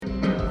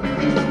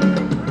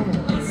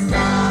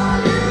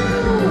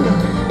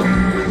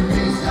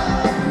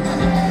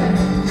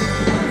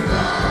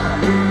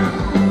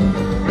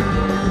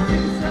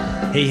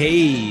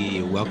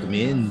Hey, welcome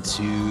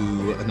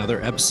into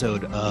another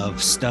episode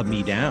of Stub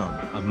Me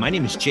Down. My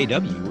name is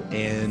JW,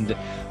 and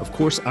of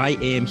course, I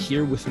am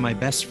here with my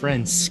best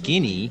friend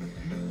Skinny.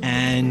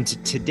 And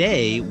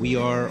today we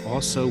are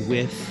also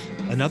with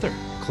another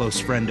close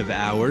friend of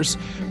ours.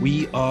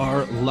 We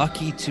are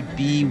lucky to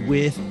be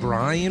with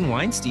Brian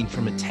Weinstein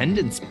from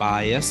Attendance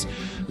Bias.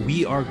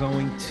 We are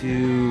going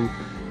to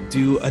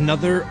do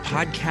another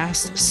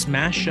podcast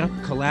smash up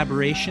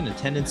collaboration,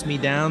 Attendance Me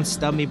Down,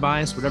 Stub Me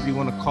Bias, whatever you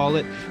want to call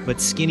it. But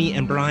Skinny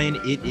and Brian,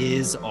 it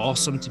is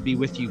awesome to be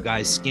with you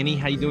guys. Skinny,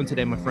 how you doing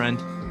today, my friend?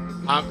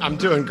 I'm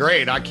doing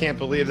great. I can't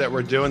believe that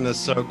we're doing this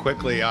so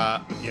quickly.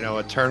 A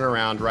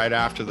turnaround right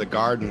after the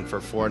Garden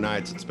for 4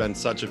 nights. It's been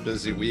such a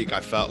busy week. I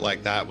felt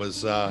like that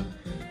was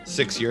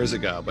 6 years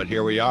ago, but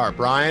here we are.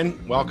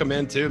 Brian, welcome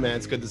in too, man.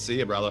 It's good to see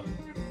you, brother.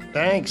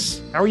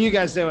 Thanks. How are you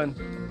guys doing?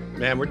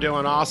 Man, we're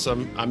doing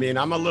awesome. I mean,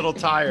 I'm a little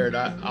tired.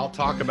 I'll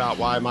talk about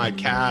why my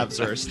calves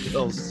are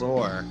still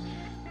sore.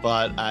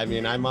 But I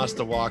mean, I must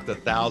have walked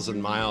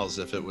 1,000 miles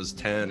if it was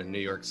 10 in New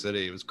York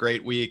City. It was a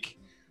great week.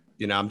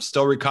 You know, I'm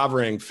still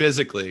recovering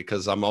physically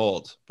because I'm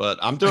old, but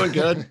I'm doing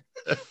good.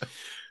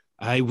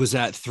 I was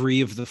at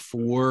 3 of the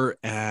 4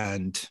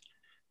 and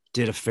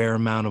did a fair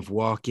amount of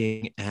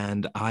walking,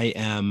 and I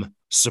am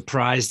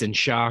surprised and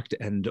shocked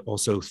and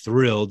also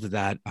thrilled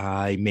that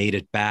I made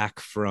it back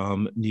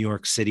from New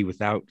York City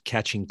without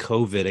catching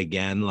COVID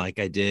again, like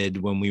I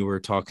did when we were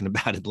talking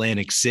about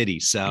Atlantic City.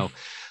 So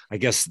I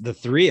guess the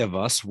 3 of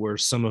us were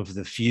some of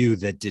the few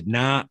that did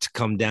not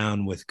come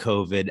down with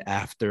COVID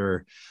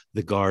after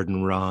the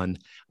Garden run.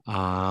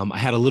 I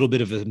had a little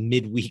bit of a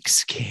midweek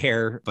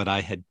scare, but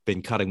I had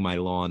been cutting my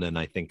lawn and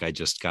I think I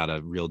just got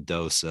a real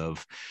dose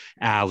of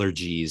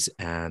allergies,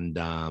 and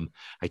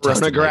I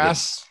tested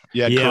grass.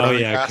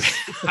 Yeah,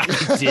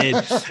 I did.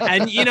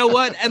 And you know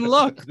what? And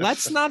look,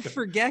 let's not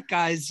forget,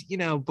 guys, you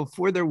know,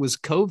 before there was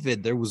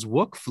COVID, there was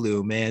Wook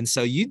flu, man.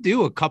 So you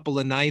do a couple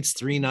of nights,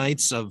 3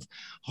 nights of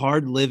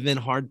hard living,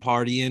 hard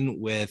partying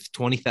with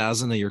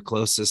 20,000 of your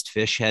closest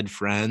fish head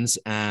friends.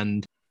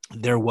 And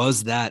there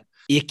was that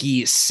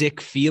icky, sick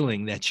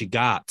feeling that you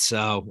got.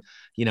 So,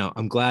 you know,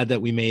 I'm glad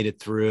that we made it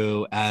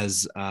through,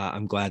 as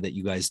I'm glad that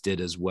you guys did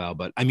as well.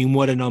 But I mean,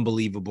 what an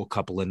unbelievable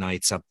couple of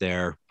nights up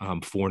there,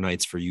 4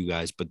 nights for you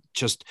guys, but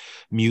just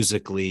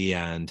musically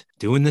and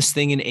doing this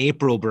thing in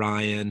April,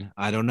 Brian.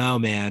 I don't know,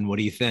 man. What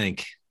do you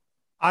think?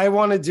 I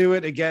want to do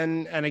it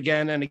again and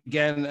again and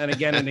again and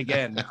again and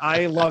again.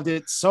 I loved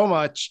it so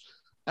much.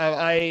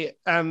 I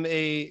am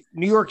a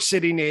New York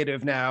City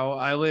native now.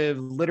 I live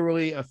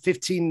literally a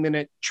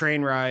 15-minute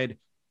train ride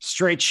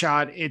straight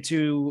shot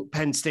into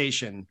Penn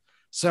Station.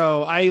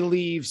 So I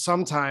leave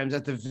sometimes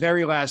at the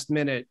very last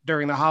minute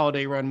during the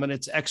holiday run when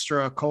it's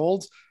extra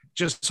cold,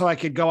 just so I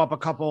could go up a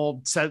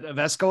couple set of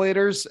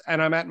escalators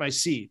and I'm at my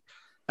seat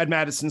at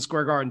Madison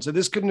Square Garden. So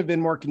this couldn't have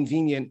been more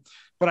convenient,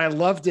 but I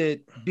loved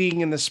it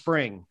being in the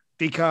spring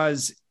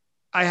because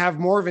I have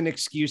more of an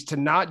excuse to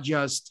not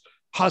just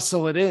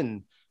hustle it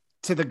in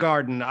to the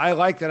Garden. I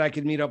like that I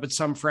could meet up with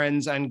some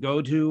friends and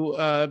go to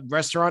a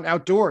restaurant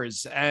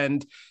outdoors.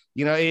 And,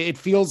 you know, it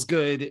feels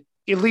good,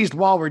 at least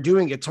while we're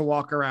doing it, to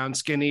walk around,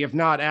 Skinny, if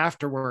not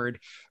afterward.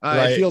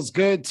 Right. It feels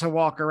good to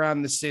walk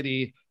around the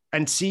city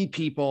and see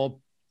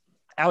people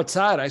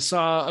outside. I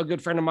saw a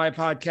good friend of my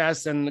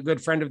podcast and a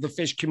good friend of the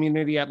fish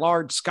community at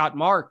large, Scott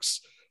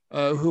Marks,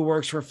 who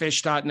works for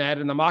fish.net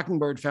and the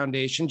Mockingbird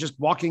Foundation, just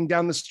walking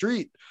down the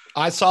street.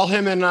 I saw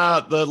him in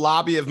the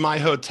lobby of my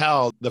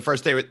hotel the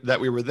first day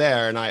that we were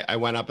there. And I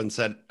went up and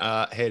said,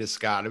 hey to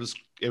Scott.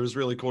 It was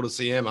really cool to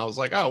see him. I was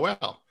like, oh,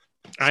 well,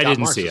 I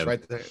didn't see him.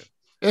 Right there.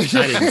 I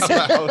didn't see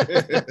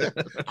him.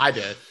 I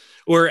did.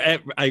 Or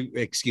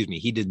excuse me,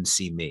 he didn't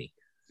see me.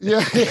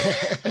 Yeah.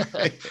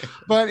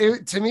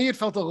 But to me, it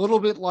felt a little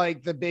bit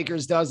like the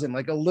Baker's Dozen,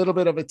 like a little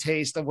bit of a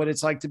taste of what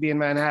it's like to be in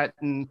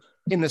Manhattan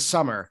in the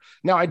summer.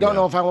 Now, I don't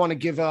know if I want to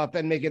give up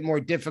and make it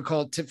more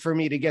difficult for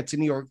me to get to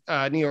New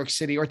York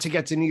City, or to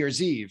get to New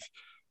Year's Eve,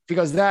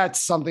 because that's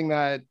something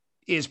that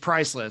is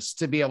priceless,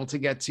 to be able to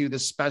get to the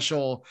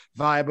special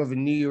vibe of a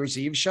New Year's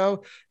Eve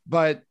show.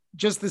 But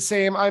just the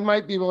same, I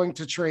might be willing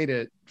to trade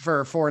it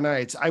for 4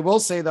 nights. I will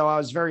say, though, I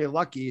was very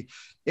lucky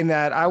in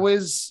that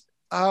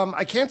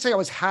I can't say I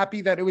was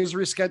happy that it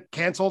was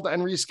canceled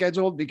and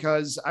rescheduled,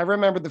 because I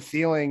remember the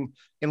feeling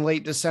in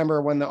late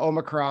December when the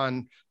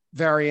Omicron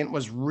variant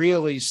was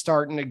really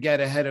starting to get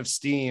ahead of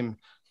steam.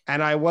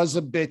 And I was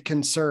a bit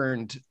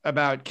concerned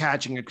about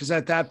catching it, because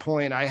at that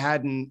point I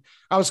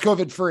was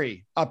COVID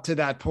free up to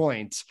that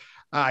point.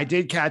 I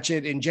did catch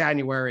it in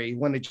January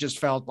when it just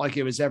felt like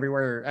it was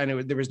everywhere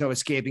and there was no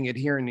escaping it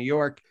here in New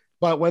York.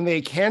 But when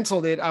they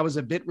canceled it, I was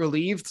a bit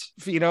relieved,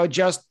 you know,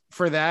 just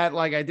for that.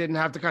 Like, I didn't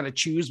have to kind of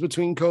choose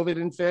between COVID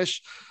and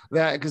fish,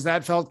 because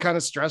that felt kind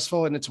of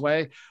stressful in its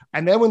way.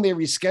 And then when they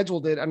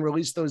rescheduled it and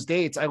released those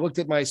dates, I looked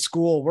at my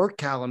school work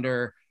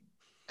calendar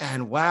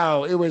and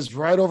wow, it was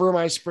right over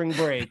my spring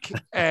break.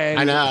 And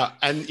I know.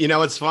 And you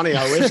know, it's funny.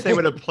 I wish they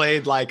would have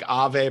played like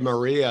Ave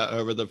Maria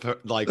over the 4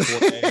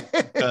 days,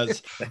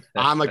 because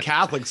I'm a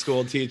Catholic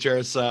school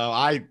teacher. So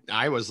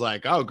I was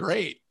like, oh,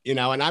 great. you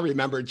know, and I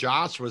remember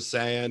Josh was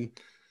saying,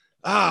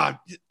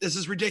 this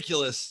is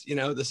ridiculous. You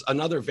know, this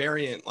another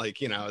variant,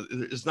 like, you know,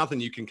 there's nothing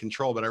you can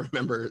control. But I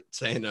remember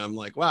saying to him,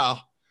 like, wow,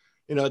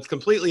 you know, it's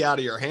completely out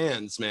of your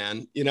hands,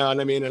 man. You know what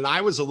I mean? And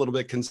I was a little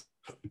bit concerned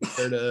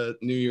to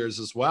New Year's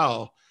as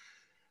well,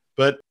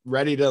 but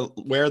ready to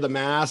wear the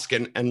mask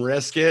and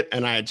risk it.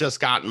 And I had just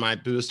gotten my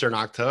booster in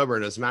October.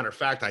 And as a matter of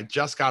fact, I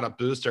just got a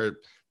booster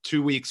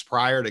 2 weeks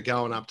prior to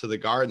going up to the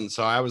Garden.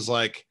 So I was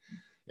like,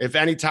 if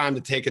any time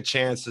to take a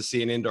chance to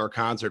see an indoor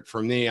concert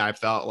for me, I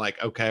felt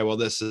like, okay, well,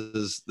 this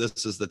is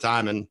the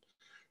time. And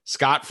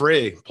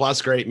scot-free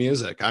plus great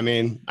music. I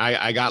mean,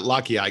 I got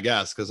lucky, I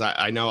guess, because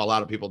I know a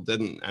lot of people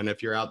didn't. And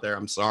if you're out there,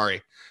 I'm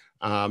sorry.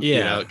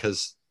 You know,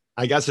 because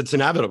I guess it's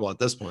inevitable at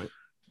this point.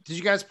 Did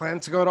you guys plan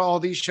to go to all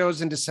these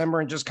shows in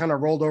December and just kind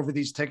of rolled over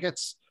these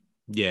tickets?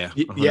 Yeah.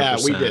 100%. Yeah,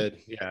 we did.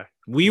 Yeah.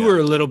 We were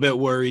a little bit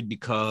worried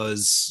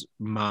because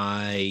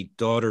my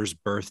daughter's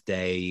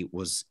birthday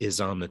is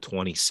on the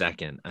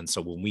 22nd. And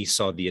so when we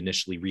saw the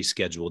initially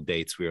rescheduled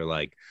dates, we were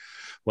like,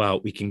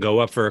 well, we can go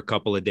up for a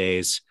couple of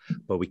days,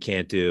 but we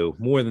can't do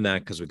more than that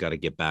because we got to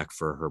get back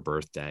for her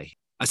birthday.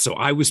 So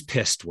I was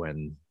pissed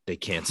when they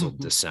canceled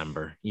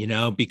December, you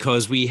know,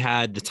 because we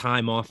had the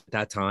time off at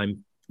that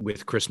time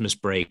with Christmas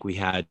break. We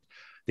had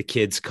the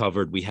kids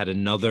covered. We had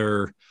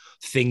another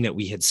thing that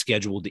we had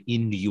scheduled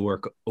in New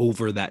York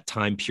over that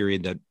time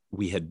period that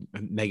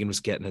Megan was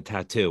getting a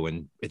tattoo,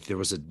 and there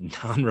was a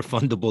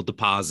non-refundable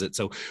deposit.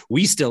 So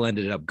we still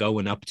ended up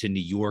going up to New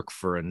York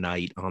for a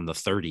night on the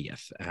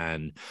 30th,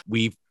 and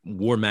we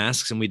wore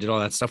masks and we did all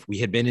that stuff. We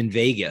had been in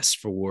Vegas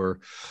for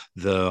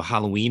the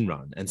Halloween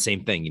run, and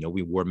same thing, you know,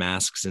 we wore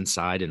masks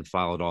inside and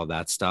followed all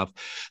that stuff.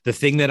 The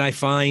thing that I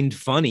find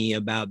funny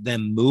about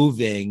them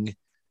moving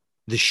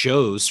the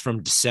shows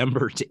from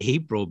December to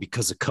April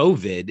because of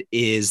COVID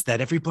is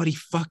that everybody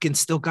fucking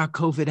still got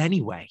COVID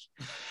anyway.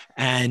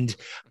 And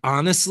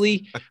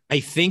honestly, I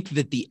think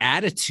that the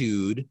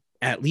attitude,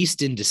 at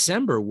least in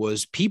December,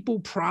 was people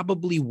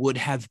probably would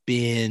have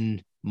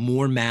been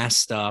more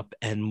masked up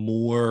and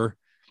more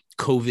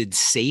COVID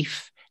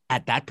safe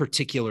at that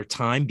particular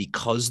time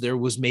because there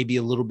was maybe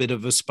a little bit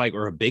of a spike,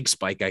 or a big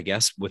spike, I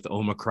guess, with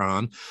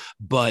Omicron.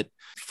 But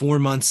 4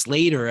 months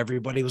later,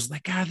 everybody was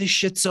like, this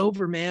shit's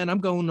over, man. I'm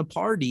going to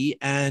party.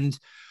 And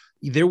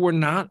there were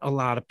not a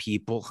lot of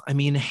people. I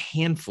mean,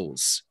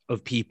 handfuls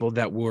of people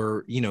that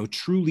were, you know,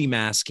 truly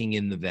masking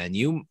in the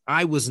venue.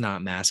 I was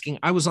not masking.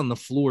 I was on the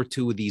floor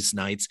 2 of these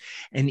nights,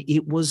 and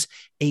it was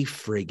a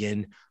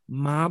friggin'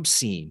 mob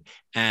scene.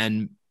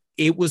 And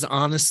it was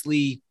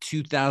honestly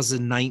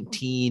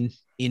 2019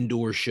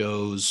 indoor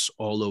shows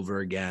all over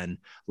again,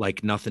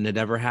 like nothing had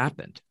ever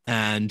happened.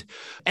 And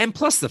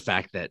plus the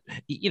fact that,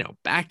 you know,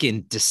 back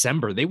in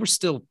December, they were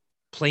still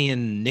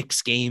playing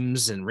Knicks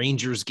games and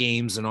Rangers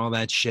games and all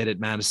that shit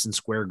at Madison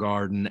Square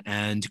Garden.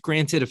 And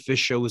granted, a Phish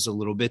show was a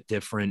little bit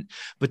different,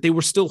 but they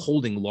were still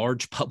holding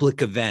large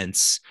public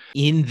events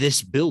in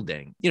this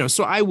building, you know,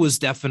 so I was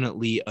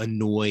definitely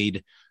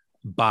annoyed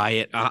by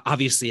it.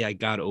 Obviously I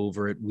got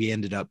over it. We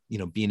ended up, you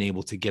know, being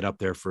able to get up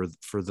there for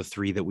the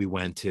 3 that we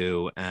went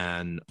to.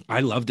 And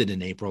I loved it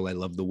in April. I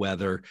loved the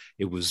weather.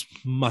 It was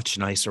much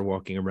nicer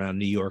walking around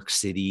New York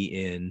City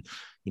in,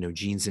 you know,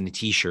 jeans and a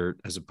t-shirt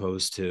as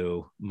opposed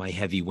to my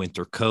heavy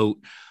winter coat.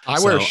 I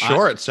wear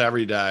shorts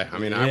every day. I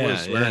mean, I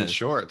was wearing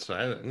shorts.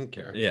 I didn't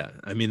care. Yeah.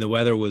 I mean, the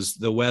weather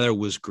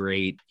was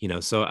great, you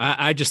know, so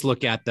I just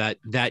look at that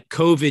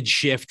COVID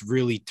shift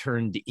really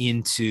turned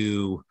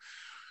into,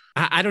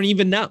 I don't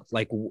even know,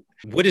 like,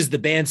 what is the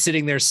band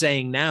sitting there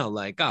saying now?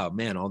 Like, oh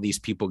man, all these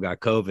people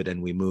got COVID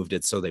and we moved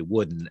it so they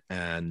wouldn't.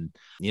 And,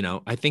 you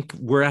know, I think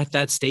we're at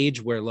that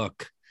stage where,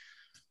 look,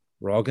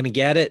 we're all going to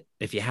get it.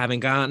 If you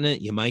haven't gotten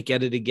it, you might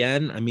get it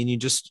again. I mean,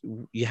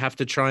 you have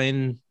to try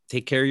and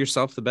take care of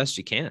yourself the best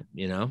you can,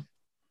 you know?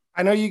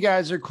 I know you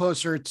guys are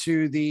closer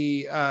to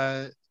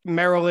the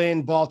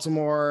Maryland,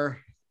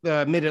 Baltimore,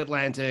 the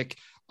mid-Atlantic.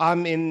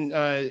 I'm in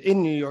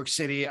New York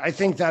City. I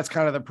think that's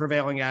kind of the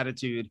prevailing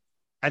attitude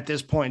at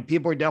this point.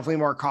 People are definitely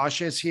more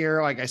cautious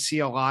here. Like, I see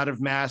a lot of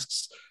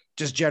masks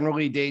just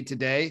generally day to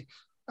day.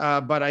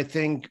 But I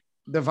think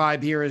the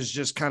vibe here is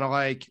just kind of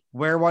like,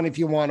 wear one if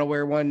you want to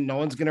wear one. No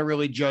one's going to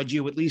really judge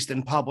you, at least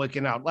in public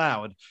and out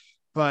loud.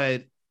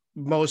 But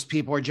most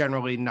people are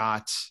generally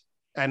not.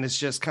 And it's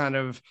just kind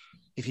of,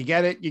 if you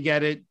get it, you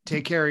get it.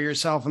 Take care of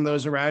yourself and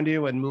those around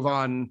you and move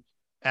on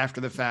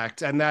after the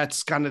fact. And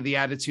that's kind of the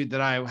attitude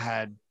that I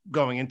had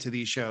going into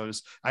these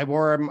shows. I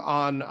wore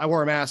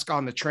a mask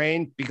on the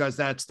train because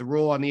that's the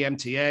rule on the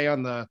MTA,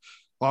 on the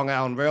Long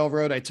Island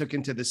Railroad. I took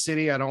into the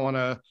city. I don't want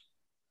to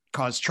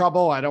cause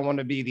trouble. I don't want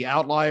to be the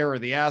outlier or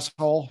the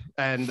asshole.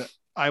 And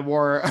I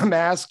wore a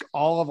mask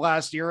all of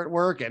last year at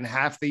work and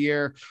half the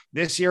year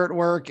this year at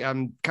work.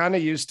 I'm kind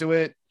of used to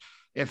it.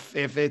 If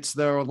it's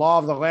the law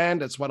of the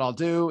land, it's what I'll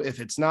do.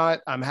 If it's not,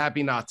 I'm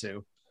happy not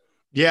to.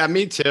 Yeah,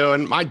 me too.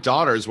 And my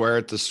daughters wear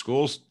it to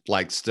school,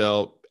 like,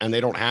 still, and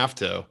they don't have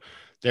to.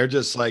 They're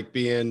just like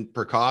being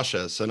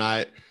precautious. And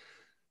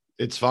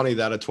it's funny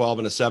that a 12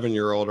 and a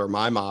 7-year-old are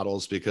my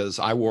models, because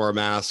I wore a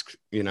mask,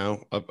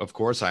 of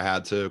course I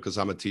had to, because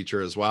I'm a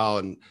teacher as well.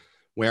 And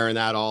wearing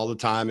that all the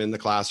time in the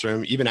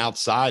classroom, even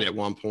outside at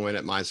one point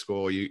at my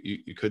school,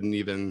 you couldn't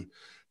even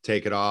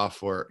take it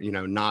off or,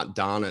 not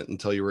don it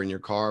until you were in your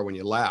car when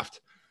you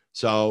left.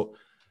 So,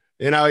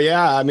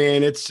 yeah, I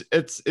mean, it's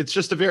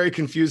just a very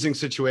confusing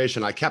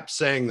situation. I kept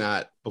saying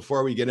that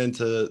before we get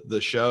into the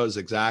shows.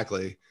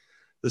 Exactly.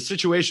 The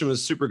situation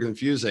was super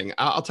confusing.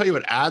 I'll tell you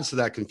what adds to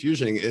that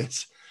confusion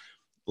is,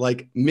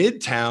 like,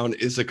 Midtown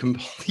is a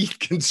complete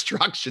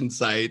construction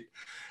site,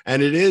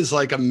 and it is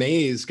like a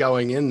maze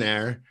going in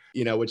there,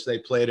 which they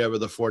played over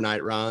the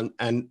 4-night run.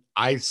 And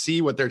I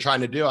see what they're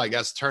trying to do, I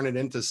guess, turn it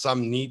into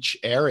some niche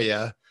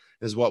area,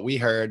 is what we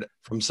heard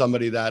from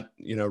somebody that,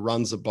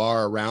 runs a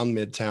bar around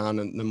Midtown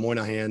and the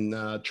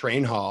Moynihan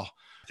Train Hall.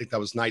 I think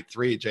that was night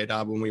 3,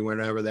 J-Dub, when we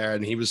went over there.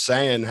 And he was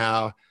saying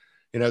how,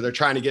 they're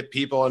trying to get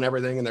people and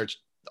everything. And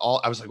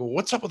I was like, well,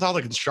 what's up with all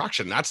the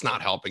construction? That's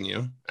not helping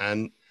you.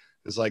 And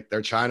it's like,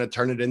 they're trying to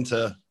turn it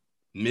into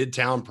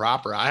Midtown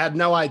proper. I had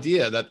no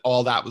idea that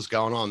all that was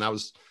going on. That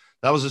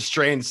was a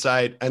strange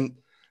sight. And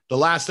the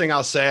last thing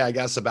I'll say, I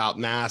guess, about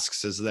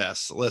masks is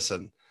this: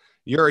 listen,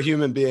 you're a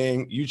human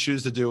being. You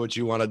choose to do what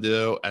you want to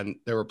do. And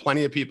there were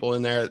plenty of people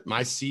in there.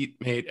 My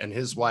seatmate and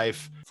his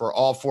wife for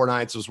all 4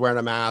 nights was wearing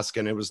a mask,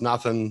 and it was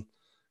nothing.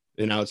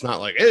 It's not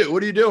like, hey,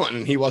 what are you doing?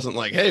 And he wasn't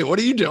like, hey, what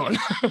are you doing?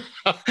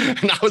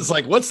 And I was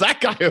like, what's that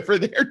guy over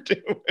there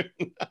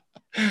doing?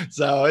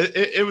 So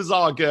it was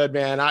all good,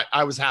 man.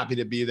 I was happy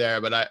to be there,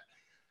 but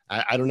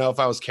I don't know if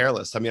I was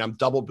careless. I mean, I'm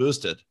double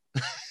boosted.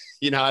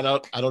 I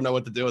don't know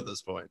what to do at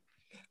this point.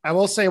 I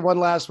will say one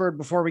last word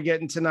before we get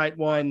into night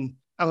 1,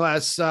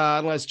 unless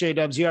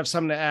J-Dubs, you have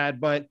something to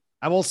add. But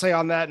I will say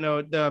on that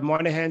note, the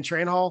Moynihan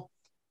Train Hall,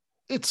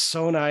 it's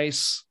so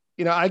nice.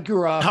 I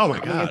grew up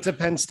coming into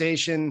Penn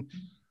Station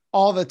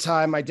all the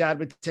time. My dad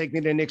would take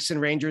me to Knicks and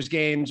Rangers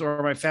games,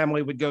 or my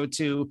family would go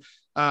to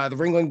the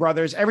Ringling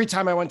Brothers. Every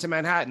time I went to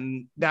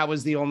Manhattan, that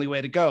was the only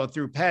way to go,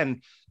 through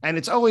Penn. And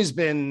it's always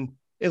been,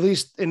 at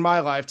least in my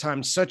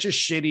lifetime, such a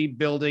shitty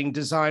building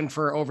designed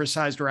for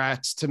oversized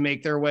rats to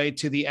make their way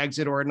to the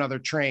exit or another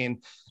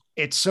train.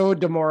 It's so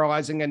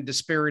demoralizing and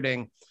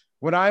dispiriting.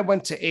 When I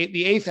went to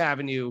the 8th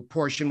Avenue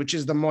portion, which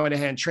is the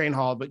Moynihan Train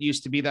Hall, but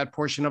used to be that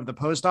portion of the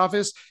post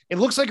office, it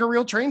looks like a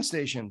real train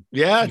station.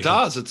 Yeah, it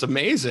does. It's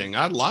amazing.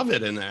 I love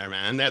it in there,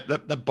 man.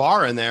 The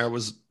bar in there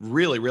was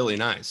really, really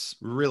nice.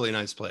 Really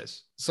nice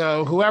place.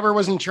 So whoever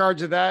was in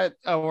charge of that,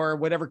 or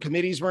whatever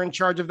committees were in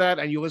charge of that,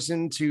 and you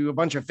listen to a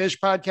bunch of fish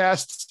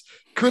podcasts,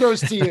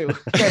 kudos to you.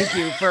 Thank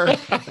you for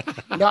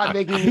not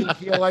making me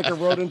feel like a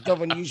rodent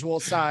of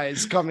unusual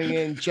size coming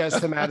in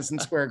just to Madison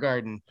Square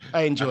Garden.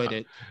 I enjoyed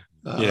it.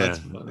 Yeah,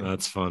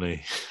 that's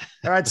funny.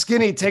 All right,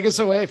 Skinny, take us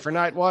away for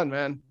night 1,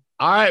 man.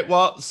 All right.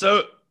 Well,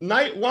 so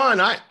night 1,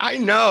 I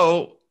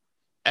know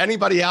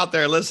anybody out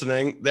there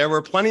listening, there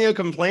were plenty of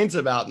complaints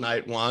about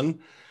night 1,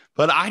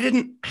 but I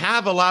didn't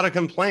have a lot of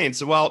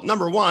complaints. Well,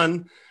 number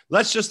 1,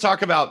 let's just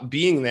talk about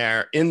being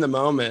there in the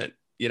moment.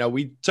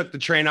 We took the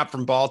train up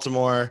from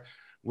Baltimore.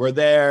 We're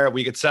there.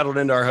 We get settled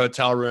into our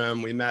hotel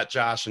room. We met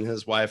Josh and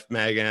his wife,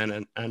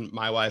 Megan, and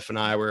my wife and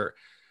I were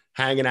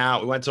hanging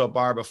out. We went to a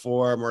bar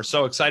before, and we're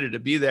so excited to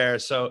be there.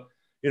 So,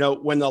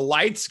 when the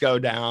lights go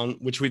down,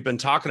 which we've been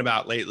talking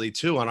about lately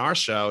too on our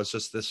show, it's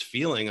just this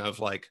feeling of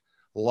like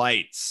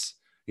lights,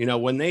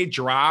 when they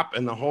drop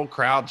and the whole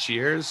crowd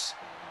cheers.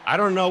 I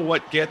don't know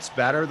what gets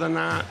better than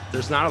that.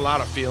 There's not a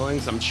lot of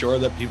feelings. I'm sure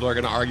that people are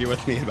going to argue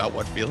with me about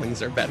what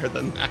feelings are better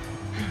than that,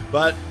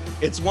 but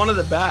it's one of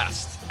the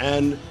best.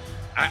 And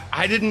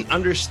I didn't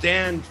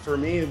understand, for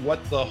me,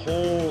 what the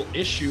whole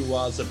issue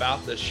was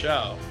about this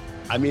show.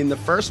 I mean, the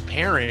first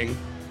pairing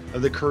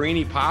of the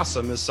Carini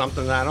Possum is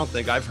something that I don't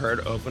think I've heard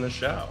open a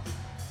show.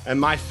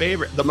 And my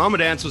favorite, the Mama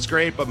Dance was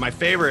great, but my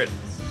favorite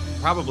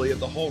probably of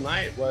the whole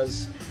night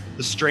was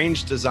the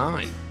Strange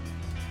Design.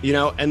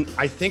 And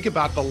I think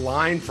about the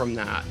line from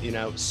that,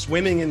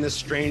 swimming in this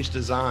strange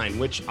design,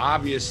 which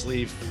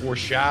obviously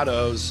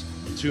foreshadows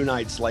 2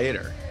 nights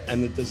later.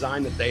 And the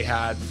design that they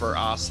had for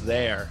us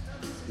there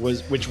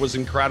which was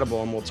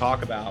incredible, and we'll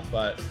talk about.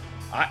 But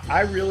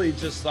I really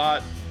just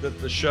thought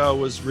that the show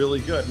was really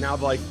good. Now,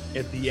 like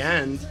at the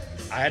end,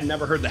 I had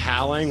never heard the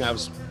howling.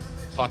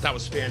 Thought that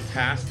was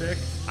fantastic.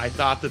 I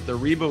thought that the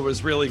Reba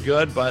was really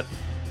good, but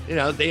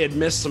they had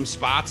missed some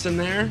spots in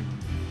there.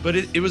 But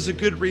it was a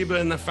good Reba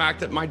in the fact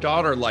that my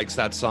daughter likes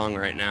that song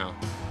right now.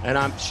 And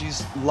she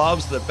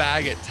loves the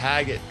bag it,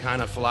 tag it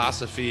kind of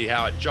philosophy,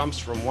 how it jumps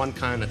from one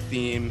kind of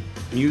theme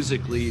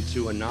musically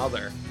to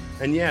another.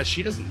 And yeah,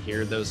 she doesn't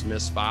hear those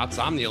missed spots.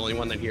 I'm the only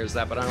one that hears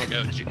that, but I don't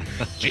go, did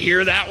you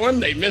hear that one?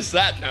 They missed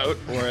that note,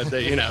 or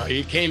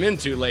he came in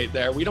too late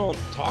there. We don't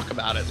talk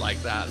about it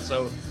like that.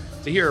 So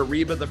to hear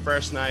Reba the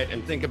first night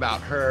and think about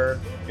her,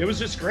 it was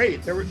just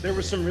great. There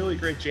were some really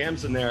great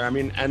jams in there. I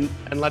mean, and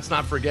let's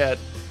not forget,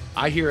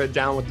 I hear it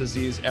Down with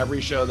Disease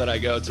every show that I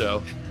go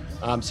to.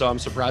 So I'm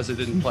surprised they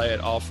didn't play it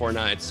all 4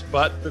 nights,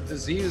 but the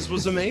Disease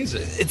was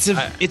amazing.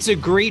 It's a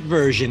great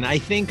version. I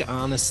think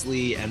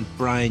honestly, and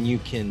Brian, you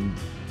can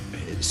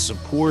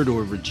support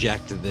or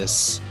reject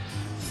this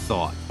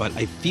thought, but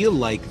I feel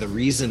like the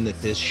reason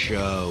that this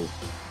show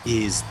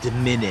is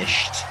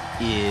diminished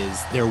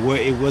is there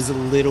was a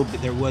little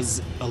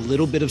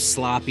bit of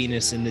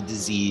sloppiness in the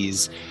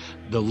disease.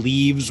 The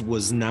Leaves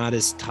was not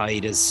as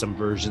tight as some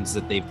versions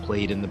that they've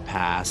played in the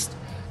past.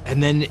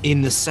 And then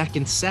in the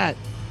second set,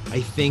 I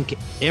think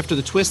after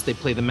the twist, they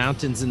play The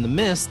Mountains in the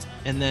Mist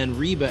and then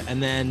Reba,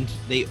 and then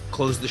they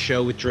close the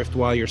show with Drift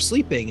While You're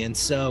Sleeping. And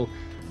so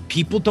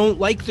people don't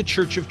like the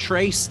Church of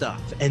Trey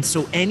stuff. And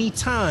so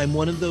anytime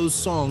one of those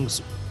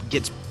songs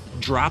gets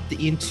dropped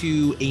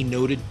into a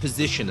noted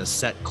position, a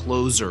set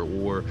closer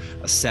or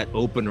a set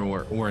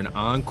opener or an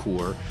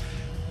encore,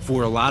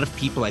 for a lot of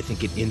people, I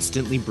think it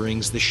instantly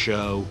brings the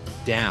show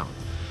down.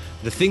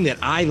 The thing that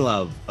I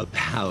love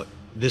about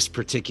this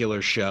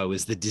particular show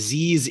is the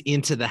disease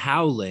into the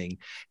Howling.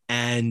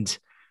 And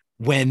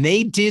when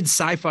they did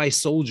Sci-Fi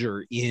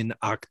Soldier in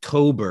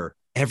October,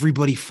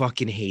 everybody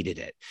fucking hated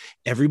it.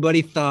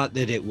 Everybody thought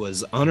that it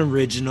was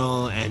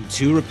unoriginal and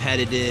too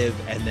repetitive,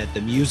 and that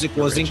the music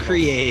wasn't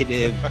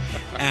creative,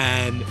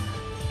 and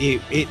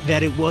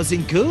that it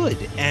wasn't good.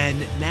 And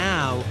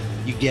now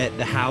you get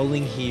the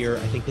Howling here.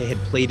 I think they had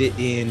played it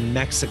in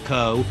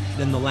Mexico.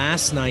 Then the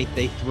last night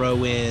they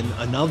throw in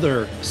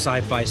another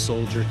Sci-Fi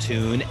Soldier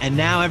tune, and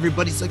now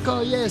everybody's like,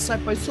 oh yeah,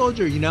 Sci-Fi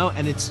Soldier, you know?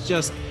 And it's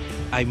just,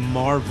 I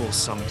marvel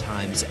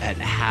sometimes at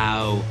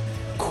how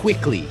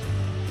quickly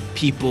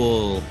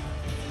people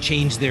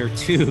change their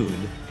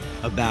tune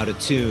about a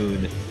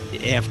tune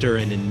after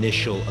an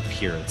initial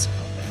appearance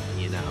of them,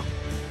 you know?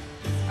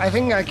 I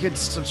think I could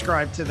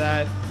subscribe to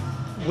that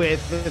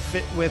with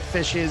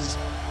Phish's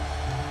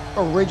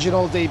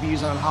original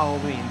debuts on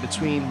Halloween,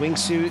 between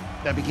Wingsuit,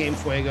 that became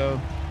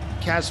Fuego,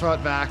 Casbah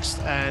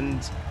Vaxxed,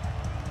 and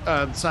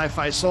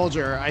Sci-Fi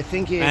Soldier. I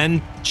think it,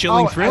 and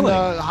Chilling Thrilling.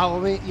 And the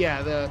Halloween,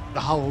 the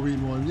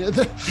Halloween one,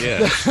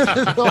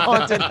 the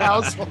haunted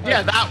house one.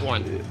 Yeah, that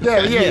one.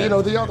 Yeah, you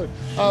know, the other.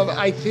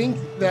 I think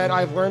that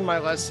I've learned my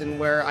lesson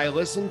where I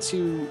listen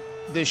to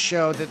this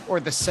show or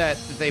the set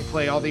that they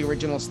play all the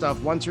original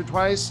stuff once or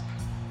twice,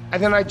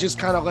 and then I just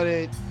kind of let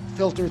it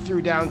filter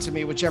through down to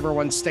me, whichever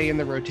ones stay in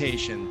the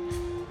rotation,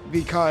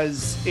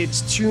 because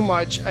it's too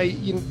much.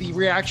 The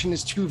reaction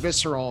is too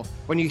visceral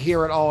when you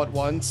hear it all at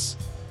once.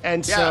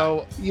 And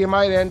so you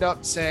might end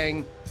up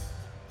saying,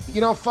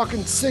 you know,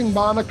 fucking Sing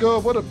Monica,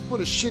 what a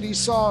shitty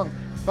song.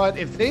 But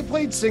if they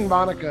played Sing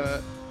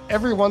Monica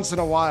every once in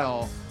a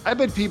while, I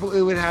bet people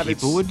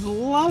would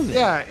love it.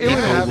 Yeah, it would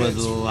have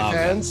its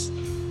fans.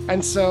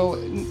 And so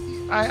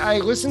I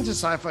listened to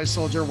Sci-Fi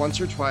Soldier once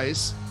or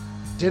twice,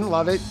 didn't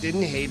love it,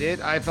 didn't hate it.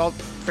 I felt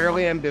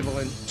fairly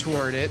ambivalent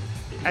toward it.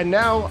 And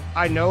now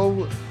I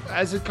know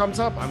as it comes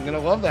up, I'm going to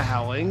love The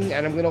Howling,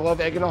 and I'm going to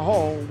love Egg in a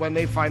Hole when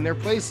they find their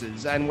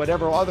places, and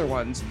whatever other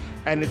ones.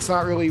 And it's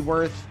not really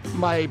worth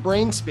my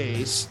brain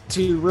space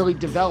to really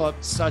develop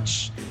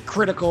such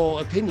critical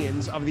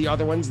opinions of the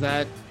other ones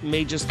that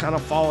may just kind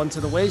of fall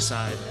into the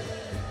wayside.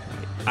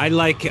 I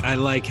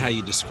like how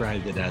you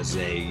described it as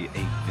a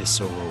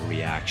visceral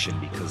reaction,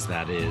 because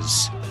that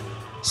is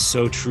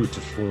so true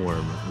to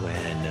form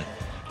when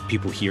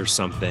people hear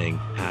something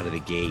out of the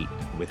gate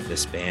with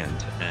this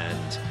band.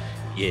 And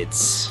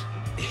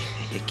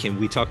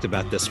we talked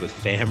about this with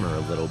Fammer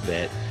a little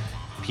bit.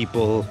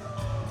 People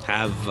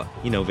have,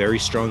 very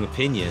strong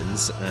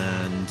opinions,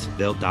 and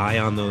they'll die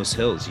on those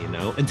hills,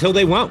 until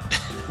they won't.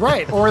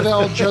 Right. Or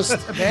they'll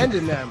just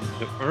abandon them.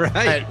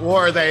 Right.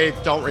 Or they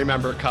don't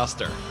remember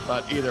Custer.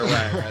 But either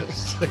way.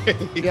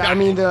 Yeah, I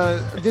mean,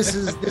 this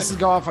is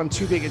go off on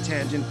too big a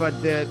tangent,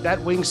 but that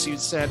Wingsuit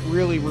set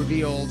really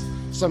revealed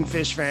some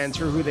Phish fans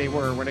for who they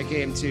were when it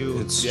came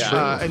to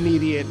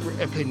immediate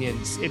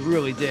opinions. It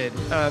really did.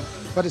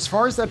 But as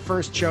far as that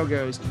first show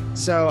goes,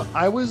 so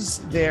I was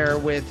there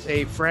with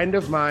a friend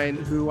of mine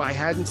who I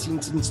hadn't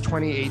seen since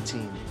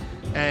 2018.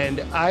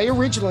 And I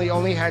originally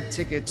only had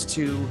tickets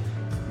to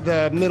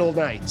the middle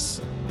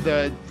nights,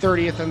 the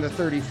 30th and the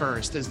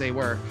 31st as they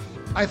were.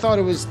 I thought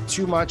it was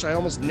too much. I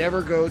almost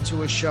never go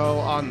to a show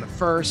on the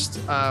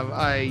 1st.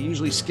 I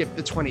usually skip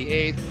the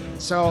 28th.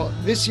 So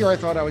this year I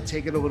thought I would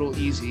take it a little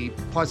easy.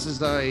 Plus,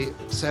 as I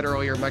said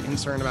earlier, my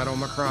concern about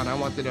Omicron, I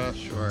wanted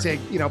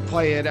to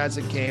play it as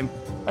it came.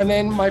 And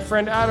then my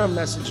friend Adam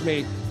messaged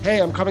me,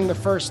 hey, I'm coming the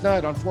first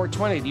night on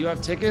 420. Do you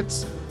have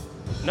tickets?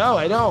 No,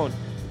 I don't.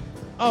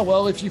 Oh,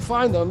 well, if you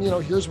find them,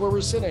 here's where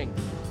we're sitting.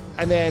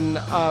 And then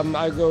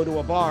I go to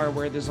a bar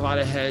where there's a lot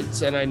of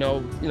heads, and I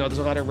know, there's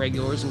a lot of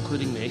regulars,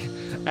 including me.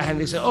 And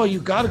they say, oh, you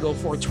got to go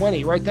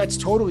 420, right? That's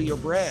totally your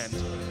brand.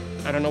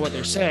 I don't know what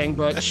they're saying,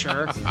 but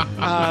sure.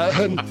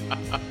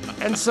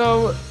 And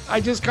so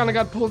I just kind of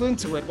got pulled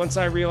into it once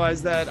I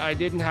realized that I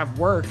didn't have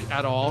work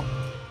at all.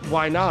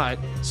 Why not?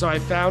 So I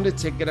found a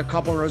ticket a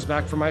couple rows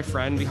back from my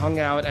friend. We hung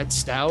out at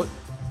Stout,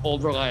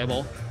 Old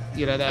Reliable.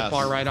 That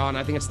bar right on,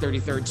 I think it's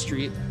 33rd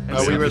Street. And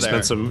we were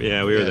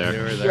there. We were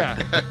there.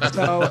 Yeah.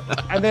 So,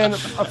 and then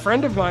a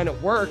friend of mine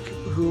at work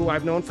who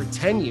I've known for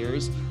 10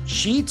 years,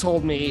 she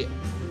told me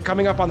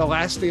coming up on the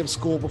last day of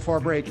school before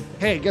break,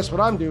 hey, guess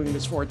what I'm doing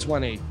this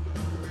 420?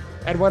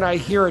 And when I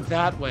hear it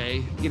that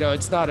way,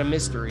 it's not a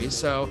mystery.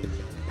 So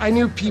I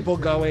knew people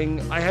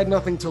going. I had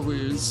nothing to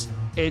lose.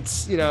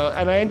 It's, and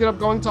I ended up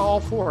going to all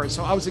four.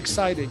 So I was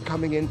excited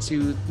coming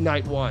into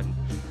night one.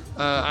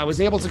 I was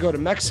able to go to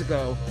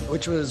Mexico,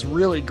 which was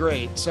really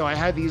great. So I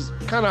had these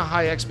kind of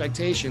high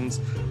expectations,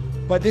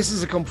 but this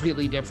is a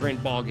completely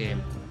different ball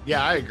game.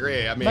 Yeah, I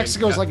agree. I mean,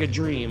 Mexico's like a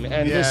dream,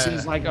 and this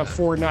is like a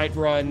 4-night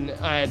run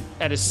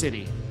at a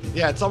city.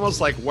 Yeah, it's almost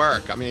like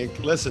work. I mean,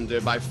 listen,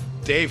 dude, by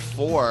day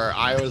 4,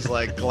 I was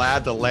like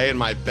glad to lay in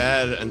my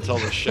bed until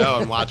the show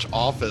and watch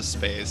Office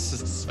Space.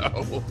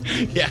 So,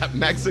 yeah,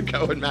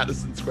 Mexico and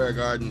Madison Square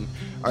Garden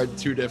are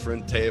 2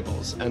 different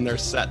tables, and they're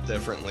set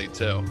differently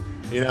too.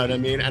 You know what I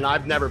mean? And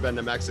I've never been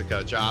to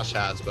Mexico. Josh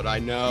has, but I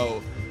know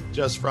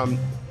just from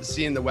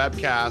seeing the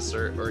webcasts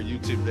or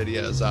YouTube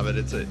videos of it,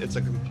 it's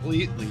a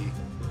completely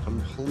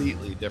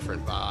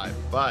different vibe.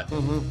 But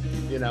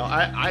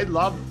I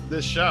love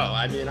this show.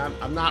 I mean,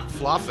 I'm not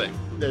fluffing.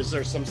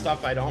 There's some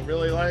stuff I don't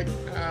really like.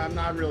 I'm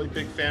not really a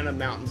big fan of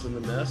Mountains in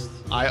the Mist.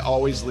 I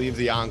always leave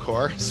the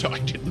encore, so I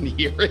didn't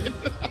hear it.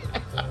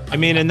 I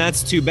mean, and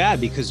that's too bad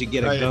because you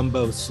get a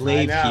gumbo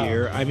slave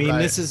here. I mean, right.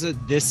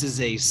 this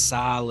is a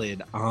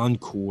solid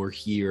encore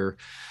here.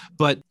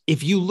 But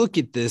if you look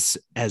at this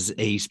as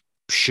a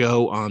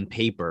show on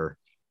paper,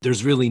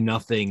 there's really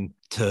nothing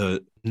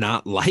to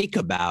not like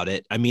about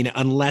it. I mean,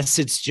 unless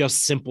it's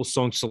just simple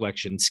song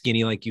selection.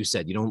 Skinny, like you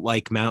said, you don't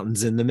like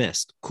Mountains in the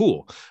Mist.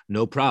 Cool.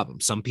 No problem.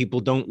 Some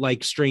people don't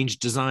like Strange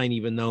Design,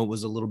 even though it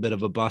was a little bit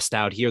of a bust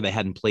out here. They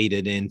hadn't played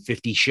it in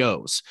 50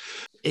 shows.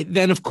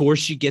 Then, of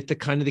course, you get the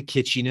kind of the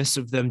kitschiness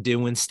of them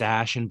doing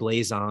Stash and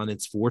Blaze On.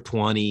 It's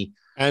 420.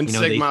 And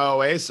Sigma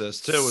Oasis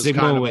too was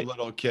Sigma kind of a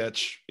little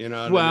kitsch,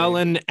 Well,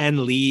 I mean?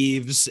 and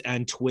Leaves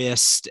and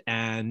Twist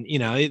and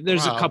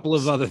there's a couple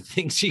of other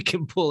things you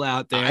can pull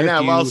out there. I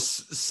know. Well,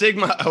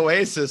 Sigma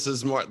Oasis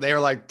is more. They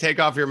were like, take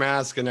off your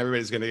mask and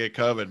everybody's going to get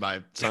COVID by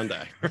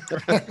Sunday.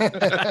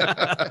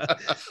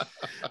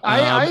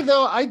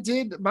 I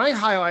did my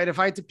highlight. If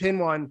I had to pin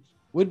one,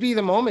 would be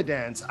the MoMA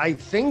dance. I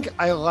think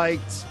I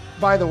liked.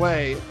 By the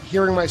way,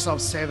 hearing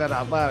myself say that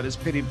out loud is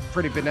pretty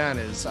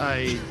bananas.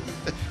 I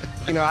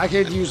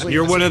could usually.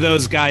 You're one of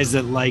those guys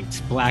that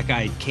liked Black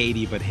Eyed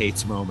Katie but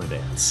hates MoMA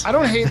dance. I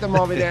don't hate the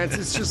MoMA dance.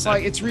 It's just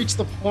like it's reached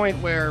the point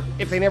where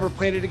if they never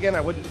played it again,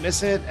 I wouldn't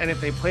miss it, and if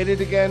they played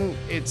it again,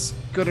 it's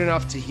good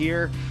enough to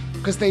hear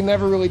because they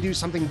never really do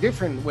something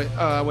different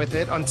with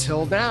it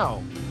until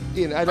now.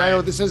 And I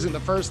know this isn't the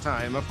first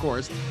time, of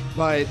course,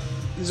 but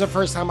this is the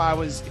first time I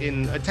was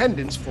in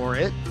attendance for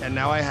it, and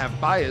now I have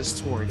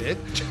bias toward it.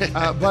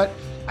 But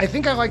I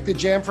think I like the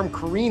jam from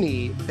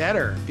Carini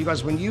better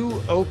because when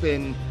you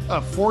open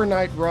a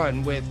 4-night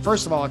run with,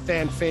 first of all, a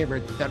fan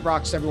favorite that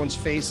rocks everyone's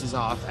faces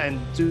off and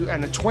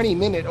a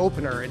 20-minute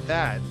opener at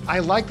that, I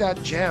like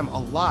that jam a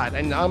lot.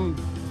 And I'm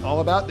all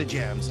about the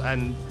jams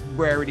and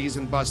rarities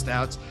and bust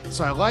outs.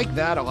 So I like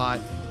that a lot.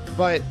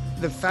 But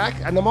the fact,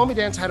 and the MoMA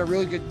dance had a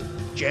really good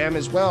jam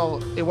as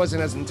well. It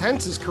wasn't as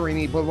intense as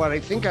Carini, but what I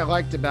think I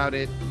liked about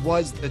it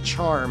was the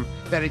charm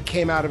that it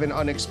came out of an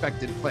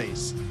unexpected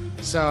place.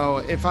 So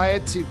if I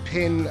had to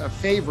pin a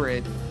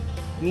favorite,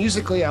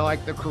 musically I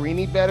like the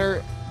Carini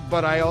better,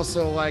 but I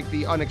also like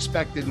the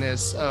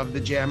unexpectedness of the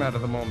jam out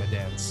of the MoMA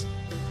dance.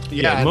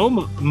 Yeah,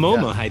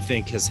 MoMA I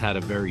think has had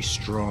a very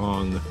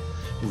strong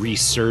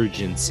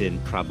resurgence in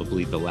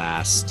probably the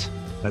last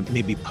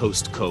maybe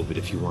post-COVID,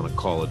 if you want to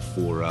call it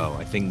 4.0.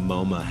 I think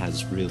MoMA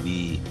has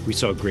really, we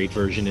saw a great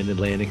version in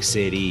Atlantic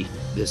City,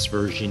 this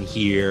version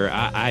here.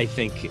 I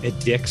think at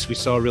Dick's, we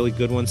saw a really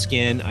good one,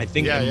 Skin. I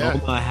think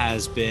MoMA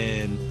has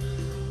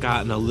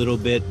gotten a little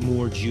bit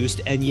more juiced.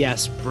 And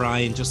yes,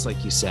 Brian, just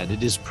like you said,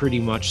 it is pretty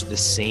much the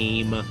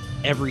same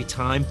every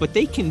time, but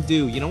they can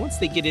do, once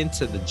they get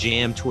into the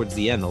jam towards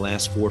the end, the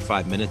last 4 or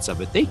 5 minutes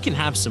of it, they can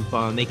have some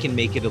fun. They can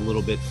make it a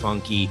little bit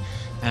funky.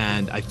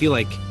 And I feel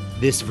like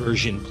this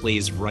version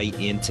plays right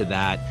into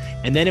that.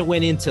 And then it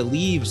went into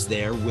Leaves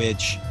there,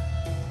 which,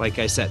 like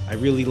I said, I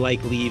really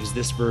like Leaves.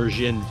 This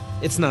version,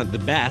 it's not the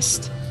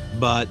best,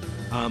 but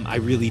I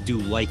really do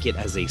like it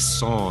as a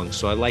song.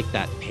 So I like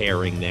that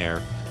pairing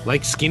there.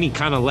 Like Skinny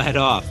kind of let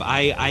off.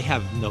 I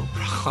have no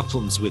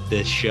problems with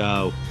this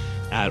show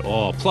at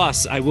all.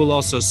 Plus, I will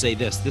also say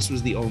this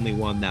was the only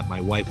one that my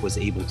wife was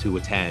able to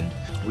attend.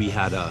 We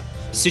had a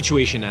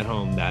situation at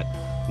home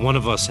that one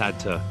of us had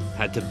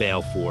to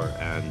bail for,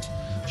 and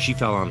she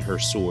fell on her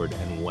sword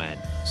and went.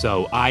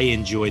 So I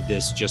enjoyed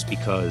this just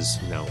because,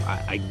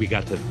 we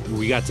got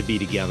to be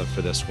together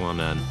for this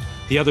one. And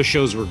the other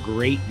shows were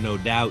great, no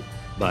doubt.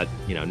 But,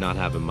 not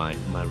having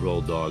my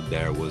roll dog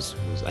there was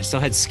I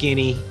still had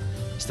Skinny,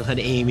 still had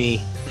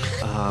Amy.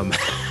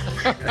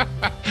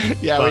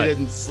 Yeah, but we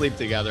didn't sleep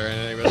together.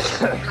 And it was,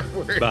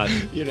 but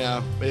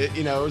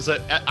it was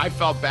I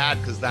felt bad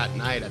because that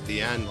night at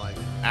the end, like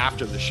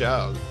after the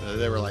show,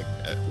 they were like,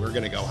 we're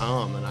going to go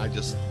home. And I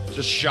just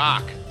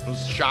shock. It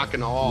was shock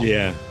and awe.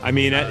 Yeah. I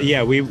mean,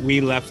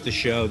 we left the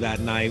show that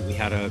night. We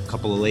had a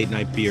couple of late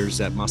night beers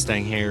at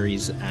Mustang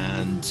Harry's,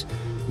 and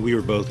we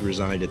were both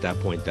resigned at that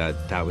point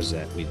that was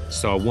it. We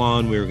saw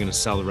one, we were going to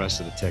sell the rest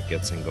of the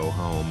tickets and go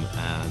home.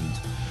 And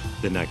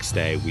the next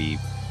day we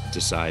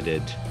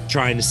decided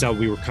trying to sell,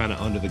 we were kind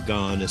of under the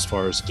gun as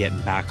far as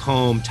getting back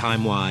home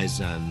time wise.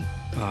 And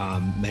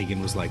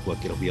Megan was like,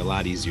 look, it'll be a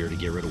lot easier to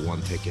get rid of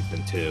one ticket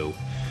than two.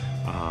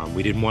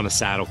 We didn't want to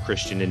saddle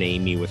Christian and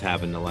Amy with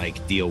having to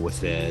like deal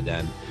with it.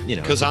 And, you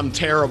know, because I'm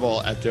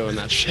terrible at doing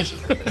that shit.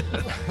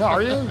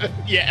 Are you?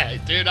 Yeah,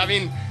 dude. I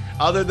mean,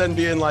 other than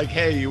being like,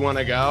 hey, you want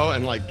to go,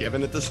 and like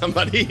giving it to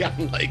somebody,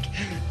 I'm like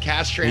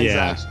cash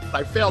transactions.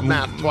 I failed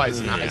math twice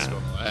in high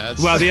school.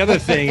 Well, the other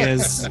thing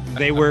is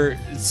the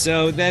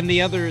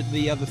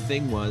other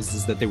thing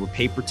was that they were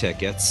paper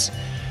tickets.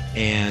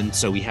 And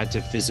so we had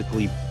to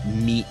physically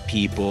meet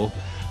people.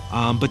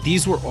 But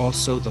these were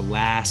also the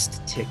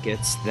last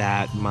tickets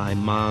that my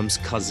mom's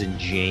cousin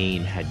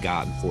Jane had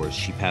gotten for us.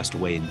 She passed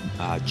away in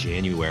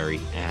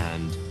January,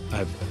 and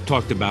I've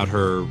talked about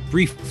her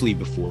briefly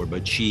before,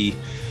 but she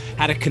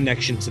had a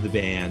connection to the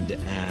band.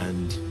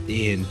 And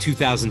in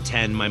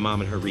 2010, my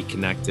mom and her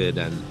reconnected,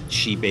 and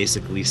she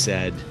basically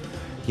said,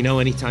 you know,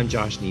 anytime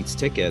Josh needs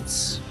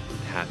tickets,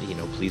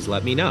 please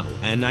let me know.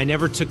 And I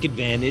never took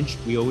advantage.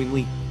 We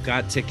only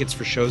got tickets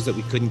for shows that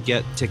we couldn't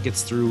get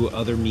tickets through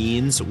other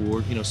means,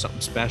 or, you know,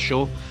 something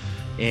special.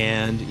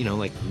 And, you know,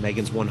 like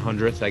Megan's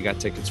 100th, I got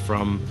tickets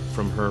from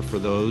her for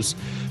those.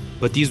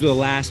 But these were the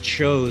last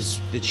shows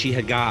that she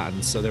had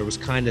gotten. So there was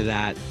kind of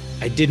that,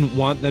 I didn't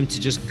want them to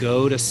just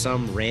go to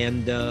some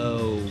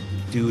rando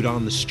dude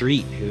on the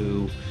street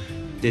who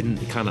didn't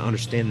kind of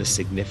understand the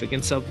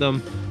significance of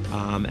them.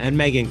 And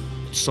Megan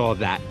saw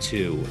that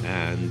too.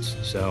 And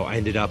so I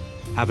ended up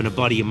having a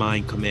buddy of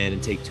mine come in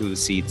and take two of the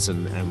seats,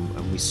 and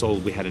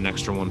we had an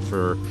extra one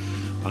for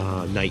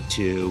night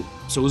two.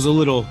 So it was a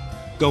little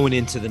going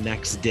into the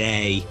next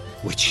day,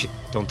 which,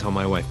 don't tell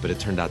my wife, but it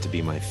turned out to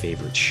be my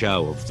favorite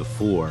show of the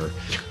four.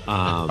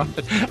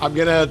 I'm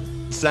gonna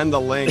send a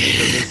link to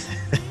this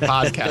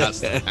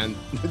podcast, and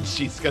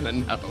she's gonna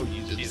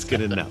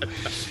know.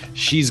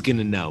 She's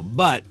gonna know.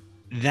 But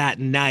that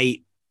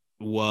night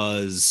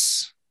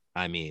was,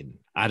 I mean,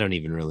 I don't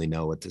even really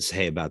know what to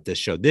say about this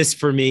show. This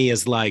for me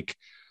is like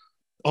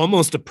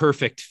almost a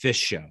perfect Phish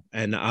show.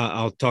 And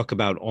I'll talk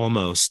about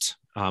almost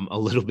a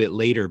little bit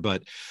later,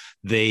 but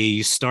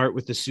they start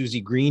with the Susie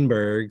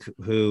Greenberg,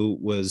 who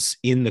was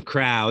in the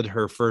crowd,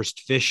 her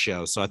first Phish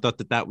show. So I thought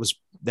that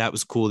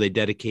was cool. They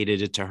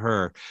dedicated it to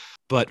her.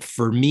 But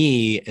for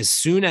me, as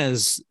soon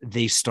as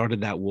they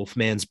started that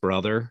Wolfman's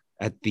Brother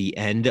at the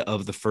end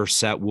of the first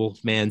set,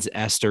 Wolfman's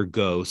Esther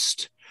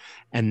Ghost,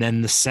 and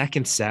then the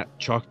second set,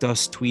 Chalk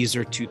Dust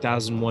Tweezer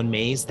 2001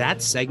 Maze,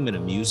 that segment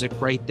of music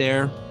right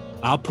there,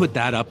 I'll put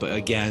that up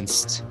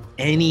against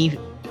any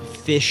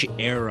Phish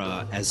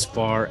era as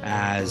far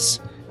as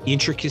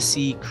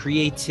intricacy,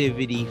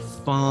 creativity,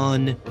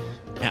 fun,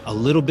 a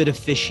little bit of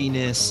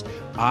fishiness.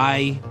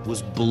 I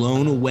was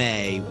blown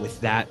away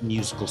with that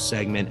musical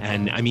segment.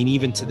 And I mean,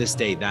 even to this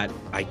day, that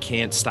I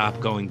can't stop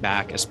going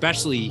back,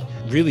 especially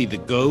really the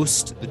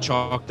Ghost, the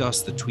Chalk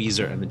Dust, the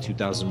Tweezer, and the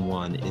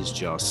 2001 is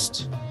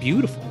just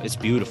beautiful. It's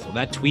beautiful.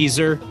 That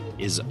Tweezer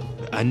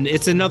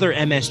it's another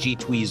MSG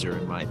Tweezer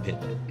in my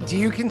opinion. Do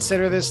you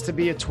consider this to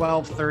be a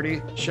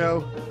 12:30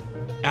 show?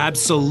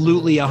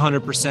 Absolutely,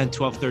 100%.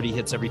 12:30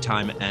 hits every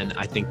time, and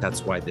I think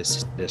that's why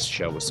this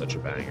show was such a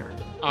banger.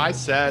 I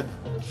said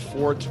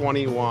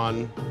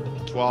 4:21,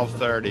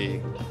 12:30.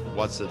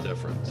 What's the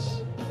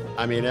difference?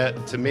 I mean,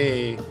 to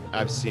me,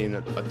 I've seen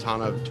a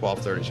ton of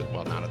 12:30 shows.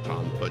 Well, not a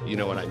ton, but you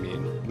know what I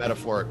mean.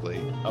 Metaphorically,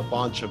 a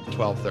bunch of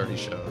 12:30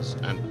 shows,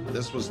 and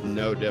this was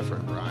no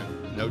different, Brian.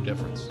 No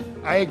difference.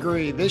 I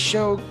agree. This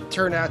show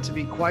turned out to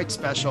be quite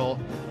special.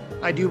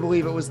 I do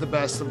believe it was the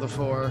best of the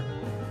four,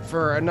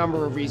 for a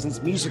number of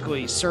reasons.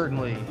 Musically,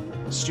 certainly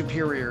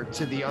superior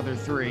to the other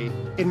three,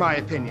 in my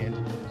opinion.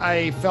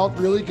 I felt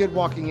really good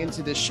walking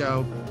into this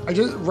show.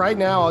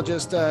 I'll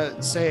just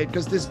say it,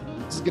 because this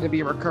is going to be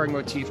a recurring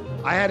motif.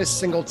 I had a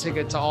single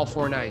ticket to all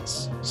four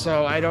nights,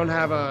 so I didn't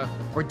have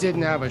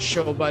a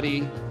show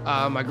buddy.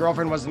 My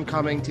girlfriend wasn't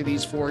coming to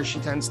these four. She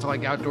tends to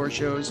like outdoor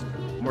shows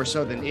more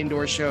so than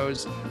indoor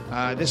shows.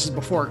 This is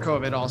before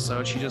COVID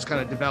also. She just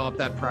kind of developed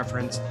that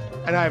preference.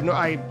 And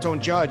I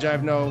don't judge. I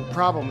have no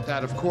problem with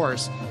that, of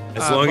course.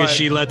 As long as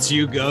she lets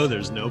you go,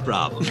 there's no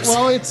problem.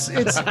 Well,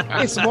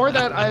 it's more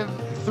that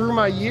through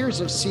my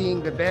years of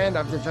seeing the band,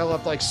 I've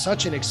developed like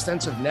such an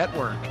extensive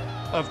network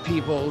of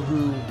people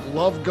who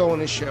love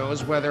going to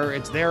shows, whether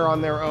it's they're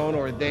on their own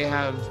or they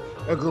have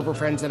a group of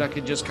friends that I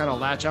could just kind of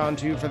latch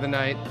onto for the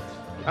night.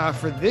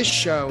 For this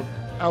show,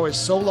 I was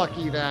so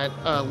lucky that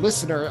a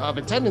listener of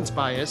Attendance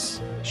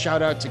Bias,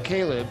 shout out to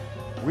Caleb,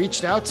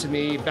 reached out to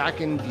me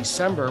back in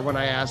December when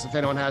I asked if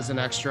anyone has an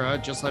extra,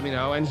 just let me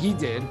know. And he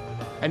did.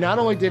 And not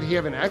only did he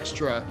have an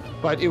extra,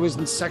 but it was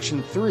in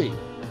section 3,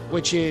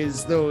 which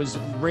is those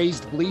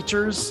raised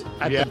bleachers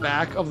at the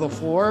back of the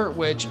floor,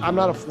 which I'm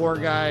not a floor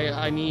guy.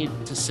 I need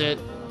to sit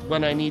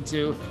when I need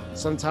to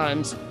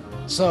sometimes.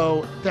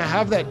 So to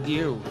have that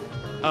view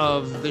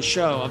of the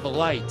show, of the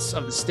lights,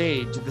 of the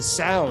stage, the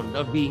sound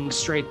of being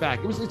straight back.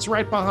 It's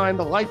right behind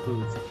the light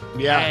booth.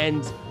 Yeah.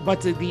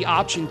 But the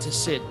option to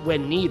sit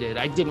when needed,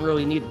 I didn't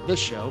really need this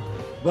show,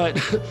 but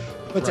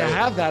to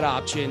have that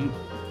option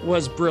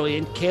was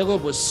brilliant.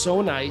 Caleb was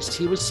so nice.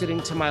 He was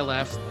sitting to my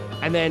left,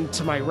 and then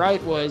to my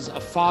right was a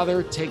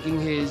father taking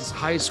his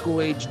high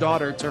school age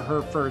daughter to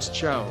her first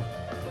show.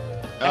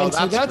 Oh, and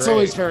so that's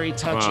always very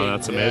touching. Wow,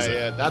 that's amazing.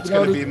 Yeah, that's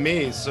going to be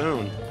me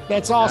soon.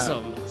 That's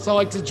awesome. Yeah. So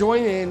like to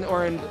join in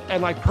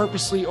and like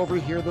purposely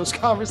overhear those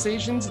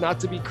conversations, not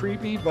to be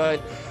creepy,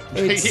 but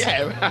it's,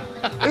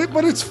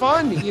 but it's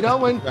fun. You know,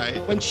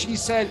 when she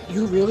said,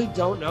 you really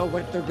don't know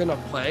what they're going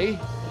to play.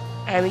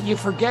 And you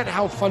forget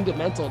how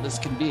fundamental this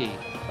can be.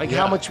 Like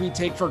how much we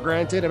take for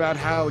granted about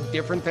how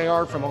different they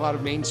are from a lot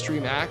of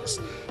mainstream acts.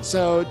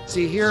 So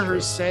to hear her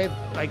say,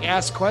 like,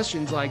 ask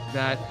questions like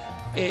that,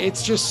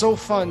 it's just so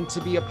fun to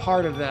be a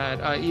part of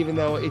that, even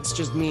though it's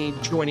just me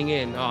joining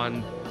in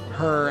on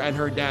her and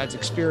her dad's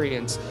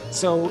experience.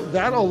 So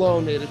that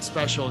alone made it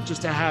special,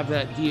 just to have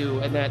that view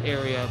and that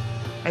area.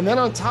 And then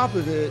on top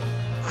of it,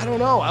 I don't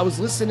know, I was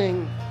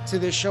listening to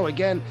this show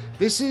again.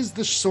 This is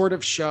the sort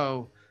of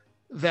show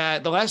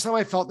that the last time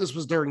I felt this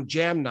was during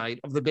jam night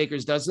of the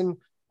Baker's Dozen,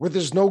 where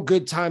there's no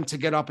good time to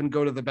get up and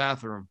go to the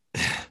bathroom.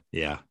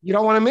 Yeah. You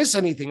don't want to miss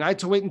anything. I had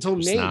to wait until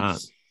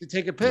Maze to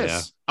take a piss.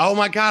 Yeah. Oh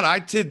my God, I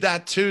did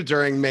that too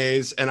during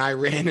Maze, and I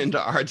ran into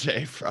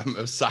RJ from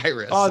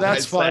Osiris. Oh,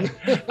 that's fun.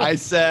 I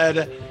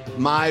said,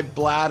 my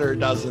bladder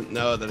doesn't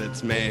know that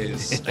it's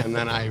Maze. And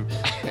then I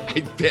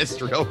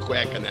pissed real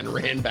quick and then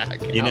ran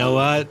back out. You know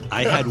what?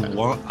 I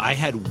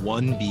had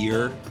one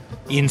beer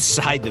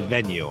inside the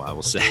venue, I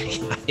will say.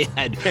 I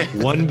had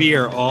one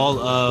beer all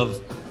of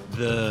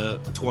the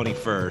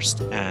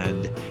 21st,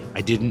 and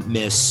I didn't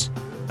miss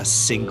a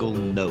single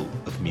note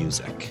of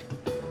music.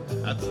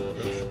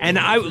 And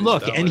I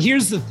look, and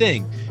here's the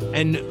thing,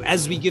 and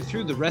as we get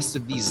through the rest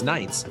of these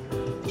nights,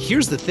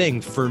 here's the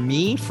thing, for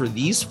me, for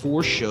these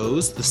 4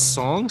 shows, the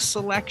song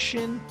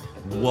selection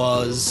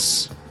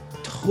was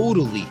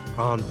totally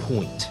on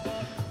point.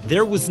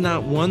 There was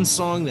not one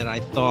song that I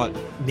thought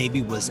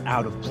maybe was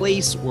out of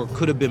place or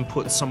could have been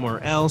put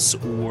somewhere else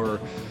or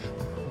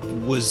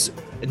was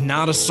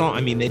not a song.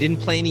 I mean, they didn't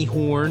play any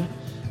horn.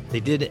 They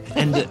did,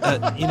 and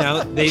you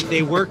know,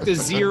 they worked a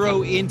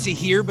zero into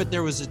here, but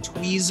there was a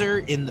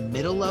tweezer in the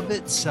middle of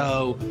it,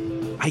 so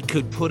I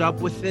could put up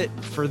with it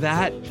for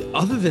that.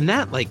 Other than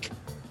that, like,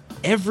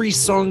 every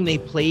song they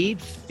played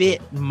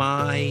fit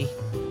my,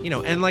 you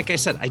know, and like I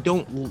said, I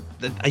don't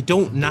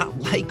not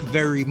like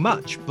very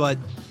much, but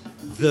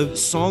the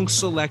song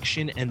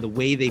selection and the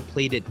way they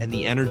played it and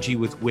the energy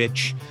with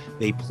which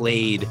they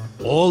played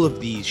all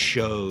of these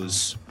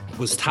shows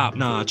was top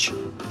notch.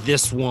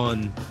 This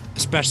one,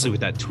 especially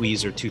with that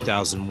tweezer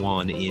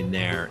 2001 in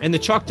there, and the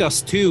Chalk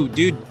Dust too,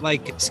 dude.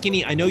 Like,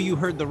 Skinny, I know you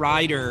heard the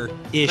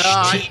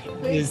Rider-ish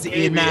is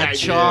in that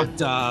Chalk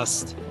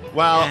Dust.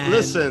 Well,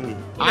 listen, you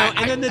know,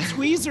 and then the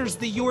tweezers,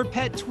 the Your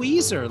Pet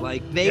tweezer,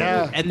 like they,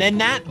 and then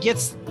that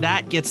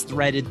gets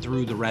threaded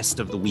through the rest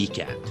of the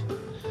weekend.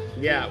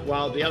 Yeah,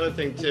 well, the other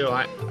thing too,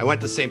 I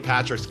went to St.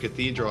 Patrick's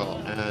Cathedral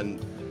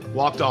and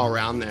walked all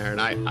around there,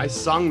 and I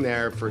sung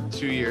there for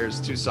 2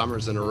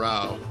 summers in a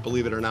row.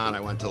 Believe it or not,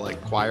 I went to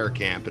like choir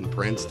camp in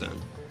Princeton.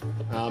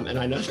 And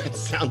I know that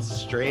sounds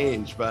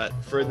strange, but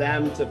for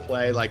them to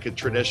play like a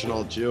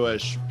traditional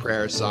Jewish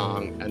prayer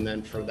song, and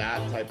then for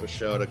that type of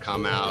show to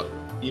come out,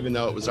 even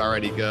though it was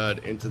already good,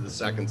 into the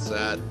second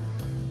set,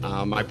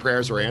 my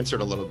prayers were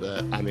answered a little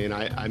bit. I mean,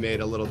 I made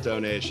a little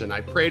donation.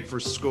 I prayed for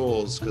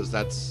schools because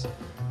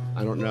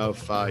I don't know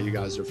if you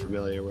guys are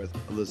familiar with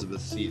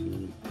Elizabeth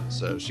Seton,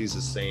 so she's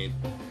a saint.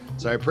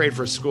 So I prayed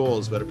for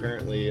schools, but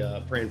apparently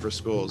praying for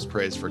schools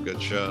prays for good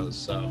shows.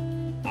 So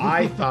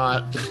I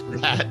thought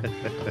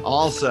that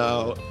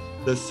also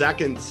the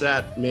second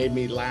set made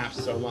me laugh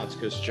so much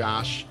because,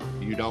 Josh,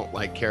 you don't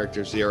like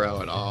Character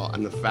Zero at all.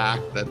 And the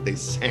fact that they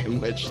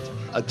sandwiched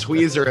a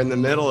tweezer in the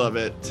middle of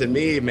it, to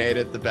me, made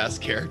it the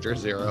best Character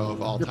Zero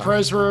of all time. Your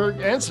prayers were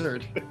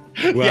answered.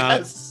 Well,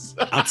 yes.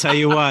 I'll tell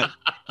you what,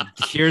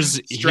 here's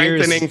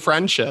strengthening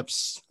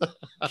friendships.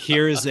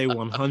 Here is a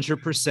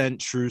 100%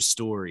 true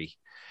story.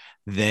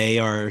 They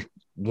are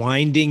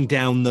winding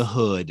down the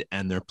hood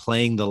and they're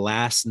playing the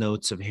last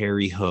notes of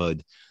Harry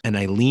Hood. And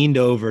I leaned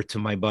over to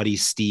my buddy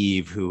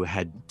Steve, who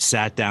had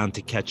sat down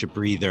to catch a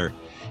breather.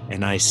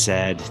 And I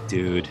said,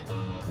 dude,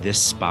 this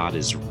spot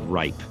is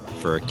ripe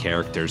for a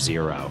Character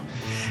Zero.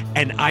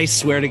 And I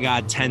swear to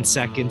God, 10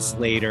 seconds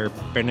later,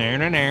 and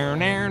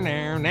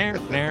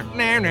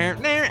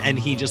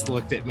he just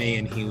looked at me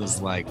and he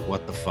was like,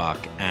 what the fuck?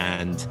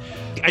 And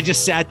I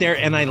just sat there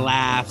and I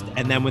laughed.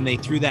 And then when they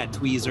threw that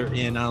tweezer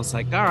in, I was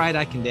like, all right,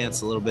 I can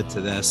dance a little bit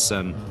to this.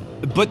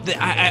 But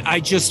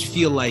I just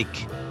feel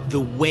like the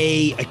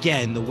way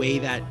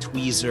that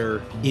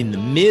tweezer in the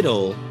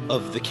middle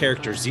of the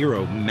Character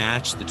Zero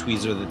matched the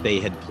tweezer that they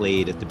had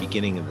played at the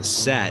beginning of the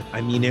set.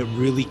 I mean, it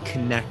really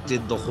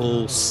connected the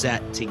whole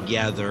set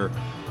together,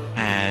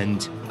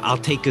 and I'll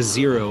take a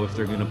zero if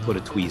they're going to put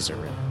a tweezer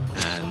in.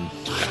 And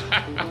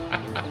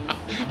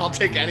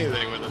take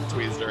anything with a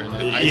tweezer in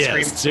it. Ice Yes,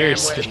 cream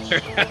seriously.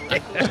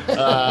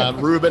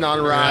 sandwich. Reuben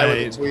on rye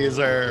with a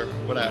tweezer,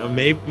 whatever.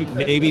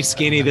 Maybe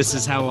Skinny, this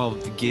is how I'll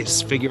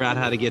figure out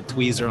how to get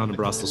tweezer on the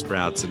Brussels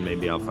sprouts, and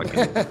maybe I'll fucking.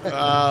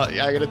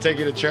 Yeah, I gotta take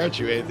you to church,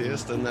 you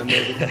atheist, and then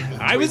maybe.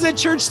 I was at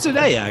church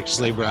today,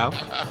 actually, bro.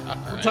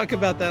 We'll talk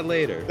about that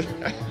later.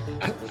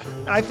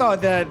 I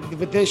thought that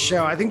with this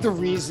show, I think the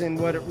reason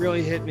what it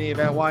really hit me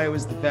about why it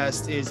was the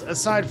best is,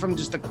 aside from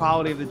just the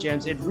quality of the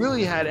jams, it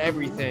really had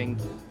everything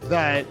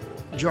that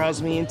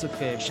draws me into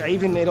Phish. I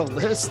even made a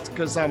list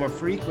because I'm a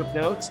freak with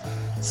notes.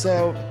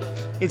 So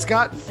it's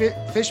got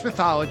Phish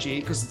mythology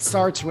because it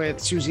starts with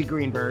Susie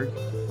Greenberg,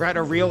 right?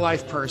 A real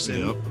life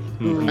person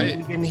who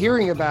we've been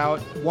hearing about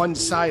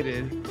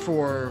one-sided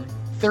for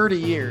 30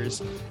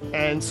 years.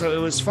 And so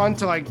it was fun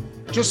to like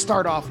just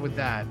start off with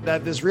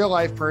that this real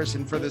life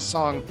person for this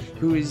song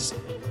who is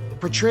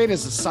portrayed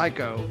as a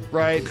psycho,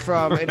 right?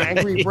 From an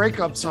angry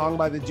breakup song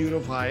by the Dude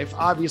of Life.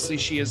 Obviously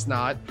she is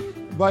not,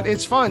 but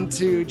it's fun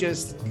to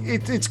just,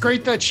 it's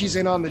great that she's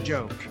in on the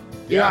joke.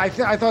 Yeah, I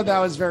thought that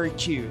was very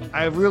cute.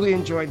 I really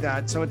enjoyed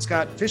that. So it's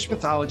got Phish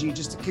mythology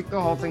just to kick the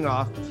whole thing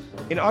off.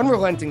 An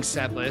unrelenting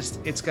set list.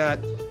 It's got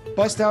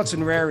bust outs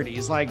and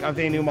rarities like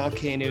Avenu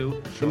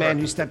Malkenu, the man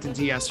who stepped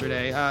into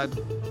yesterday.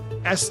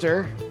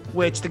 Esther,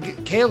 which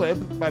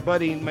Caleb, my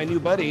new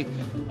buddy,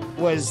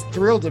 was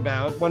thrilled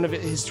about. One of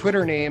his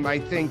Twitter name, I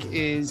think,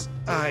 is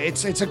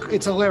it's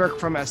a lyric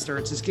from Esther.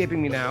 It's escaping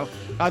me now.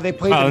 They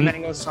played the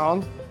Mango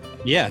song.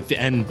 Yeah,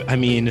 and I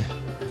mean,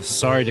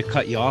 sorry to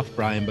cut you off,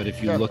 Brian, but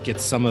if you look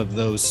at some of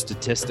those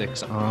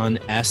statistics on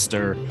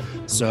Esther,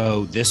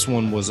 so this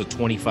one was a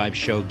 25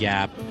 show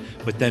gap,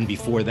 but then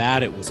before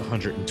that it was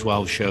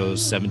 112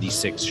 shows,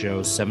 76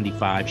 shows,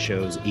 75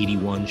 shows,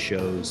 81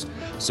 shows.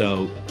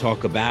 So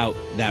talk about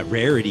that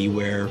rarity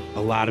where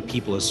a lot of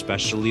people,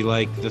 especially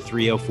like the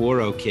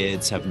 3040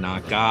 kids, have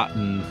not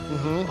gotten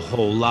a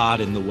whole lot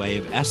in the way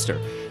of Esther.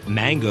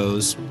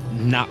 Mango's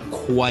not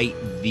quite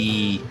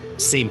the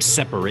same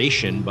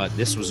separation, but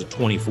this was a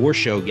 24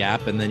 show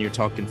gap, and then you're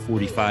talking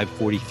 45,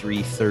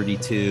 43,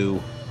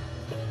 32,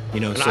 you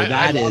know. And so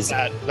I love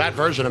that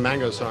version of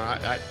Mango song.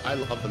 I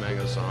love the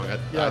Mango song. I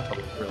thought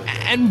it was really cool.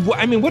 And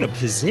I mean, what a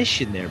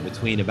position there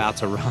between About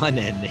to Run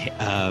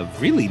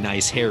and really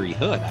nice Harry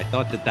Hood. I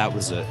thought that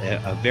was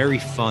a very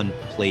fun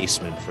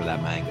placement for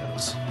that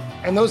Mangoes.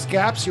 And those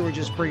gaps you were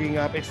just bringing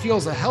up, it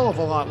feels a hell of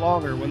a lot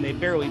longer when they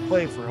barely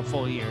play for a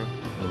full year.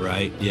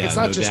 Right. Yeah. It's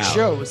not just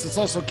shows; it's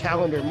also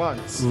calendar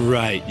months.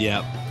 Right.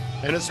 Yeah.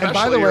 And especially. And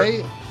by the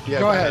way,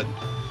 go ahead.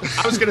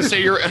 I was going to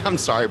say I'm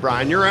sorry,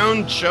 Brian. Your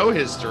own show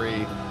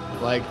history,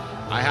 like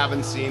I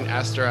haven't seen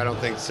Esther, I don't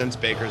think, since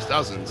Baker's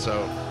Dozen.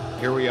 So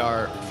here we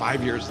are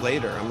 5 years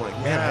later. I'm like,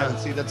 man, I haven't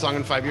seen that song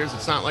in 5 years.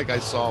 It's not like I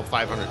saw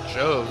 500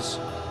 shows.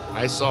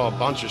 I saw a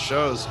bunch of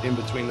shows in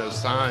between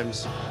those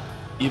times,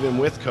 even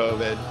with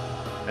COVID,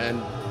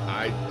 and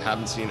I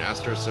haven't seen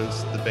Esther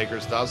since the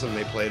Baker's Dozen.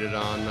 They played it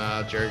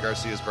on Jerry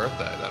Garcia's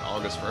birthday, that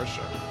August 1st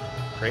show.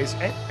 Crazy.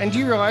 And do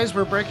you realize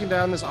we're breaking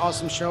down this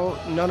awesome show?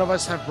 None of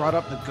us have brought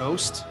up the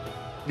Ghost.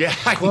 Yeah.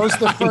 Closed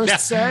the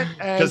first set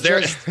and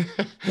just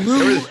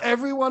blew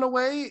everyone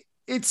away.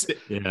 It's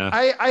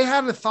I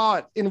had a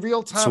thought in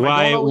real time. That's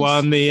why it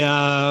won the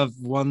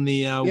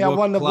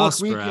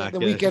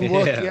weekend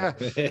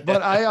look.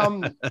 But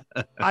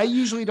I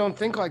usually don't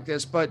think like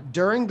this, but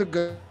during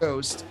the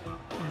Ghost,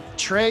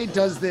 Trey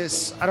does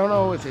this. I don't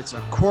know if it's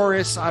a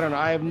chorus. I don't know.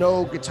 I have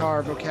no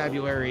guitar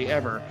vocabulary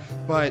ever,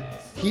 but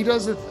he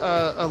does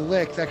a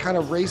lick that kind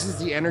of raises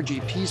the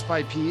energy piece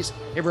by piece.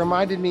 It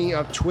reminded me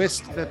of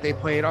Twist that they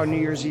played on New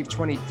Year's Eve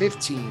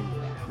 2015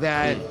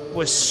 that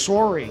was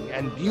soaring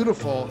and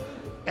beautiful.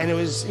 And it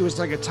was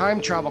like a time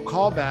travel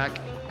callback,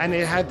 and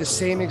it had the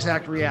same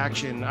exact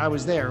reaction. I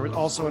was there,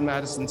 also in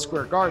Madison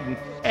Square Garden.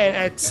 And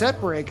at set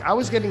break, I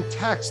was getting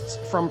texts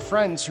from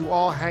friends who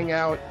all hang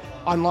out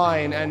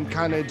online and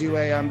kind of do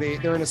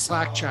they're in a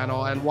Slack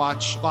channel and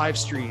watch live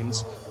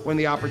streams when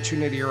the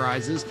opportunity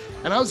arises.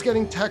 And I was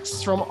getting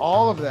texts from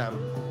all of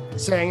them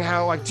saying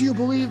how, like, do you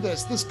believe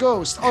this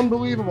Ghost,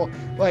 unbelievable.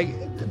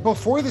 Like,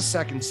 before the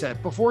second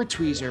set, before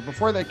Tweezer,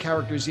 before that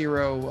Character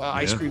Zero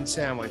ice cream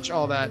sandwich,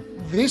 all that,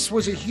 this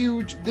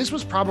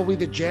was probably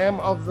the jam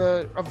of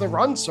the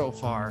run so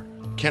far.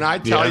 Can I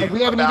tell you?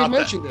 We haven't even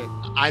mentioned it.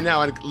 I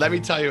know, and let me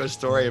tell you a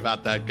story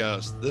about that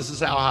Ghost. This is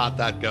how hot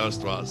that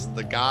Ghost was.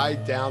 The guy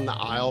down the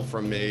aisle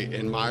from me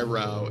in my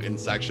row in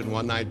section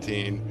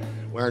 119,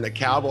 wearing a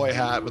cowboy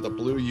hat with a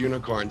blue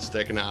unicorn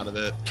sticking out of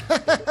it,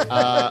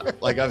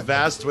 like a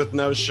vest with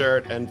no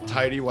shirt and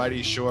tighty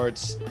whitey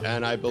shorts,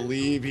 and I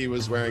believe he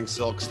was wearing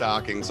silk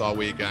stockings all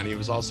weekend. He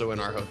was also in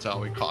our hotel.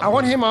 We caught him. I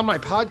want him on my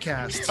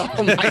podcast.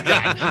 Oh my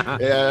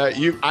god!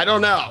 I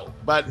don't know,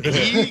 but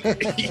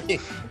he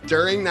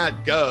during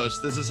that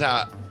Ghost, this is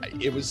how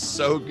it was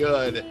so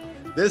good.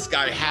 This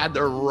guy had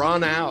to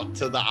run out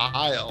to the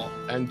aisle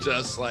and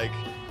just like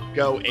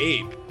go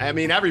ape. I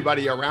mean,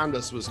 everybody around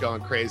us was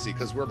going crazy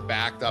because we're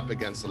backed up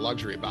against the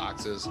luxury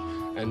boxes,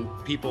 and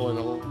people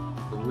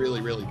were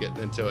really, really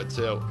getting into it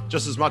too.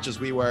 Just as much as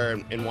we were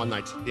in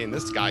 119.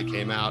 This guy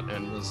came out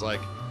and was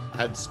like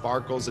had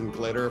sparkles and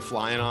glitter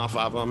flying off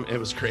of him. It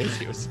was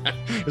crazy.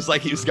 It was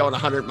like he was going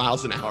 100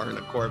 miles an hour in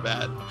a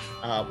Corvette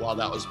while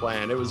that was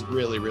playing. It was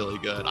really, really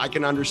good. I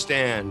can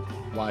understand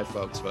why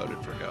folks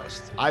voted for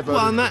Ghost. I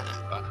voted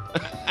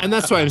and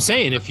that's why I'm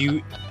saying if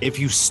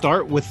you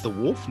start with the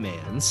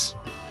Wolfmans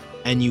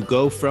and you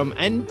go from,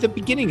 and the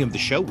beginning of the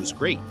show was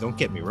great, don't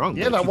get me wrong.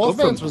 Yeah, that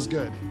Wolfmans was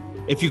good.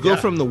 If you go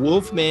from the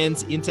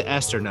Wolfmans into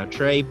Esther, now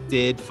Trey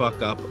did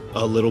fuck up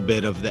a little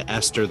bit of the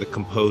Esther, the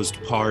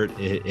composed part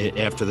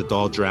after the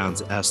doll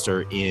drowns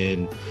Esther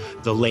in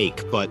the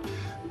lake. But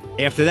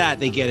after that,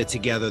 they get it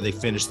together, they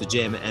finish the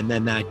jam, and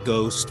then that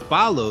Ghost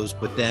follows.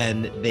 But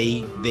then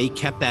they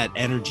kept that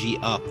energy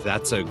up.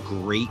 That's a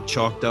great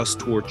Chalk Dust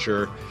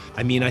Torture.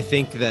 I mean, I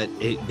think that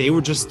they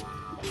were just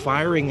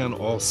firing on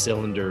all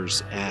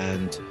cylinders,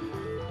 and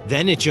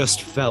then it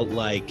just felt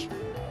like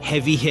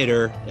heavy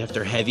hitter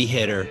after heavy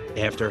hitter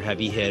after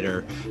heavy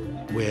hitter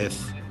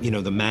with,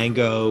 the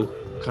Mango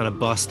kind of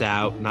bust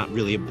out, not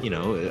really,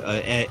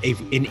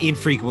 an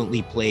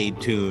infrequently played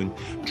tune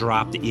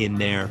dropped in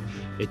there.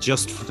 It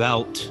just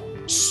felt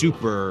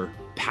super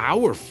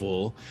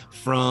powerful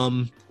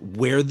from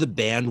where the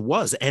band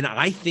was. And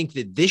I think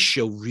that this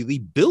show really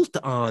built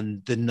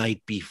on the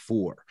night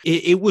before.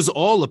 It was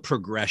all a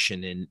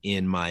progression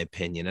in my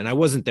opinion. And I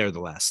wasn't there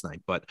the last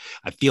night, but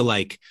I feel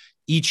like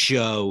each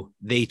show,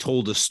 they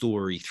told a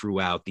story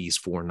throughout these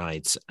 4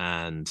 nights.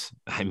 And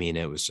I mean,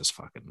 it was just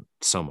fucking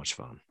so much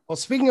fun. Well,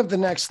 speaking of the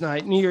next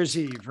night, New Year's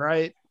Eve,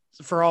 right?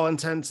 For all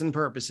intents and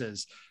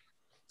purposes.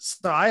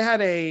 So I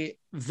had a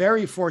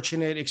very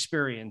fortunate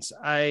experience.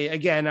 I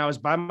was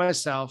by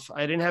myself.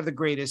 I didn't have the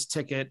greatest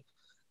ticket.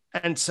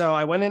 And so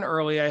I went in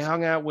early. I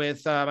hung out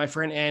with my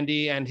friend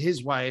Andy and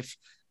his wife,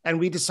 and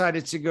we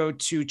decided to go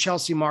to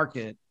Chelsea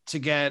Market to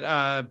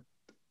get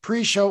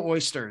pre-show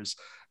oysters.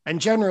 And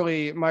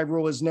generally, my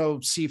rule is no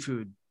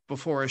seafood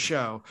before a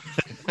show,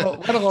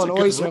 let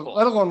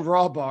alone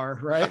raw bar,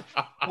 right?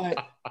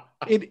 But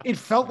it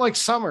felt like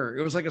summer.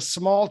 It was like a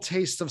small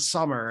taste of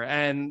summer,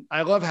 and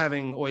I love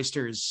having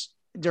oysters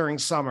during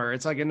summer.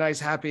 It's like a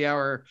nice happy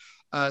hour.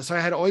 So I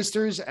had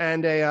oysters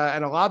and a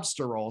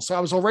lobster roll. So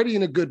I was already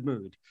in a good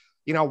mood.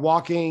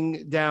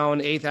 Walking down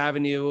 8th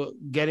Avenue,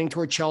 getting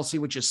toward Chelsea,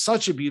 which is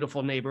such a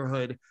beautiful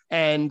neighborhood,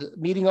 and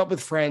meeting up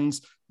with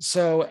friends.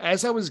 So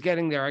as I was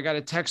getting there, I got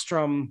a text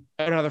from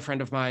another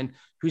friend of mine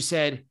who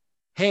said,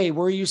 "Hey,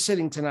 where are you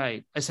sitting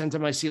tonight?" I sent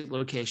him my seat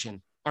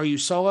location. "Are you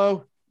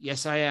solo?"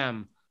 "Yes, I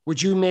am."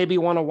 "Would you maybe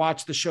want to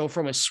watch the show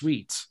from a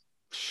suite?"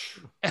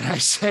 And I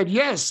said,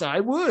 "Yes,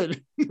 I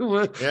would."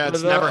 Yeah,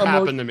 it's never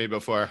happened to me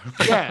before.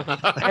 Yeah,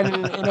 and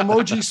an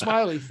emoji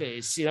smiley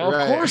face, right.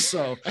 Of course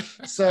so.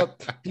 So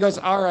he goes,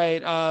 "All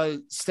right,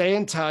 stay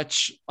in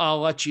touch. I'll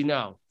let you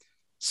know."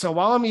 So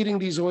while I'm eating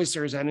these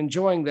oysters and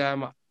enjoying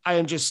them, I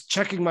am just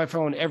checking my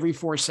phone every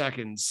 4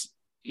 seconds.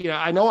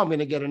 I know I'm going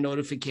to get a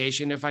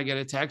notification if I get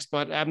a text,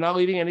 but I'm not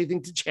leaving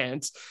anything to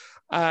chance.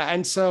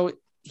 And so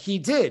he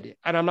did.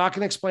 And I'm not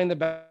going to explain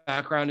the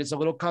background. It's a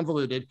little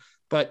convoluted,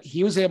 but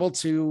he was able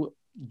to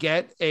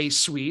get a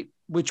suite,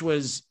 which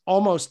was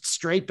almost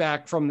straight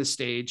back from the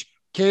stage,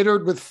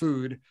 catered with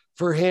food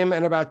for him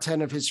and about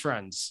 10 of his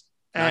friends.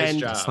 Nice and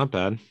job. It's not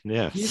bad.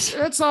 Yeah.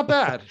 It's not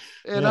bad.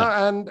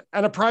 And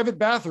a private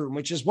bathroom,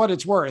 which is what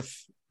it's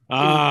worth.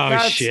 Oh,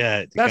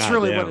 shit. That's God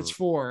really damn. What it's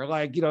for.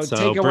 Like, so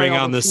take away bring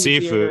on the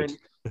seafood.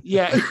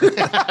 Yeah.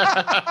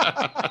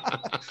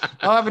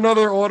 I'll have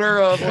another order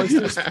of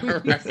oysters.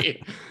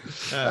 Right.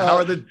 How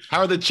are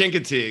the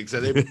Chincoteagues?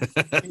 Are they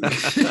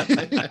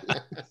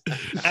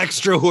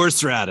extra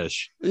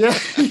horseradish? Yeah.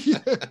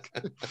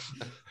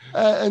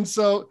 And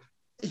so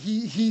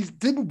he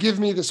didn't give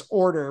me this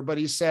order, but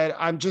he said,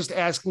 "I'm just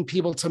asking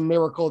people to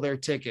miracle their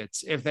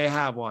tickets if they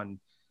have one."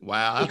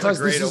 Wow, that's because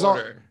a great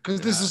order.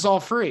 Because this is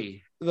all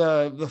free.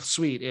 The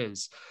suite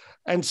is.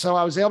 And so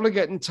I was able to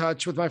get in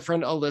touch with my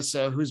friend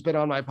Alyssa, who's been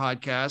on my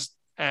podcast.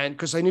 And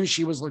because I knew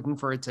she was looking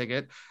for a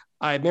ticket,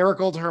 I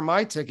miracled her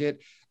my ticket.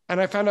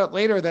 And I found out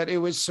later that it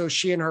was so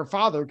she and her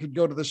father could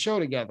go to the show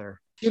together.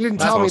 She didn't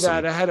tell me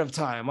that ahead of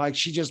time. Like,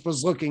 she just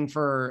was looking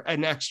for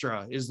an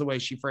extra, is the way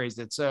she phrased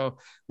it. So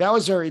that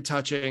was very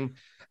touching.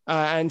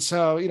 And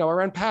so,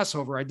 around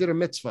Passover, I did a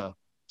mitzvah.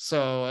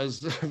 So I was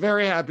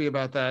very happy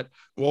about that.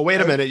 Well,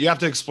 wait a minute. You have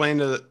to explain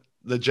to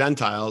the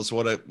Gentiles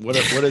what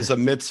is a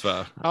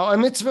mitzvah. Oh, a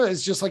mitzvah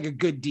is just like a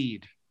good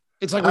deed.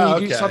 It's like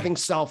when you do something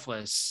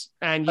selfless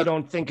and you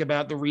don't think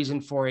about the reason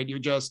for it. You're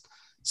just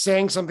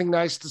saying something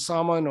nice to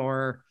someone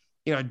or,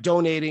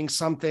 donating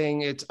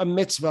something. It's a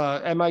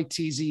mitzvah,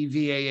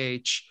 mitzvah.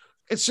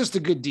 It's just a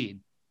good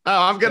deed. Oh,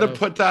 I'm going to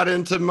put that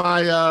into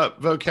my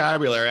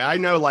vocabulary. I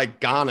know like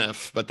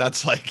ganef, but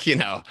that's like,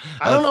 I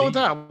don't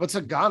know what's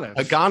a ganef?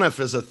 A ganef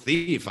is a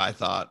thief, I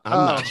thought.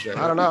 I'm not sure.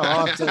 I don't know.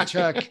 I'll have to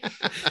check.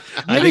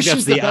 I think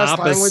that's the best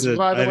opposite. Language,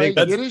 by the way.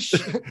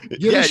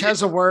 Yiddish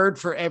has a word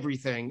for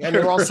everything, and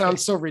it all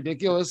sounds so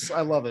ridiculous.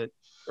 I love it.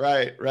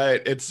 Right.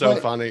 It's so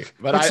funny.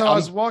 But I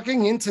was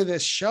walking into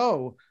this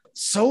show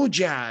so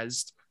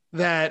jazzed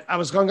that I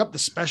was going up the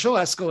special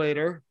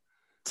escalator.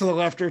 to the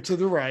left or to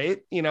the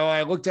right. You know,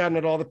 I looked down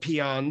at all the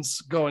peons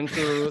going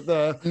through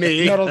the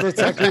Me. metal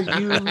detector.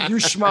 You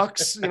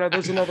schmucks. You know,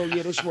 there's another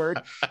Yiddish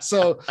word.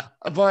 So,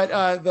 but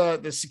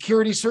the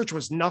security search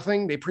was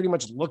nothing. They pretty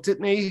much looked at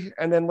me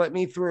and then let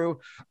me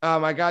through.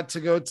 I got to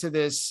go to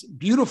this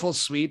beautiful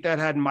suite that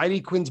had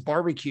Mighty Quinn's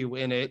barbecue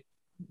in it.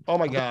 Oh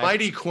my God.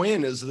 Mighty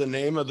Quinn is the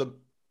name of the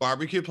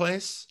barbecue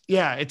place.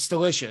 Yeah, it's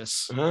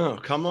delicious. Oh,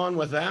 come on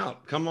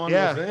without. Come on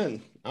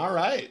within. All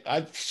right.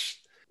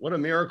 What a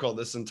miracle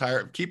this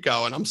entire, keep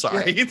going. I'm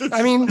sorry. Yeah.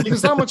 I mean,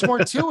 there's not much more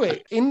to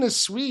it. In the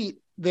suite,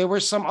 there were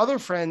some other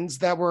friends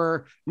that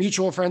were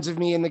mutual friends of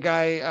me and the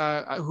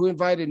guy who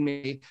invited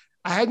me.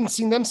 I hadn't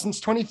seen them since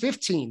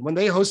 2015 when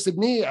they hosted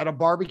me at a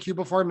barbecue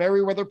before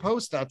Merriweather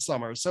Post that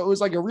summer. So it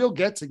was like a real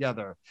get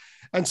together.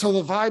 And so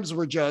the vibes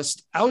were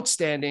just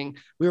outstanding.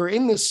 We were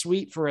in this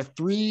suite for a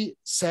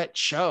 3-set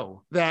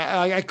show that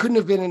I couldn't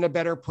have been in a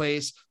better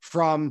place,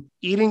 from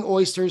eating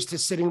oysters to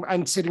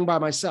sitting by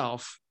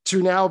myself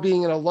to now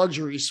being in a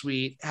luxury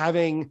suite,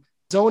 having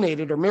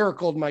donated or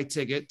miracled my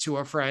ticket to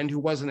a friend who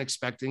wasn't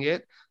expecting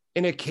it,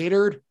 in a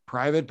catered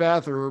private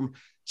bathroom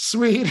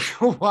suite,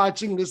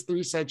 watching this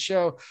 3-set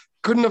show.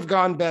 Couldn't have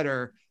gone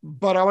better.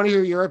 But I want to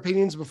hear your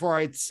opinions before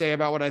I say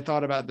about what I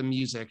thought about the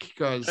music,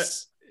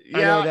 because I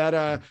know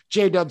that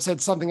J-Dub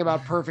said something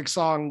about perfect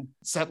song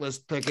set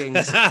list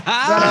pickings that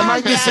I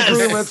might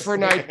disagree with for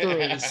night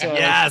 3. So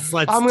yes,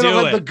 I'm going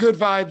to let the good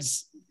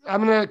vibes.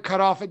 I'm going to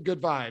cut off at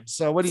good vibes.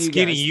 So what do you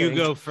Skinny, guys you think?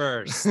 go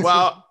first.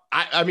 Well,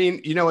 I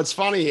mean, you know, it's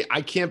funny.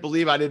 I can't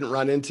believe I didn't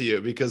run into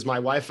you, because my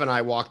wife and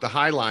I walked the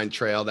Highline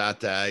Trail that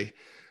day,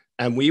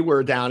 and we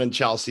were down in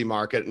Chelsea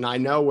Market, and I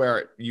know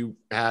where you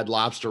had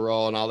lobster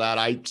roll and all that.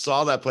 I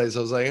saw that place. I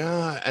was like,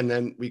 and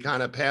then we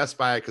kind of passed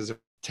by it because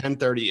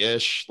 10:30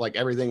 ish, like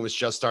everything was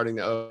just starting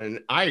to open. And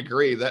I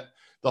agree that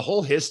the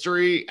whole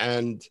history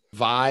and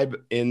vibe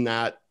in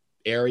that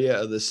area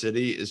of the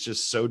city is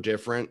just so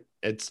different.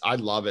 I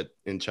love it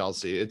in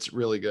Chelsea. It's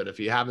really good. If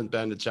you haven't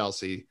been to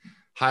Chelsea,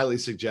 highly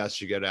suggest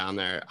you go down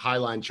there.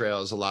 Highline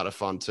Trail is a lot of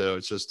fun too.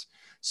 It's just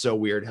so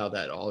weird how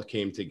that all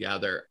came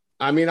together.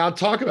 I mean, I'll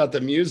talk about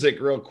the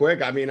music real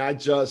quick. I mean,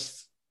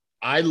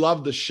 I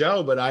love the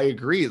show, but I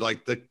agree.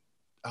 Like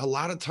a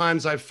lot of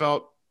times I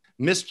felt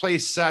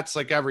misplaced sets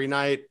like every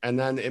night, and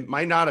then it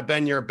might not have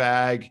been your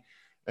bag.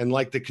 And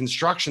like the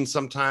construction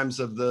sometimes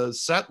of the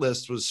set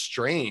list was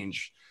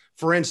strange.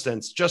 For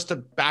instance, just to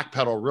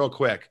backpedal real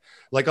quick,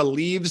 like a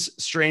Leaves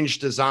Strange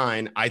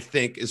Design, I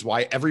think is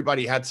why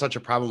everybody had such a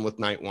problem with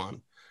night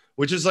 1,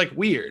 which is like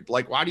weird.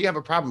 Like, why do you have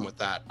a problem with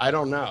that? I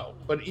don't know.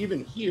 But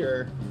even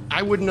here,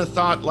 I wouldn't have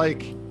thought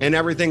like, and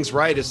Everything's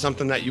Right is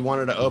something that you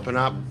wanted to open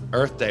up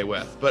Earth Day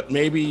with, but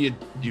maybe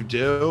you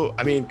do.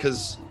 I mean,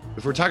 because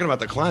if we're talking about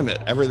the climate,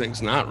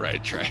 everything's not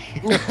right, Trey.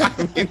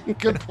 I mean,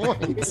 good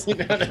point. You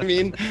know what I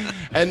mean?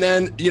 And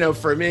then, you know,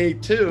 for me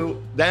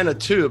too, then a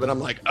tube, and I'm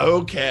like,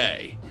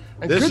 okay.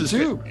 This good is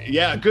tube.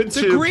 Yeah, good It's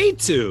tube. a great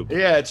tube.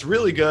 Yeah, it's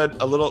really good.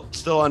 A little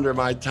still under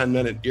my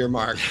 10-minute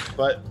earmark,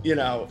 but you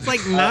know, It's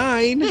like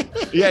 9.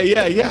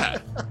 Yeah.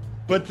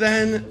 But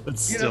then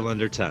It's still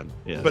under 10.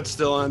 Yeah. But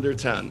still under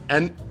 10.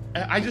 And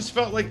I just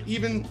felt like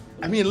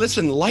I mean,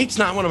 listen, Light's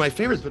not one of my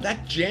favorites, but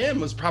that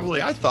jam was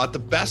probably, I thought, the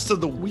best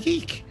of the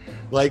week.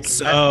 Like,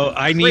 so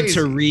I need crazy.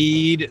 to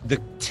read the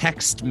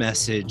text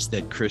message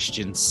that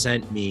Christian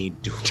sent me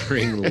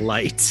during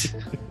Light.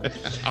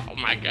 Oh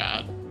my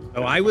God.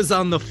 So I was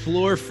on the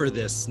floor for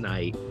this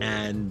night,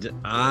 and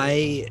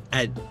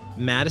at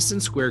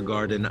Madison Square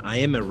Garden, I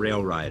am a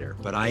rail rider,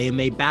 but I am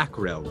a back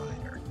rail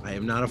rider. I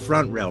am not a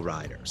front rail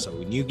rider. So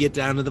when you get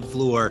down to the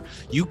floor,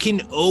 you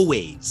can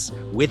always,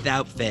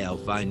 without fail,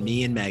 find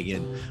me and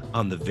Megan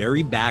on the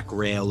very back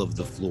rail of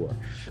the floor.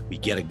 We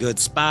get a good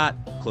spot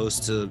close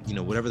to, you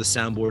know, whatever the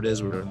soundboard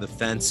is, whatever the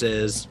fence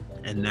is,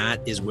 and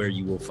that is where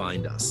you will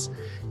find us.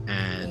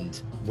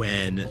 And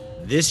when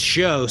this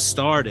show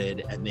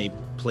started and they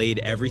played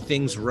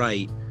Everything's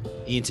Right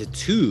into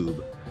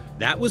Tube,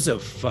 that was a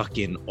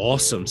fucking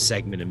awesome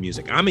segment of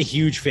music. I'm a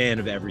huge fan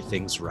of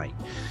Everything's Right.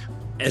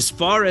 As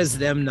far as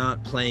them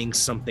not playing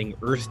something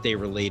Earth Day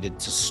related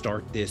to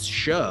start this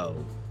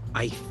show,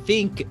 I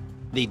think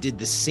they did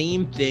the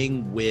same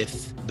thing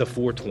with the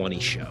 420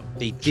 show.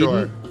 They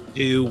didn't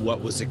do what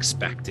was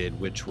expected,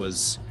 which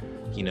was,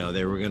 you know,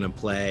 they were going to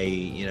play,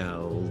 you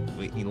know,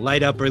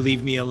 Light Up or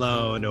Leave Me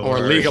Alone,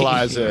 or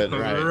Legalize It,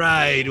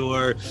 right,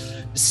 or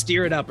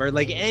Steer It Up, or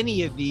like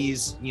any of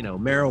these, you know,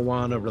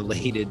 marijuana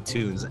related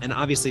tunes. And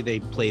obviously they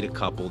played a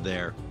couple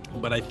there,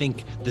 but I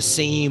think the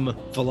same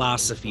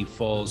philosophy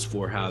falls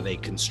for how they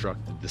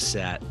constructed the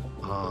set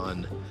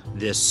on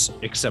this,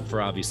 except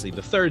for obviously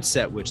the third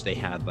set, which they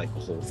had like a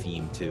whole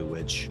theme to,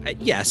 which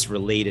yes,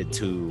 related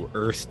to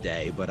Earth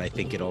Day, but I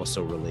think it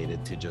also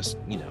related to just,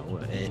 you know,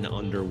 an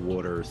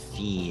underwater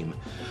theme.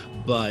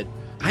 But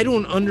I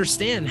don't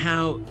understand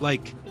how,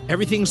 like,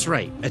 Everything's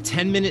Right, a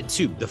 10-minute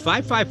tube. The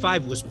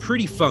 555 was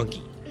pretty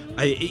funky,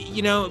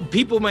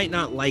 People might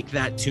not like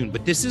that tune,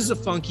 but this is a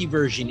funky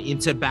version.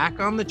 Into Back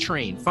on the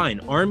Train, fine.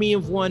 Army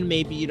of One,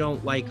 maybe you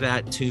don't like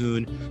that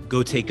tune.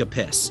 Go take a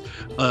piss.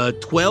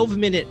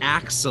 12-minute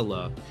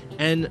Axilla,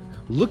 and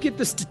look at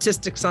the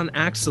statistics on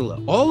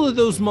Axilla. All of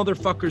those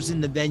motherfuckers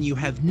in the venue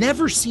have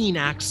never seen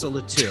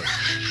Axilla 2.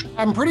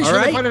 I'm pretty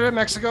sure they put it in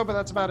Mexico, but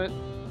that's about it.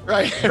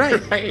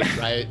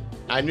 Right.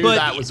 I knew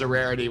that was a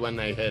rarity when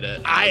they hit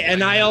it.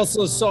 I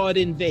also saw it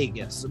in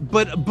Vegas.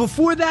 But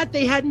before that,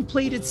 they hadn't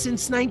played it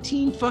since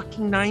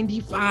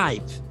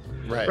 1995.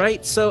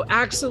 Right. So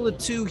Axilla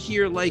 2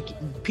 here,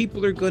 like,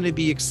 people are going to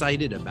be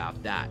excited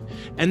about that.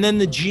 And then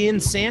the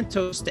Gin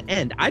Santos to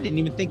end. I didn't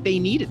even think they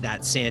needed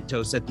that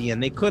Santos at the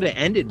end. They could have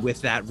ended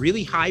with that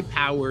really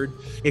high-powered,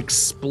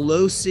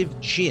 explosive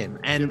gin.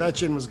 And that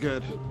gin was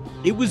good.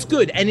 It was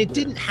good, and it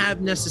didn't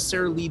have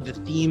necessarily the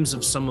themes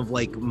of some of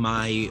like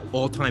my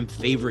all-time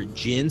favorite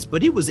gins,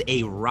 but it was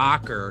a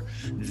rocker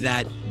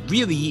that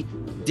really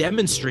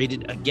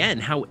demonstrated again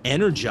how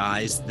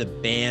energized the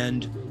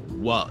band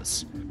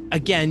was.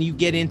 Again, you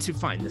get into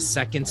the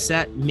second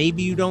set,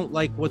 maybe you don't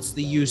like What's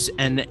the Use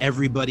and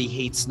Everybody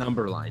Hates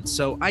Numberline.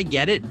 So I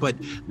get it, but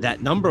that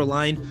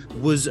Numberline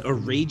was a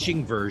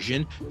raging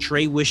version.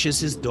 Trey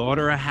wishes his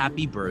daughter a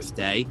happy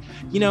birthday.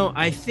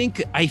 I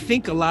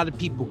think a lot of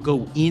people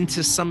go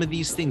into some of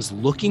these things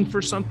looking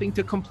for something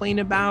to complain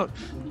about.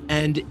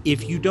 And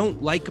if you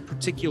don't like a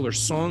particular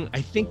song, I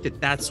think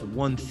that's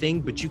one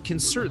thing, but you can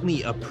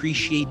certainly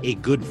appreciate a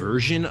good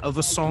version of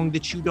a song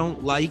that you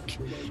don't like.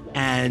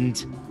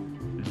 And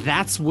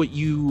that's what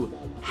you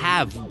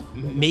have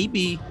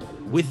maybe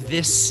with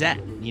this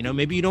set.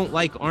 Maybe you don't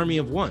like Army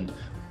of One,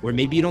 or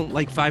maybe you don't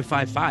like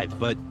 555,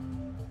 but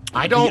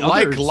I don't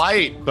like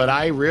Light, but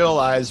I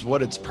realize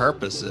what its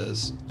purpose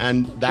is.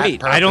 And that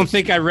Wait, I don't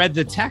think I read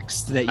the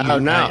text that you... Oh,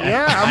 no.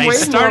 I'm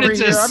waiting started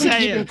to I've been say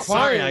keeping it.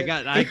 quiet.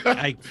 Sorry,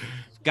 I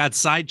got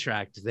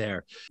sidetracked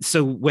there.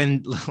 So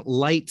when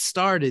Light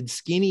started,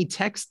 Skinny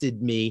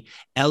texted me,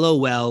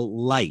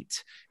 LOL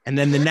Light. And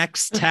then the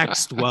next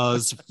text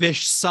was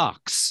Fish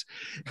sucks.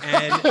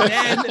 And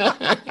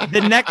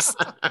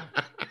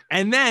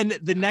then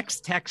the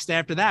next text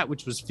after that,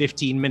 which was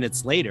 15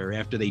 minutes later,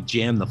 after they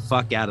jammed the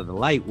fuck out of the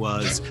Light,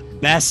 was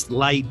best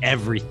Light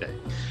everything.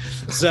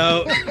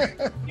 So,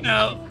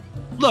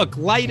 look,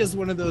 Light is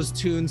one of those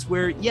tunes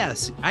where,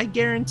 yes, I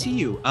guarantee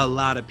you a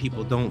lot of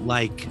people don't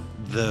like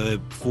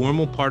the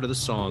formal part of the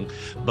song,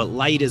 but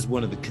Light is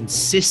one of the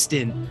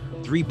consistent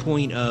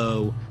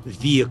 3.0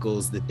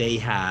 vehicles that they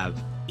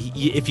have.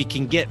 If you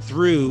can get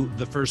through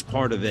the first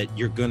part of it,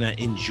 you're going to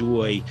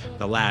enjoy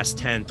the last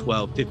 10,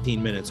 12,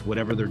 15 minutes,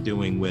 whatever they're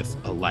doing with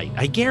a Light.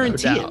 I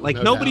guarantee it. Like,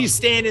 nobody's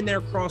standing there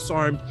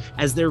cross-armed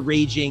as they're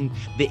raging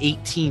the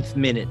 18th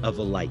minute of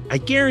a Light. I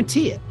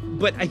guarantee it.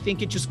 But I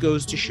think it just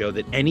goes to show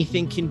that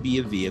anything can be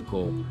a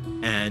vehicle,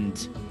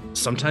 and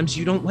sometimes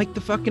you don't like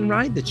the fucking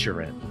ride that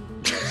you're in.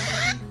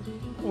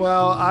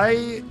 Well,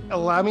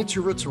 allow me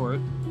to retort.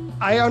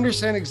 I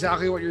understand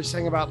exactly what you're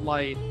saying about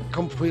Light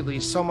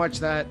completely, so much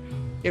that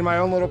in my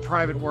own little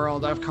private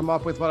world, I've come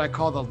up with what I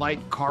call the Light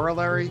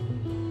corollary,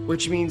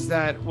 which means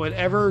that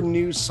whatever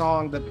new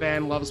song the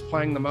band loves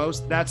playing the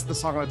most, that's the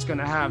song that's going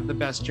to have the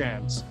best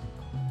jams.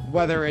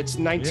 Whether it's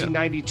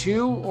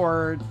 1992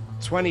 or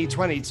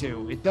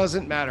 2022, it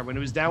doesn't matter. When it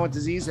was Down with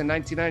Disease in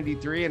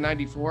 1993 and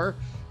 94,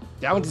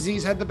 Down with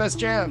Disease had the best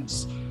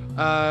jams.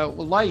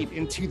 Light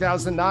in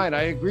 2009,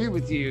 I agree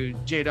with you,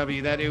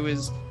 JW, that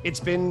it's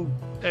been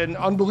an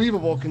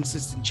unbelievable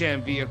consistent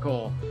jam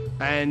vehicle.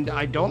 And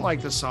I don't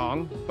like the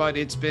song, but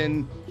it's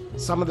been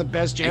some of the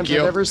best jams I've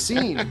ever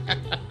seen.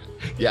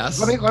 Yes.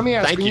 Let me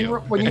ask,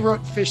 when you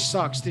wrote Fish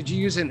Sucks, did you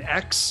use an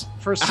X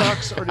for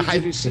sucks, or did you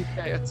do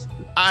CKS?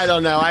 I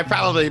don't know.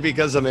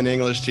 Because I'm an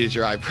English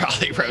teacher, I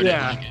probably wrote it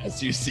like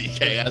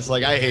SUCKS.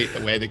 Like, I hate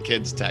the way the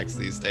kids text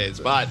these days.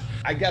 But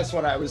I guess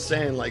what I was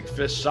saying, like,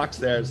 Fish Sucks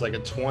there is like a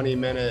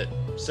 20-minute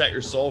Set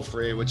Your Soul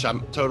Free, which I'm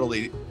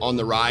totally on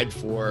the ride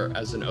for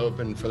as an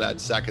open for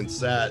that second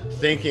set,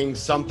 thinking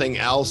something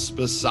else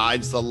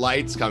besides the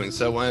Lights coming.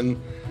 So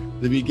when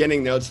the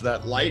beginning notes of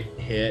that Light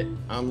hit,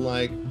 I'm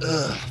like,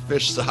 ugh,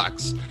 Fish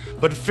sucks.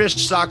 But Fish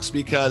sucks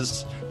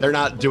because they're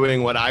not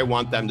doing what I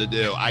want them to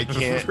do. I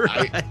can't,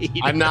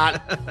 I'm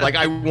not, like,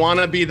 I want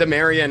to be the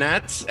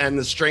marionettes, and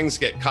the strings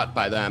get cut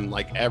by them,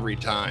 like, every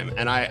time.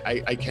 And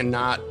I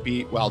cannot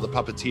be, the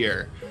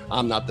puppeteer.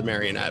 I'm not the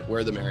marionette.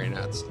 We're the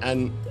marionettes.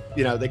 And,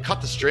 they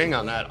cut the string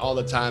on that all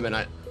the time. And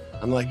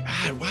I'm like,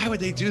 why would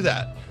they do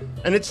that?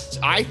 And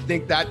I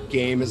think that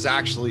game is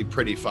actually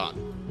pretty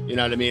fun. You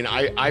know what I mean?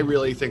 I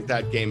really think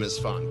that game is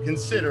fun,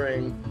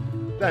 considering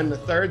then the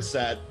third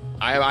set,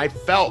 I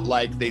felt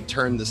like they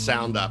turned the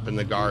sound up in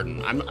the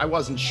Garden. I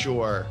wasn't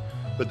sure,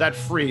 but that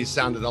Freeze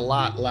sounded a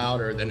lot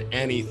louder than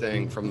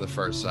anything from the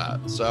first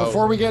set. So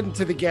before we get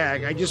into the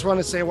gag, I just want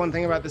to say one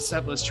thing about the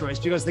set list choice,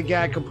 because the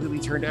gag completely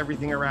turned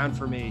everything around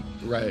for me.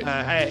 Right.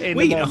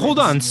 Wait, hold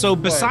on. So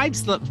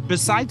besides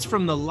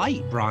from the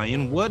Light,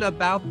 Brian, what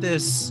about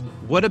this?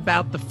 What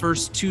about the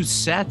first two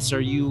sets?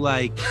 Are you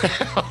like,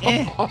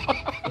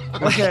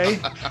 Okay.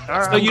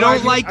 So you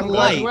don't like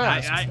light.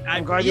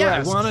 I'm glad you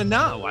asked. I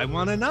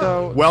want to know.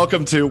 So,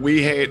 Welcome to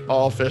We Hate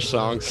All Fish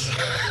Songs.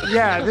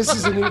 yeah, this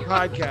is a new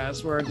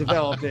podcast we're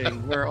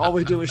developing where all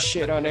we do is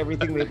shit on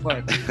everything they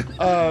play.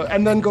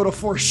 And then go to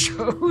 4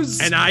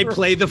 shows. And I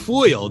play the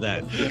foil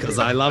then because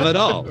I love it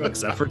all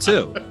except for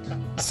 2.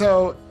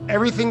 So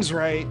Everything's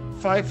Right,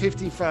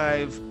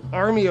 555,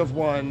 Army of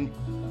One,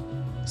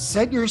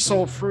 Set Your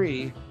Soul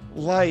Free,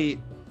 Light,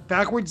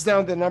 Backwards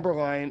Down the Number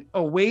Line,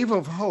 A Wave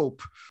of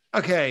Hope.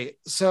 Okay,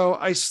 so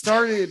I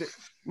started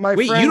my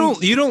Wait,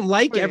 friend, you don't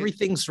like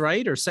Everything's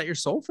Right or Set Your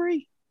Soul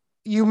Free?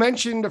 You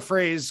mentioned a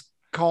phrase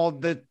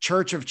called the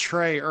Church of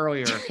Trey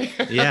earlier.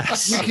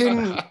 Yes. You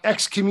can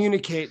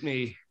excommunicate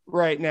me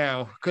right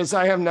now because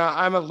I'm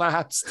a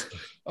lapsed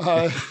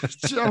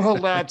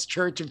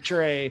Church of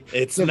Trey.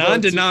 It's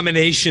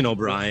non-denominational,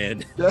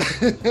 Brian.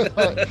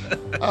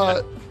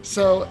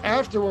 So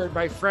afterward,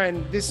 my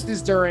friend, this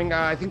is during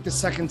I think the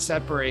second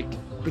set break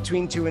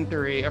between 2 and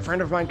 3. A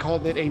friend of mine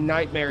called it a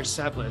nightmare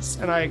set list,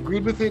 and I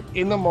agreed with it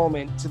in the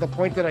moment to the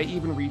point that I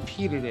even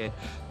repeated it.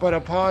 But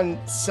upon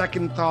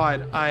second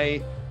thought,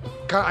 I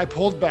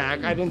pulled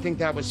back. I didn't think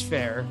that was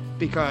fair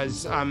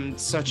because I'm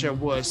such a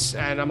wuss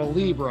and I'm a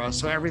Libra,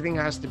 so everything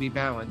has to be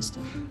balanced.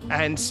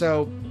 And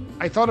so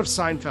I thought of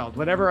Seinfeld.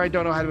 Whenever I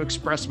don't know how to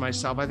express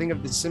myself, I think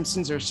of The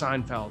Simpsons or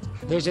Seinfeld.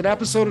 There's an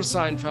episode of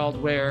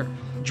Seinfeld where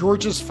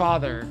George's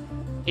father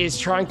is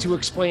trying to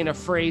explain a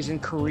phrase in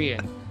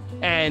Korean.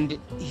 And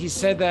he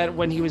said that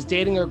when he was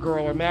dating a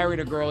girl or married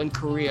a girl in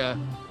Korea,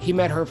 he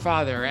met her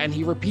father, and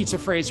he repeats a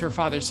phrase her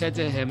father said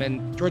to him.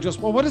 And George goes,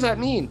 well, what does that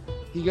mean?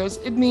 He goes,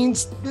 it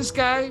means this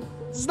guy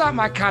is not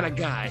my kind of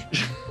guy.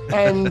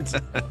 And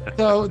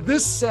so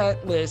this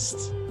set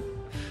list,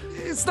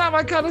 it's not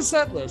my kind of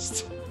set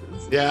list.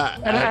 Yeah.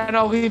 And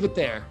I'll leave it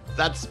there.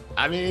 That's,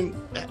 I mean,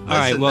 listen, all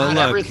right, well, not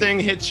look, everything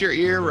hits your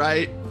ear,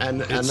 right? And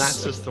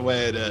that's just the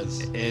way it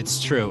is.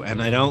 It's true. And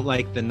I don't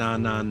like the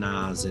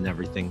na-na-nas and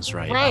Everything's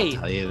Right. Right.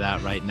 I'll tell you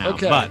that right now.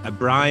 Okay. But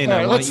Brian,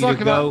 Right, I want you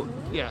to go.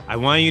 Yeah. I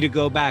want you to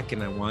go back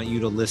and I want you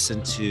to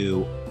listen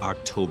to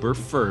October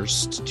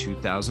 1st,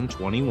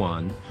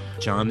 2021.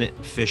 John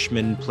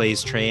Fishman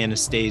plays Trey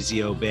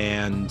Anastasio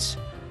Band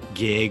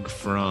gig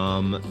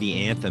from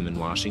the Anthem in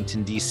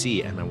Washington,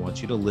 D.C. And I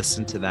want you to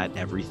listen to that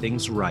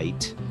Everything's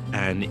Right.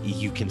 And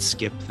you can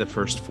skip the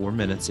first 4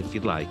 minutes if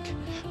you'd like.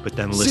 But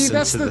then listen to See,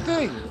 that's the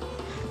thing.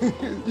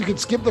 You could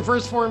skip the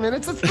first 4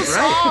 minutes. That's the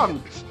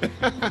song.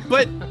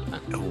 But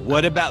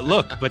what about,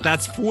 but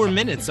that's 4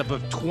 minutes of a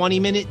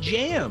 20-minute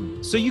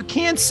jam. So you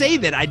can't say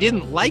that I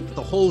didn't like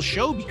the whole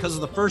show because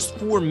of the first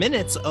 4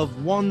 minutes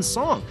of one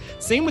song.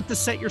 Same with the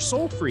Set Your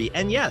Soul Free.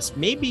 And yes,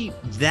 maybe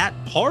that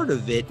part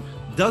of it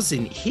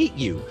doesn't hit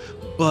you,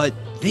 but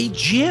they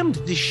jammed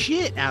the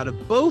shit out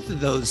of both of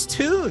those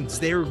tunes.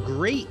 They're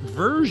great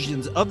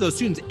versions of those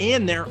tunes,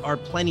 and there are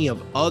plenty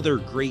of other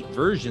great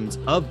versions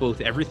of both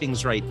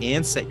Everything's Right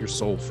and Set Your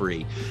Soul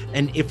Free.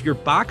 And if you're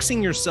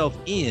boxing yourself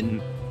in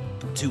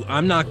to,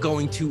 I'm not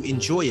going to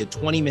enjoy a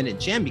 20-minute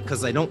jam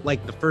because I don't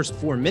like the first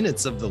 4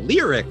 minutes of the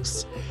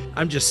lyrics,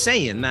 I'm just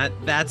saying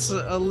that's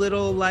a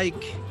little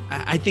like,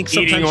 I think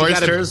sometimes eating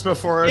oysters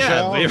before a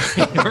show.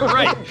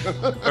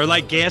 Right. Or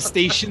like gas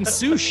station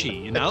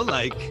sushi,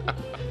 like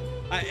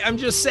I'm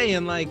just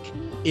saying, like,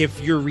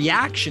 if your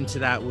reaction to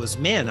that was,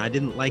 man, I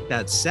didn't like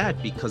that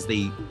set because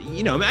they,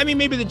 I mean,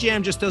 maybe the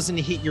jam just doesn't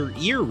hit your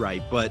ear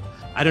right, but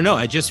I don't know.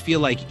 I just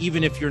feel like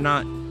even if you're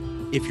not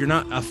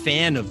a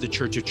fan of the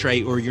Church of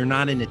Trey, or you're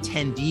not an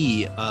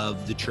attendee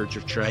of the Church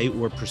of Trey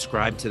or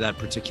prescribed to that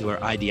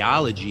particular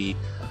ideology,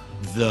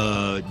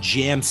 the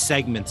jam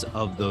segments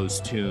of those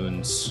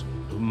tunes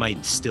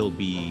might still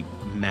be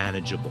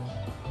manageable.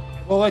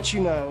 We'll let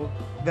you know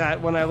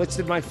that when I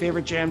listed my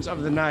favorite jams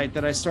of the night,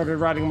 that I started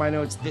writing my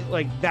notes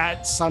like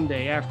that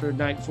Sunday after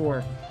night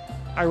 4.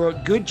 I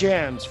wrote good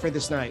jams for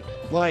this night,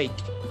 like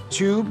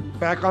Tube,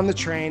 Back on the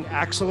Train,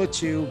 Axel at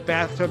 2,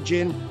 Bathtub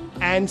Gin,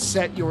 and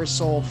Set Your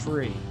Soul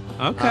Free.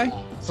 Okay.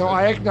 So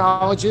I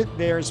acknowledge it.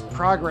 There's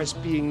progress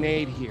being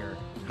made here,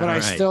 but I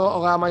still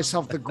allow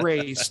myself the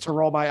grace to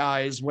roll my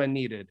eyes when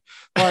needed.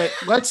 But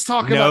let's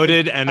talk about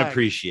noted and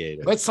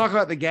appreciated. Let's talk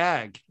about the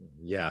gag.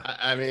 Yeah.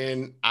 I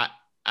mean,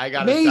 I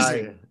gotta tell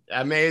you,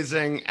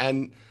 amazing,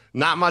 and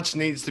not much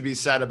needs to be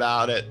said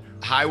about it.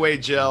 Highway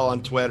Jill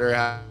on Twitter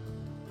had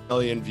 1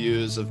 million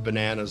views of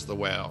Bananas the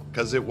Whale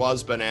because it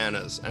was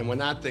bananas, and when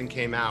that thing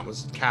came out, it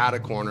was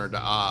cat-a-corner to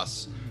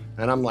us,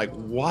 and I'm like,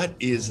 what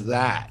is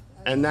that?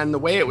 And then the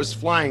way it was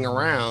flying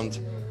around,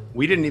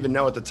 we didn't even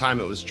know at the time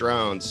it was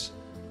drones.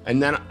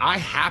 And then I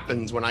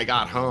happened, when I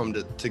got home,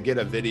 to get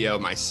a video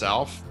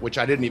myself, which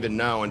I didn't even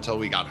know until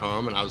we got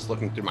home, and I was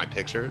looking through my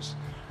pictures.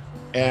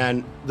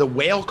 And the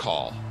whale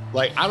call,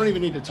 like, I don't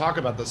even need to talk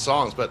about the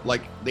songs, but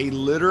like, they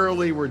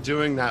literally were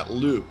doing that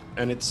loop,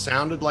 and it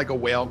sounded like a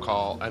whale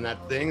call, and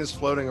that thing is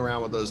floating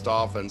around with those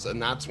dolphins, and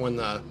that's when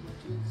the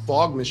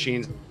fog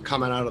machine's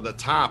coming out of the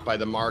top by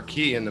the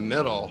marquee in the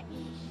middle.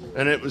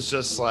 And it was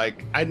just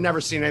like, I'd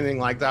never seen anything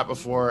like that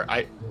before.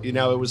 you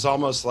know, it was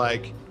almost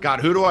like, God,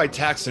 who do I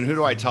text and who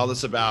do I tell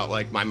this about?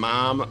 Like my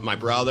mom, my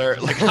brother.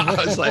 Like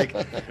I was like,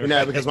 you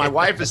know, because my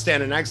wife is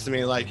standing next to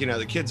me, like, you know,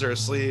 the kids are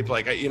asleep.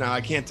 Like, you know,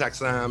 I can't text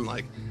them.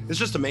 Like, it's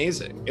just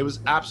amazing. It was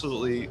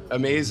absolutely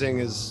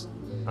amazing. I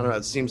don't know,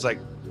 it seems like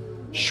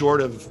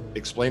short of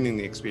explaining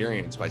the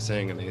experience by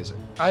saying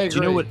amazing. I agree.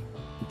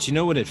 Do you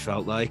know what it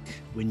felt like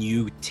when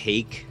you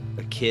take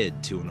a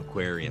kid to an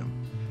aquarium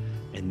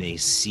and they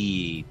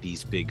see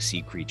these big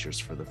sea creatures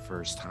for the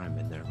first time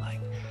and they're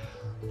like,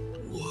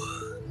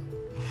 what?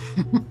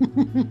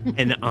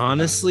 And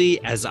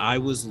honestly, as I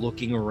was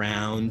looking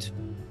around,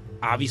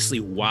 obviously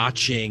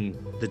watching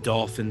the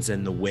dolphins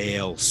and the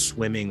whale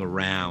swimming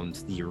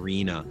around the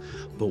arena,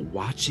 but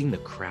watching the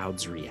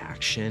crowd's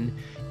reaction,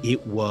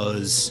 it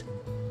was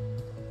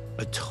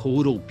a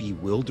total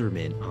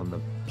bewilderment on the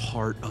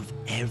part of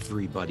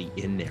everybody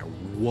in there.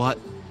 What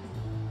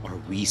are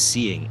we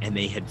seeing? And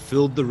they had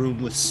filled the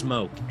room with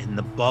smoke and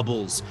the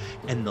bubbles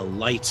and the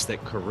lights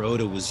that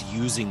Kuroda was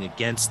using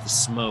against the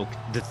smoke.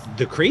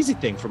 The crazy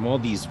thing from all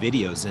these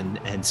videos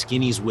and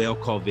Skinny's whale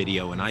call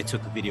video, and I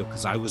took a video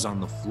because I was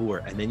on the floor,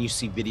 and then you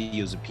see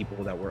videos of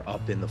people that were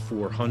up in the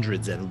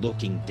 400s and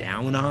looking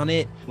down on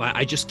it.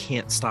 I just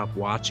can't stop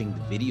watching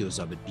the videos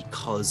of it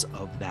because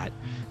of that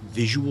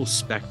visual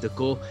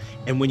spectacle.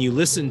 And when you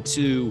listen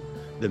to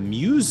the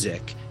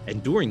music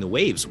and during the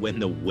waves, when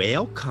the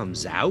whale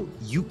comes out,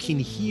 you can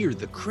hear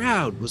the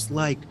crowd was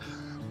like,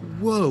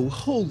 whoa,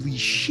 holy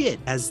shit,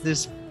 as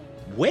this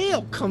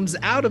whale comes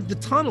out of the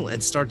tunnel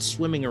and starts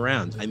swimming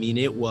around. I mean,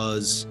 it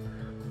was,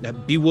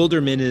 that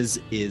bewilderment is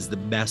the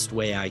best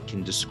way I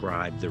can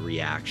describe the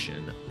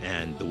reaction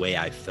and the way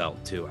I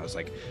felt too. I was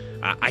like,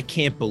 I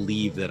can't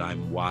believe that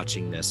I'm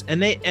watching this.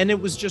 And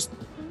it was just,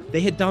 they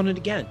had done it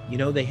again. You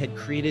know, they had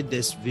created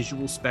this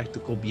visual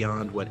spectacle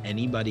beyond what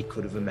anybody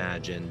could have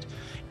imagined,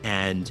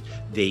 and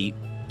they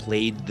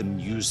played the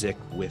music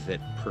with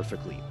it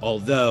perfectly.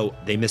 Although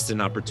they missed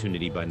an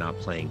opportunity by not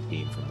playing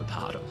Theme from the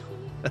Bottom.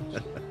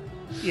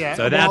 Yeah.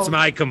 So that's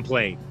my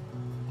complaint.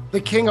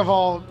 The king of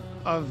all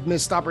of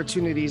missed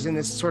opportunities in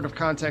this sort of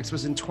context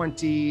was in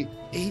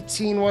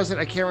 2018, was it?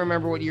 I can't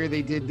remember what year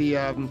they did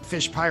the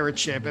fish pirate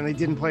ship, and they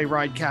didn't play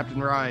Ride Captain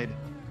Ride.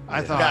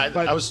 I thought, yeah,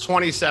 but that was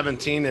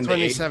 2017 into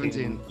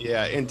 2017. 18.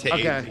 Yeah, into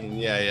Okay. 18.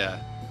 Yeah.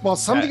 Well,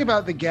 something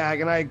about the gag,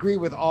 and I agree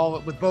with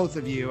both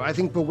of you. I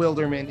think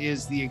bewilderment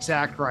is the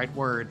exact right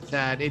word.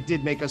 That it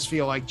did make us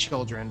feel like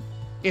children.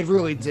 It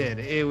really did.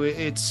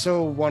 It's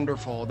so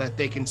wonderful that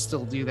they can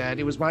still do that.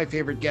 It was my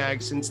favorite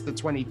gag since the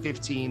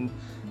 2015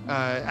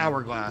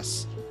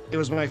 Hourglass. It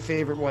was my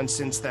favorite one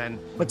since then.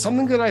 But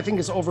something that I think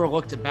is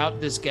overlooked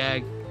about this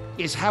gag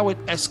is how it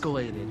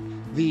escalated.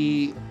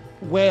 The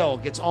whale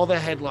gets all the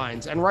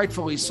headlines, and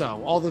rightfully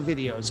so, all the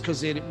videos,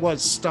 because it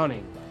was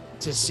stunning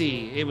to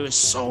see. It was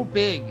so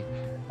big,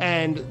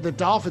 and the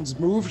dolphins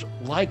moved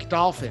like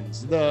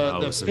dolphins. The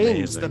fins,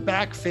 amazing. The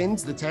back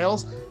fins, the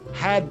tails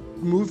had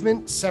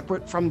movement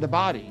separate from the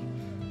body,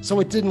 so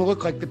it didn't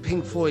look like the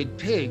Pink Floyd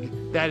pig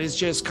that is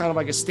just kind of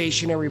like a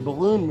stationary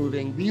balloon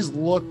moving. These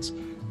looked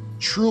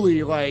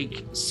truly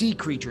like sea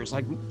creatures,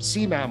 like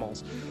sea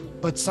mammals.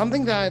 But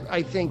something that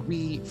I think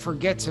we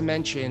forget to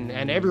mention,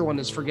 and everyone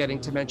is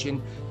forgetting to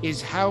mention, is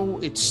how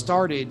it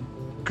started,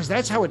 because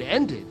that's how it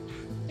ended.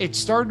 It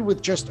started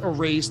with just a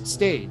raised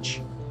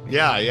stage.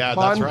 Yeah, Fun,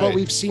 that's right. But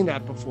we've seen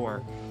that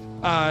before.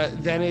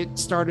 Then it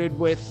started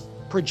with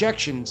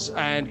projections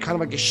and kind of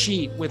like a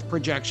sheet with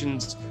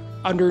projections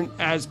under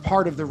as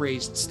part of the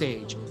raised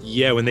stage.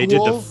 Yeah, when they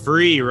did the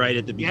free right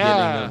at the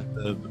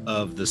beginning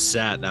of the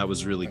set, that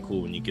was really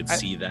cool when you could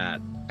see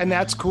that. And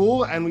that's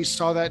cool. And we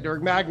saw that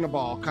during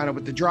Magnaball, kind of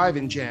with the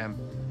drive-in jam.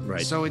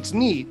 Right. So it's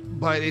neat,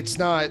 but it's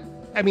not,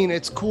 I mean,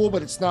 it's cool,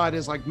 but it's not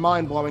as like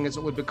mind-blowing as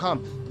it would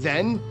become.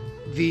 Then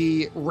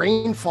the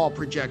rainfall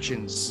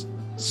projections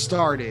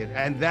started.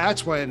 And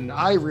that's when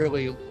I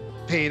really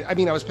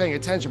I was paying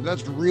attention, but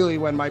that's really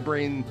when my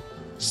brain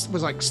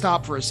was like,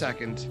 stop for a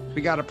second.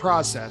 We got to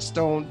process.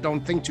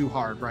 Don't think too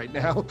hard right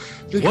now.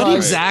 What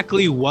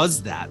exactly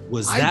was that?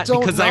 Was that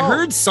because know. I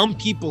heard some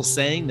people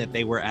saying that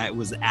it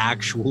was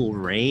actual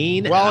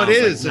rain? Well, it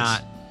is.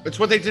 Like, it's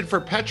what they did for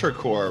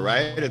Petrichor,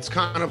 right? It's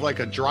kind of like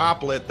a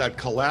droplet that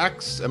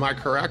collects. Am I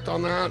correct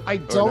on that? I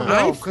don't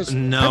know, because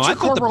I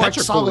thought the were like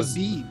Petrichor solid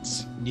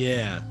beads.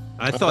 Yeah.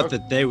 I thought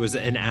that there was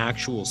an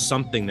actual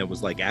something that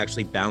was like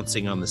actually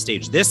bouncing on the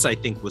stage. This, I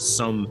think, was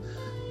some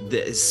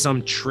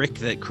trick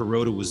that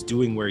Kuroda was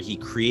doing where he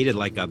created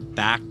like a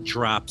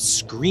backdrop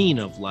screen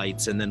of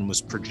lights and then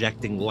was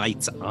projecting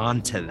lights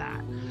onto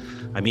that.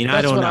 I mean,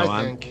 I don't know.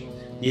 I think.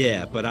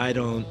 Yeah, but I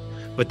don't.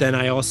 But then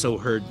I also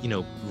heard,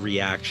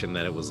 reaction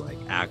that it was like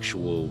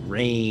actual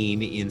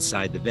rain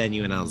inside the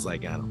venue, and I was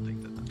like, I don't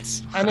think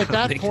that's. And at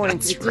that point,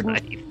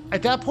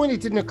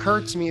 it didn't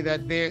occur to me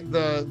that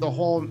the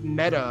whole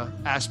meta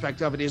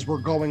aspect of it is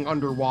we're going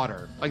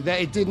underwater. Like that,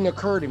 it didn't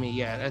occur to me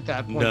yet at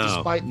that point,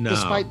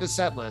 despite the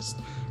set list,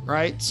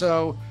 right?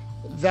 So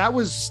that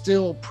was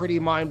still pretty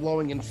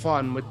mind-blowing and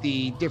fun with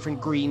the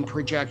different green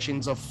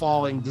projections of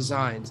falling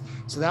designs.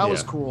 So that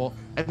was cool.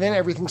 And then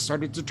everything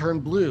started to turn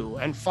blue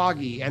and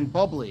foggy and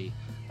bubbly.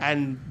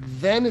 And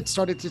then it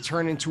started to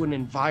turn into an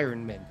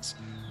environment.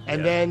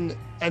 And then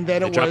They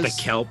it dropped was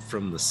the kelp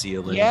from the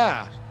ceiling.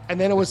 Yeah. And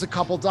then it was a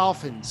couple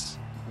dolphins.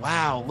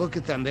 Wow, look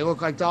at them. They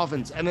look like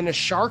dolphins. And then a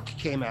shark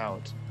came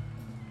out.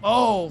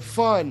 Oh,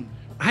 fun.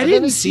 I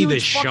didn't see the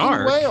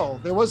shark. Whale.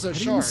 There was a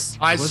shark.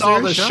 I saw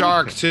the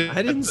shark too.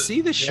 I didn't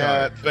see the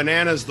shark. Yeah,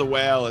 Bananas the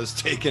whale is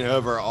taking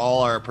over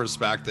all our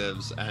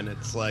perspectives, and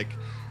it's like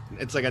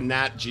a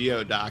Nat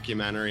Geo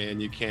documentary,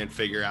 and you can't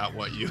figure out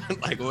what you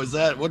like. What was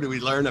that? What did we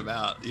learn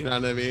about? You know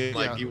what I mean?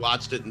 Like you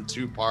watched it in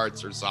 2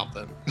 parts or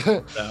something.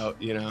 So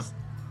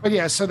But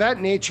yeah, so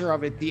that nature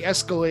of it, the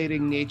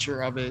escalating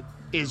nature of it,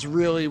 is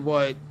really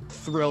what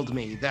thrilled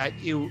me. That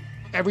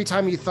every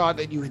time you thought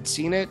that you had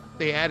seen it,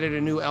 they added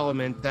a new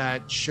element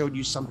that showed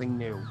you something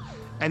new.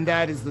 And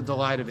that is the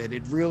delight of it.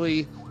 It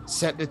really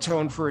set the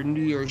tone for a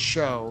New Year's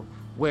show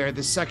where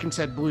the second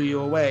set blew you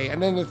away.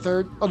 And then the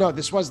third,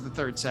 this was the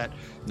third set,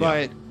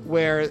 but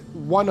where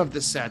one of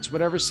the sets,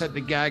 whatever set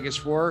the gag is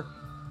for,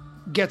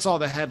 gets all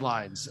the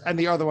headlines. And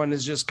the other one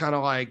is just kind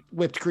of like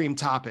whipped cream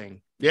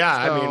topping.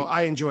 Yeah, so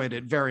I enjoyed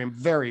it very,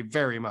 very,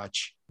 very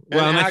much.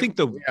 Well, and I think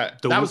that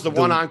was the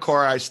one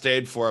encore I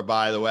stayed for,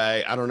 by the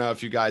way. I don't know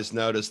if you guys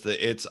noticed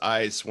the It's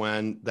Ice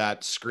when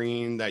that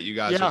screen that you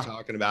guys are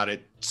talking about,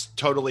 it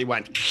totally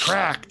went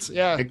cracked.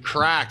 Yeah. It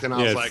cracked. And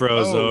I was like,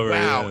 froze over,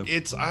 wow,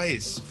 It's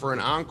Ice for an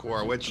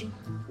encore,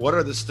 what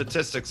are the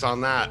statistics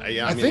on that?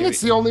 I think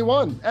it's the only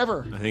one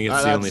ever. I think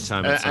it's the only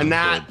time it's and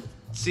that,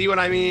 see what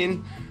I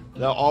mean?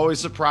 They'll always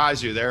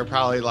surprise you. They're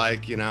probably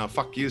like,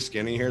 fuck you,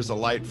 Skinny. Here's a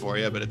light for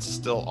you, but it's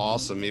still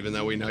awesome, even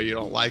though we know you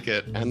don't like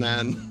it. And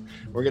then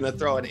we're going to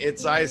throw an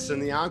It's Ice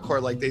in the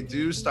encore. Like, they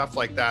do stuff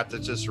like that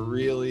just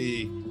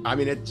really,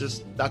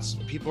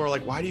 people are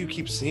like, why do you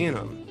keep seeing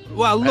them?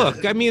 Well,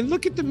 look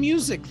at the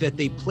music that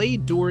they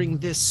played during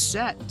this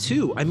set,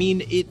 too. I mean,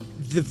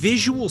 the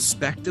visual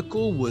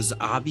spectacle was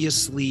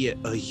obviously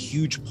a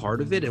huge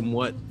part of it and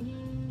what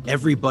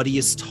everybody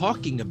is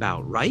talking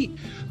about, right?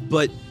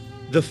 But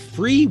the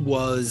Free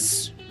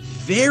was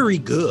very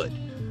good.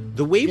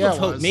 The Wave of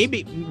Hope,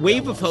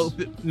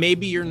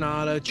 maybe you're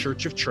not a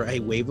Church of Trey.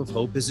 Wave of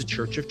Hope is a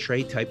Church of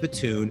Trey type of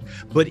tune,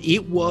 but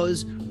it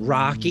was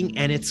rocking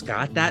and it's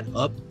got that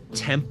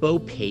up-tempo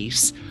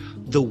pace.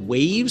 The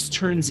Waves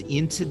turns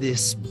into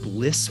this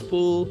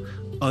blissful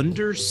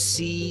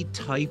undersea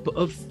type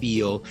of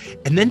feel,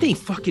 and then they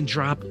fucking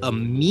drop a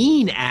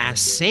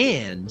mean-ass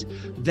Sand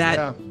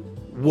that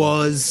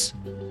was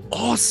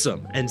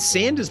awesome. And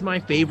Sand is my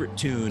favorite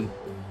tune.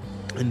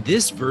 And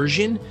this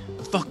version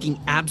fucking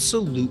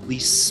absolutely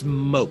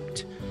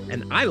smoked.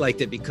 And I liked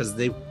it because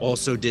they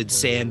also did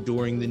Sand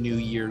during the New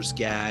Year's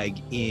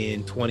gag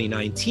in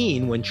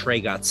 2019 when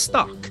Trey got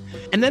stuck.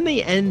 And then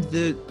they end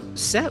the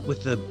set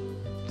with the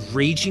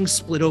raging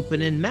split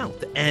open in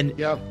mouth. And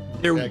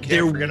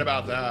can't forget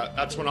about that.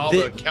 That's when all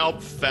the kelp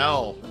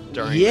fell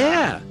during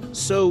that.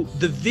 So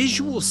the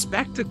visual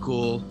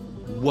spectacle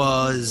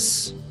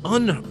was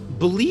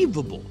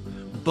unbelievable.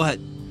 But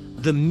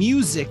the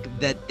music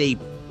that they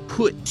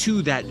put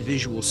to that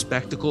visual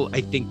spectacle, I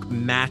think,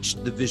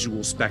 matched the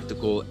visual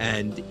spectacle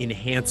and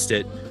enhanced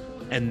it,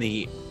 and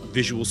the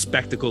visual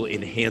spectacle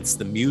enhanced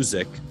the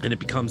music, and it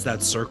becomes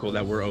that circle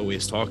that we're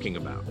always talking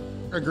about.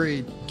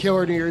 Agreed.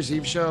 Killer New Year's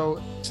Eve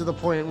show, to the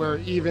point where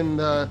even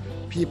the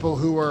people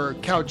who were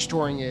couch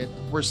touring it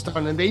were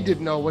stunned, and they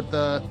didn't know what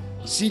the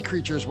sea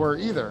creatures were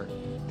either.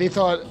 They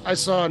thought, I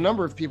saw a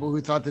number of people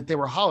who thought that they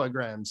were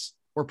holograms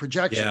or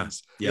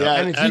projections.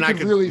 And if you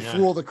could really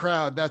fool the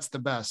crowd, that's the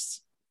best.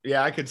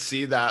 Yeah, I could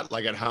see that,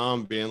 like, at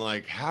home, being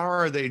like, how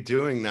are they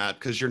doing that?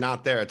 Because you're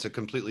not there. It's a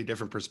completely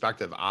different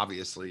perspective,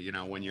 obviously,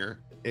 when you're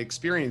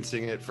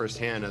experiencing it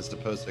firsthand as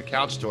opposed to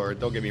couch tour.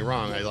 Don't get me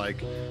wrong.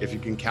 If you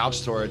can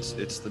couch tour,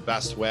 it's the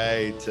best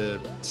way to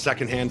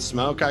secondhand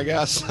smoke, I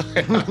guess.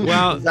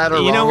 Well, is that a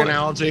wrong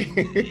analogy?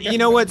 You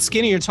know what,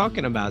 Skinny, you're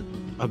talking about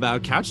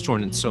couch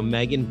touring. And so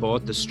Megan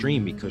bought the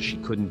stream because she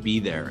couldn't be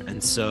there.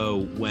 And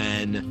so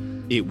when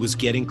it was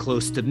getting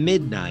close to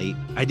midnight,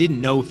 I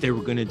didn't know if they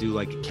were going to do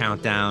like a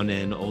countdown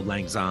and Old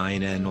Lang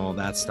Syne and all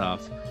that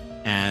stuff.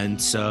 And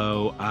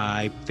so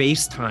I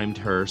FaceTimed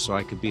her so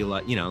I could be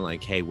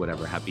like, hey,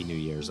 whatever, Happy New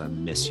Year's, I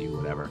miss you,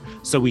 whatever.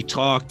 So we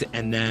talked,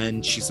 and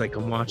then she's like,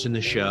 I'm watching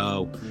the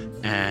show,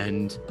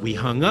 and we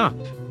hung up.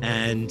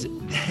 And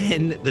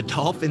then the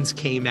dolphins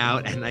came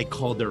out, and I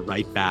called her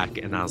right back,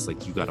 and I was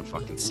like, you gotta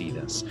fucking see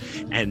this.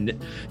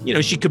 And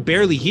she could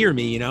barely hear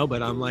me,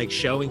 but I'm like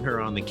showing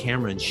her on the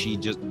camera, and she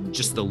just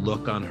the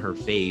look on her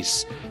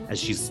face as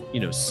she's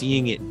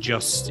seeing it,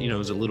 just it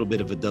was a little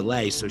bit of a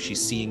delay, so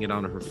she's seeing it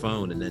on her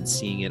phone and then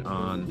seeing it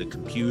on the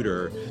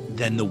computer.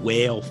 Then the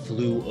whale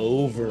flew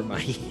over my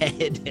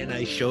head, and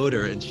I showed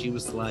her, and she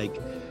was like,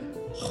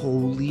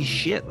 holy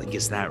shit, like,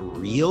 is that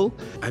real?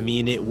 I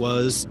mean, it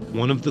was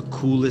one of the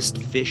coolest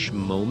fish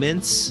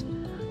moments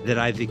that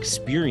I've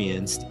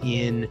experienced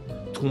in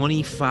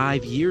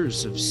 25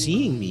 years of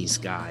seeing these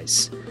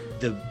guys.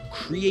 the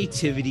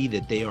creativity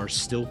that they are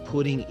still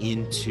putting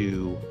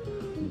into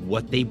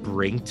what they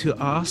bring to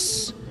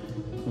us,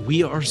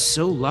 we are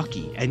so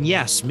lucky. And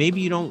yes,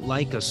 maybe you don't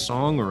like a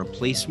song or a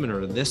placement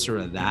or this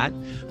or that,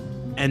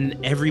 and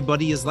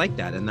everybody is like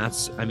that, and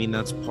that's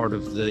part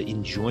of the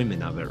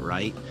enjoyment of it,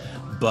 right?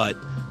 But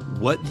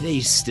what they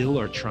still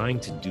are trying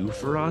to do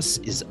for us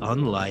is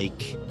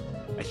unlike,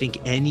 I think,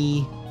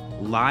 any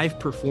live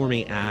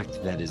performing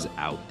act that is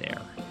out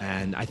there.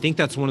 And I think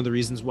that's one of the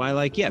reasons why,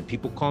 like, yeah,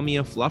 people call me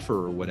a fluffer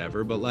or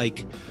whatever, but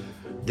like,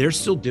 they're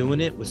still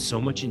doing it with so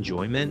much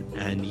enjoyment.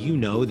 And you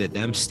know that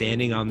them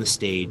standing on the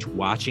stage,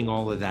 watching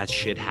all of that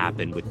shit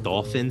happen with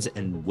dolphins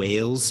and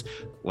whales,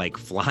 like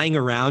flying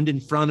around in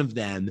front of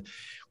them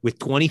with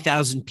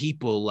 20,000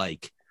 people,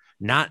 like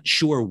not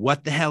sure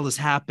what the hell is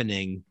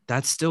happening,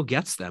 that still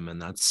gets them.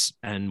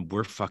 And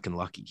we're fucking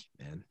lucky,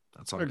 man.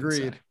 That's all.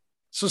 Agreed.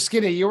 So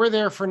Skinny, you were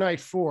there for night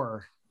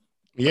 4.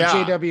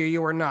 Yeah. JW,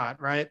 you were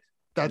not, right?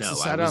 That's the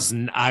setup.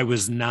 I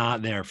was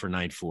not there for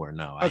night 4.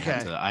 No,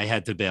 Okay. I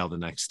had to bail the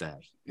next day.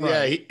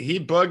 Yeah,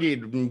 he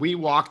boogied. And we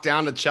walked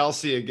down to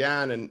Chelsea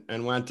again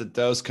and went to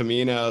Dos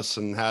Caminos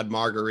and had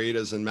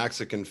margaritas and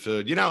Mexican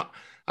food. You know,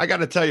 I got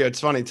to tell you,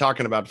 it's funny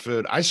talking about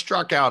food. I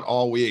struck out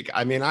all week.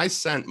 I mean, I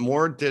sent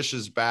more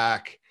dishes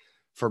back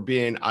for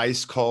being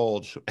ice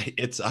cold.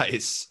 It's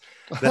ice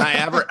than I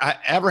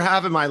ever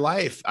have in my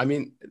life. I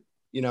mean,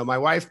 you know, my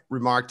wife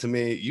remarked to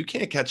me, "You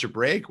can't catch a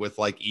break with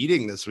like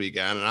eating this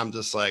weekend." And I'm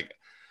just like,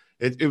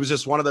 it was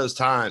just one of those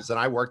times. And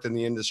I worked in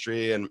the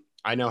industry and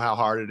I know how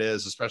hard it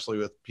is, especially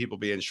with people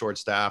being short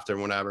staffed or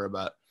whatever.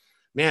 But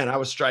man, I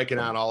was striking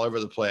out all over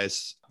the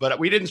place. But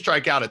we didn't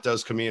strike out at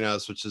Dos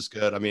Caminos, which is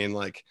good. I mean,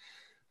 like,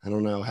 I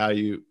don't know how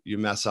you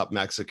mess up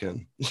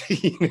Mexican.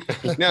 You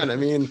know what I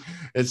mean?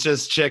 It's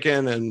just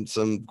chicken and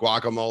some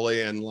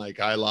guacamole, and like,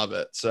 I love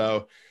it.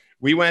 So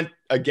we went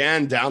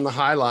again down the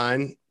High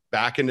Line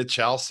back into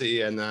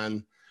Chelsea, and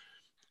then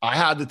I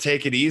had to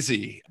take it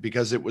easy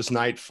because it was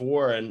night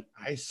 4. And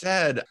I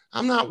said,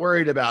 I'm not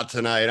worried about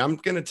tonight. I'm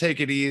going to take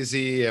it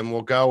easy and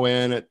we'll go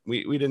in.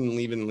 We didn't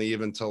even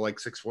leave until like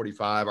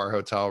 6:45, our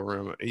hotel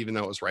room, even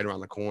though it was right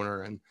around the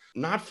corner, and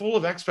not full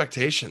of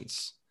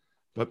expectations.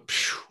 But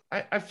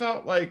I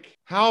felt like,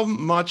 how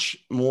much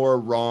more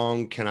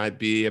wrong can I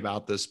be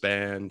about this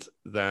band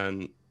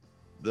than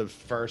the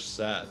first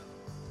set?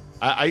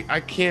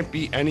 I can't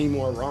be any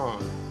more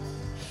wrong.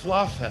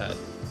 Fluffhead,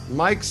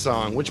 Mike's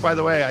song, which by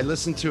the way, I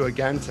listened to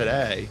again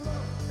today,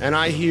 and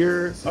I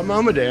hear a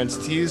Momo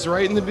Dance tease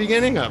right in the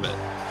beginning of it.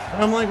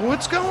 And I'm like,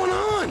 what's going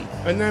on?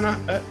 And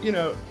then, you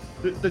know,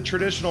 the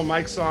traditional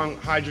Mike song,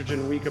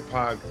 Hydrogen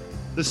Weekapog,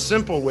 the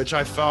simple, which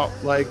I felt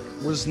like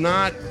was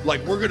not like,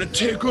 we're going to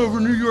take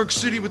over New York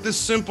City with this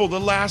simple the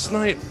last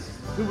night.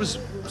 It was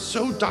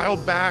so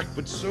dialed back,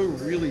 but so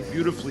really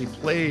beautifully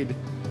played.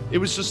 It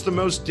was just the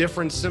most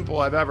different simple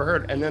I've ever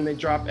heard. And then they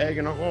drop Egg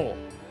in a Hole,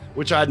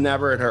 which I'd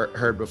never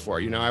heard before.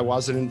 You know, I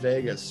wasn't in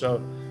Vegas.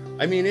 So,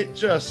 I mean, it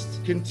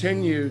just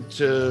continued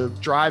to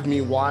drive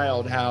me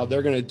wild how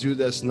they're going to do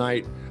this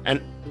night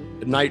and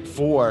night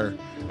 4.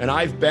 And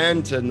I've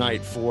been to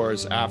night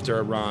 4s after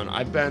a run.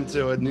 I've been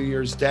to a New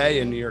Year's Day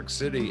in New York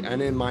City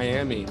and in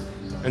Miami.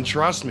 And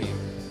trust me,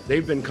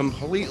 they've been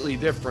completely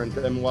different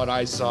than what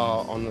I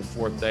saw on the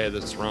 4th day of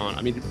this run.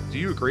 I mean, do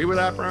you agree with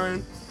that,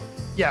 Brian?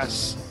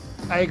 Yes,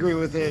 I agree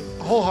with it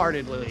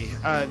wholeheartedly.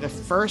 The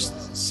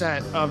first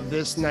set of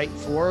this night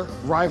 4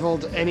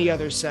 rivaled any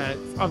other set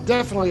of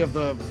definitely of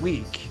the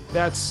week.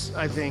 That's,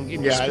 I think,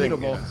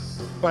 indisputable. Yeah, I think,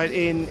 yeah. But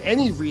in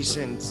any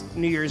recent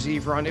New Year's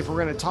Eve run, if we're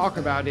going to talk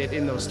about it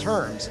in those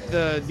terms,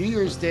 the New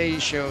Year's Day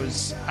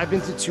shows, I've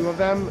been to 2 of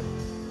them.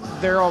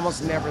 They're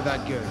almost never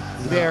that good.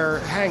 No. They're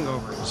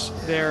hangovers.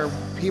 They're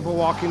people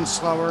walking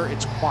slower.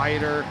 It's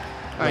quieter.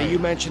 Right. You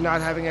mentioned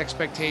not having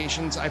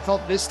expectations. I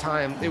felt this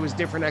time it was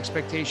different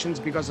expectations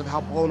because of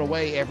how blown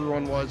away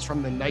everyone was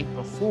from the night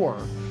before,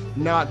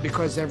 not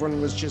because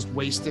everyone was just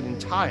wasted and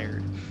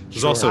tired. It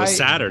was also a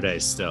Saturday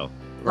still.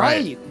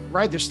 Right.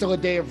 There's still a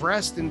day of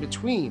rest in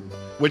between,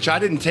 which I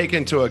didn't take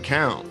into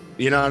account.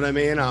 You know what I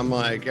mean? I'm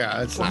like,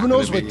 it's well, who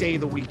knows what day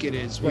of the week it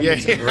is when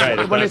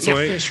it's a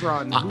fish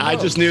run. I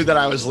just knew that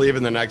I was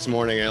leaving the next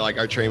morning, and like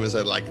our train was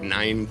at like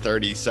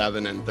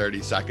 9:37 and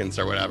 30 seconds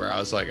or whatever. I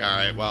was like, all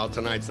right, well,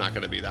 tonight's not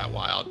going to be that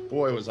wild.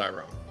 Boy, was I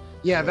wrong.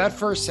 Yeah, that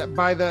first set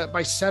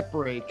by set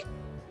break,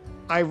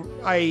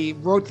 I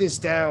wrote this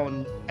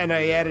down and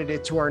I added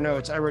it to our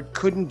notes. I wrote,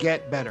 couldn't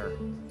get better.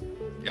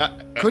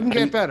 Yeah, couldn't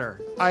get better.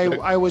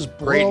 I was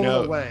blown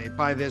away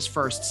by this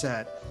first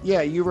set.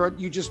 Yeah,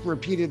 you just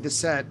repeated the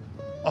set.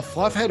 A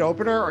Fluffhead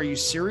opener? Are you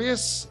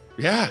serious?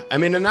 Yeah, I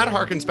mean, and that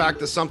harkens back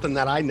to something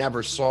that I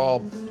never saw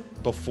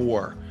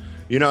before.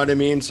 You know what I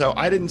mean? So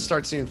I didn't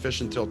start seeing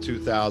Phish until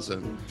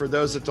 2000. For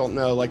those that don't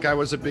know, like I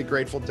was a big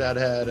Grateful Dead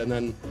head, and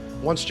then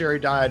once Jerry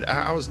died,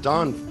 I was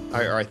done.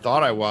 I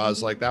thought I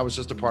was. Like that was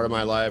just a part of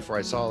my life where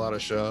I saw a lot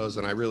of shows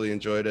and I really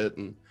enjoyed it,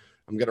 and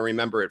I'm gonna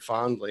remember it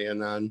fondly. And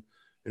then,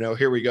 you know,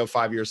 here we go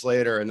 5 years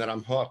later, and then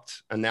I'm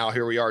hooked. And now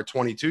here we are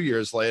 22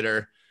 years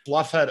later.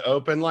 Fluffhead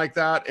opened like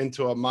that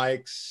into a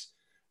Mike's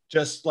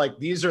just like,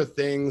 these are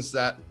things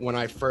that when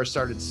I first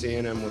started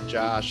seeing him with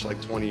Josh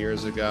like 20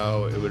 years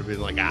ago, it would have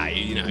been like,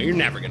 you're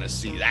never going to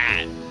see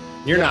that.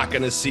 You're not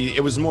going to see,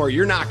 it was more,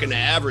 you're not going to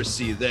ever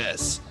see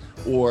this,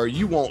 or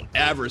you won't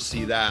ever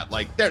see that.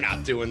 Like, they're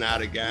not doing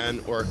that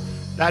again, or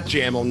that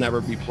jam will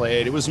never be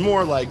played. It was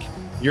more like,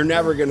 you're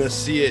never going to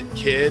see it,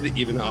 kid,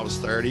 even though I was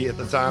 30 at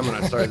the time when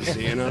I started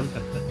seeing him.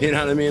 You know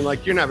what I mean?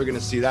 Like, you're never going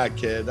to see that,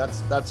 kid.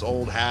 That's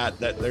old hat.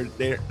 That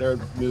they're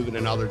moving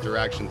in other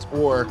directions,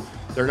 or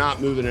they're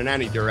not moving in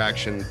any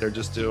direction. They're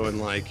just doing,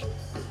 like,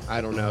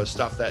 I don't know,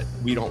 stuff that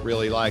we don't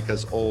really like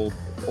as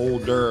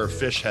older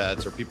fish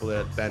heads or people that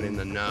have been in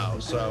the know.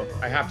 So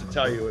I have to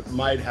tell you, it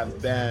might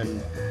have been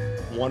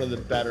one of the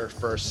better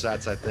first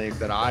sets, I think,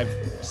 that I've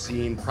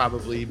seen,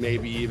 probably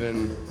maybe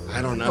even,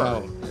 I don't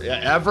know,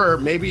 ever,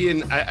 maybe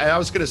in, I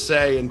was going to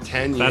say in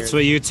 10 years. That's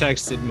what you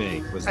texted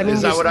me.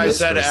 Is that what I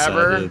said,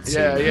 ever?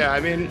 Yeah. I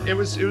mean, it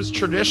was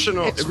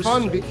traditional. It's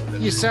fun.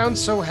 You sound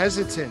so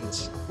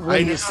hesitant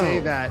when you say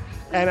that.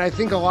 And I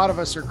think a lot of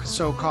us are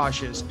so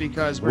cautious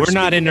because we're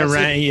not in a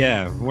rank.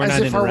 We're as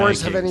not if in our rankings.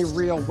 words have any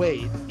real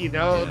weight, you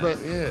know. But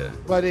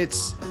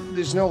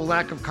there's no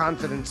lack of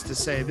confidence to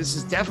say this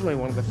is definitely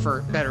one of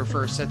the better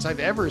first sets I've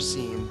ever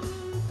seen,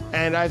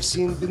 and I've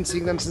been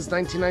seeing them since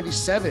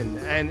 1997.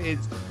 And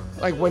it's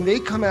like when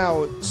they come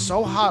out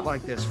so hot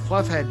like this,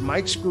 Fluffhead,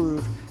 Mike's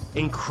Groove,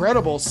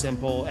 incredible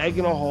simple, Egg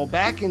in a Hole,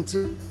 back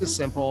into the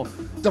simple,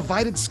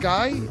 Divided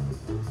Sky,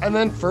 and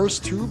then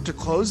First Tube to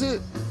close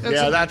it. That's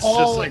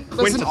just like quintessential.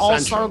 That's an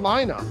all-star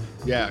lineup.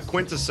 Yeah,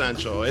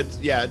 quintessential.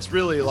 It's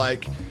really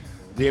like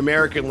the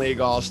American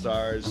League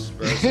All-Stars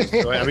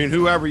versus, I mean,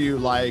 whoever you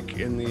like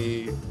in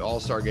the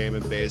All-Star game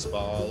in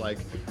baseball. Like,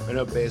 I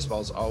know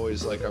baseball's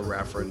always like a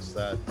reference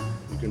that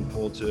you can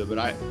pull to, but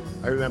I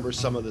remember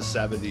some of the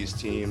 70s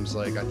teams,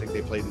 like I think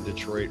they played in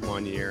Detroit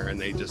one year and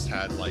they just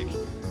had like,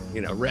 you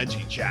know,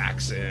 Reggie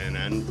Jackson,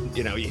 and,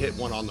 you know, he hit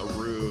one on the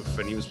roof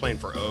and he was playing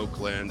for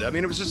Oakland. I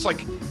mean, it was just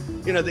like,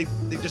 you know, they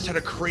just had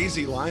a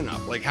crazy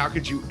lineup. Like, how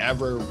could you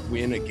ever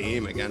win a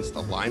game against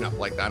a lineup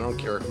like that? I don't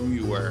care who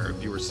you were.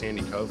 If you were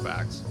Sandy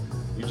Koufax,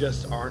 you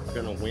just aren't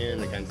going to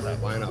win against that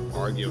lineup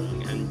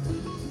arguing.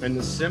 And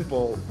the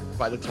simple,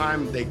 by the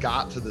time they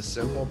got to the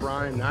simple,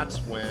 Brian, that's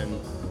when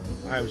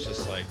I was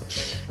just like,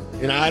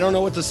 you know, I don't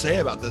know what to say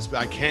about this,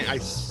 but I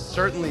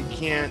certainly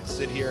can't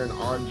sit here and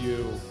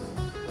argue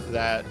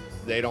that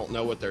they don't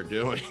know what they're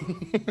doing.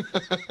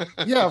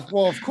 Yeah,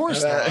 well, of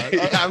course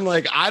not. I'm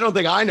like, I don't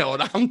think I know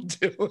what I'm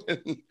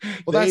doing.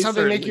 Well, that's how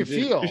they make you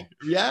feel.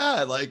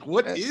 Yeah, like,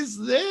 what is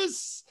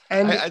this?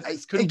 And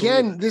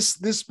again,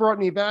 this brought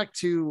me back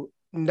to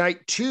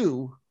night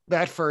 2,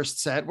 that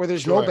first set, where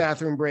there's no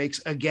bathroom breaks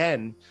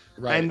again.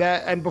 Right.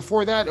 And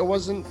before that, it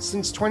wasn't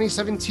since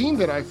 2017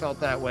 that I felt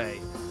that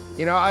way.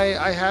 You know,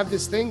 I have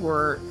this thing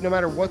where no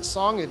matter what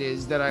song it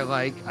is that I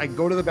like, I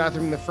go to the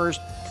bathroom in the first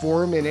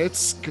 4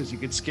 minutes, because you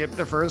could skip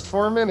the first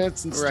 4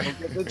 minutes and still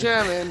get the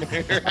jam in.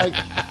 Like,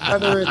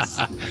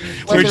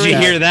 where'd you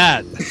hear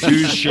that?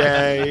 Touche.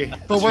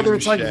 But whether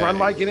it's like Run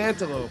Like an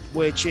Antelope,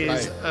 which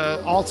is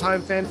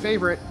all-time fan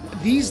favorite,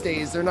 these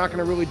days they're not going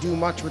to really do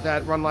much with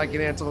that Run Like an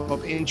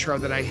Antelope intro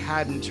that I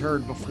hadn't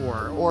heard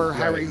before, or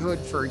Harry Hood,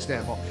 for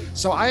example.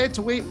 So I had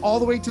to wait all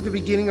the way to the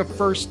beginning of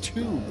First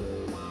Tube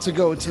to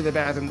go to the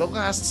bathroom, the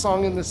last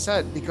song in the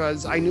set,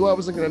 because I knew I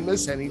wasn't going to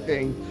miss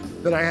anything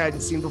that I hadn't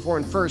seen before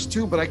in First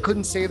Tube, but I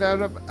couldn't say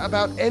that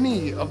about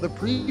any of the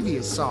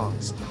previous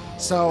songs.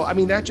 So, I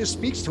mean, that just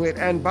speaks to it.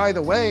 And by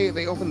the way,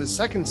 they opened the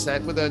second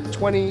set with a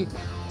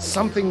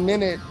 20-something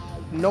minute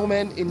No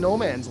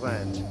Man's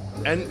Land.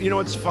 And you know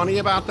what's funny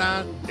about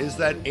that is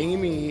that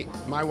Amy,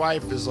 my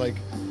wife, is like,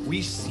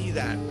 we see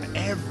that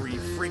every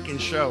freaking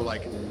show.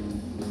 Like,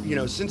 you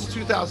know, since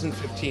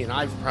 2015,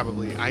 I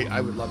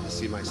would love to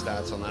see my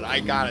stats on that.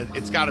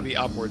 It's got to be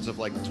upwards of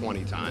like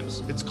 20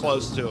 times. It's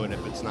close to it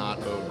if it's not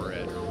over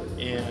it.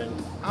 And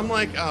I'm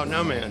like, oh,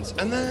 No Man's.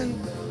 And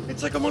then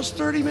it's like almost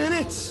 30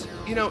 minutes,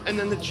 you know, and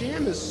then the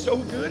jam is so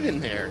good in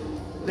there.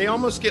 They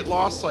almost get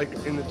lost, like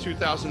in the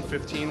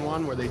 2015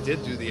 one where they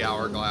did do the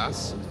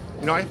Hourglass.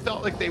 You know, I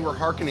felt like they were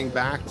hearkening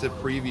back to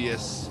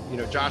previous, you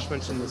know, Josh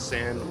mentioned the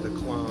Sand with the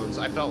Clones.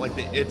 I felt like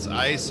the It's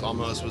Ice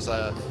almost was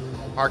a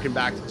harken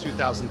back to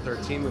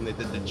 2013 when they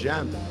did the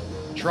Gem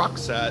truck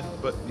set.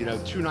 But, you know,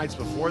 2 nights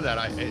before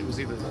that, it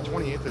was either the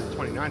 28th or the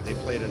 29th, they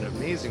played an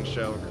amazing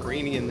show,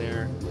 Carini in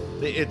there.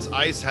 The It's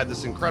Ice had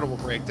this incredible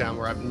breakdown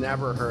where I've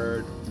never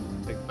heard,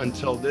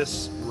 until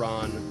this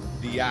run,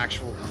 the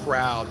actual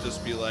crowd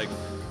just be like,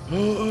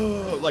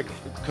 oh, like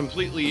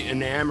completely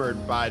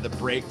enamored by the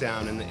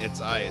breakdown in the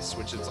It's Ice,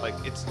 which is like,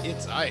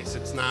 it's Ice.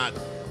 It's not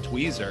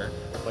Tweezer.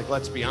 Like,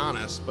 let's be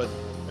honest. But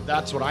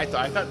that's what I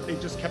thought. I thought they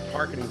just kept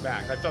harkening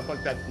back. I felt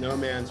like that No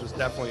Man's was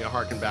definitely a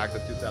harken back to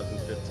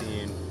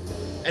 2015.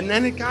 And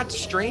then it got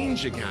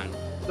strange again.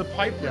 The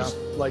Pipers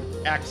like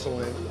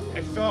excellent.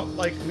 I felt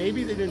like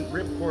maybe they didn't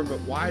ripcord, but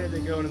why did they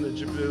go into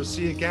the Jabu?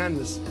 See, again,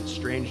 this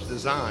strange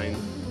design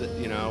that,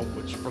 you know,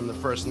 which from the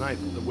first night,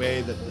 the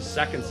way that the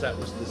second set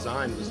was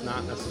designed was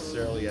not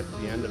necessarily at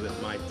the end of it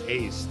my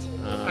taste.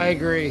 I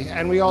agree.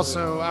 And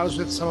I was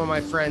with some of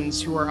my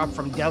friends who are up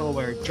from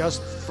Delaware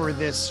just for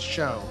this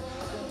show.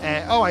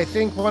 And I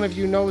think one of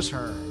you knows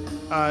her.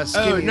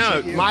 Skinny,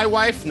 no, my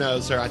wife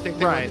knows her. I think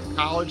they Right. went to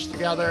college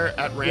together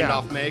at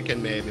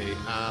Randolph-Macon, maybe.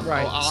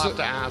 Right. I'll have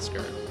to ask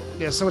her.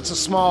 Yeah, so it's a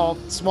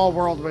small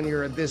world when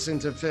you're this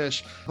into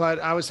fish. But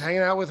I was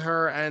hanging out with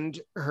her and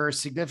her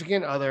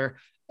significant other,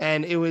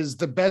 and it was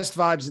the best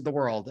vibes in the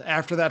world.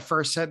 After that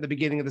first set, the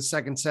beginning of the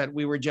second set,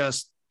 we were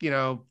just,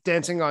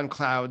 dancing on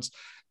clouds.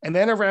 And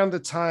then around the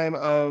time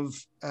of,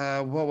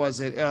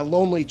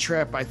 Lonely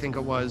Trip, I think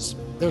it was,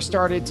 there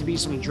started to be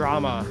some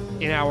drama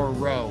in our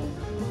row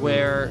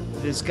where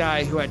this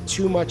guy who had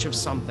too much of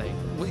something,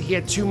 he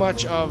had too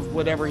much of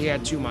whatever he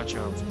had too much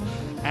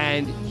of.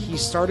 And he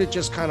started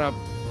just kind of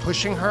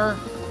pushing her,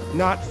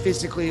 not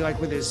physically like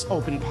with his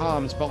open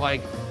palms, but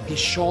like his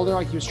shoulder,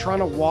 like he was trying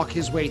to walk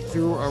his way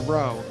through a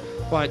row,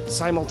 but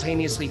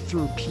simultaneously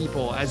through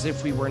people as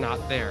if we were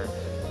not there.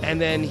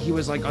 And then he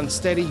was like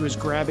unsteady. He was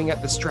grabbing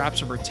at the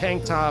straps of her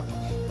tank top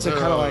to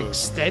kind of like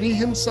steady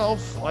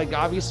himself. Like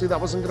obviously that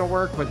wasn't going to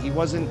work, but he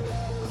wasn't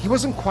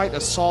quite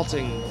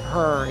assaulting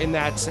her in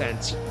that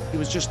sense. He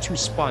was just too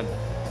spun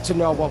to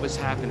know what was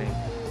happening.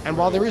 And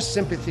while there is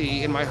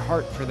sympathy in my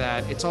heart for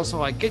that, it's also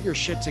like, get your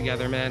shit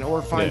together, man,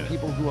 or find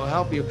people who will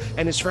help you.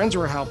 And his friends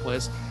were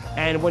helpless.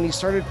 And when he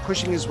started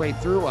pushing his way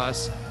through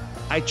us,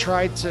 I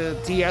tried to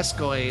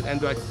de-escalate and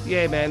be like,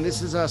 yeah, man,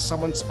 this is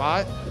someone's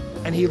spot.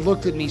 And he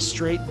looked at me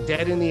straight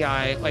dead in the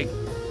eye, like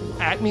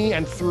at me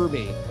and through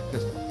me.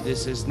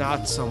 This is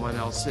not someone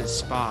else's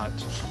spot.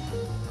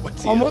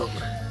 What's Almost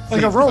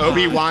like a robot.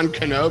 Obi-Wan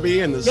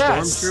Kenobi and the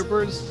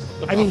Stormtroopers?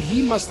 I mean,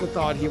 he must have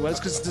thought he was,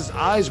 because his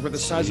eyes were the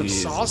size of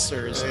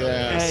saucers.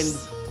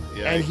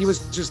 And he was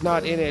just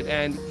not in it.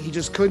 And he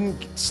just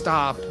couldn't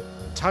stop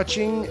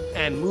touching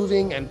and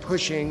moving and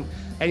pushing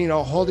and,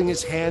 holding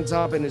his hands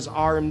up and his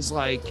arms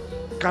like,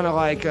 kind of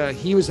like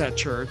he was at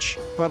church,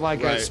 but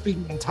like a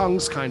speaking in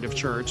tongues kind of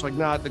church, like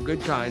not the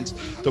good kinds.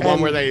 The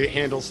one where they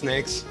handle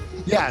snakes?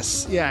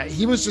 Yes, yeah.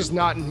 He was just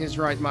not in his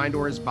right mind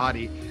or his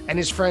body. And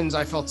his friends,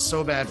 I felt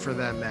so bad for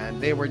them, man.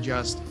 They were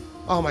just,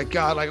 oh my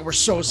God, like, we're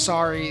so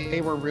sorry.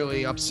 They were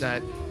really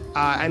upset.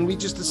 And we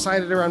just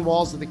decided around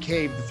walls of the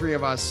cave, the three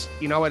of us,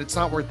 you know what, it's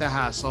not worth the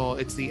hassle.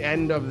 It's the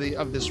end of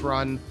this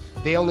run.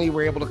 They only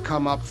were able to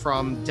come up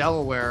from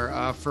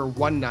Delaware for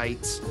one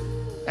night.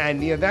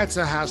 And that's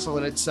a hassle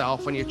in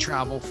itself when you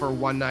travel for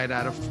one night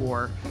out of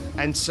 4.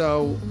 And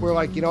so we're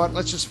like, you know what,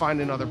 let's just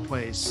find another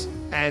place.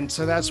 And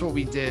so that's what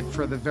we did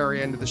for the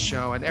very end of the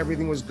show. And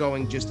everything was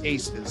going just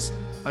aces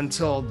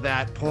until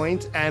that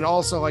point. And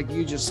also, like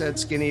you just said,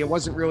 Skinny, it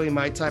wasn't really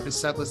my type of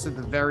set list at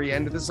the very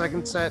end of the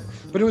second set,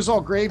 but it was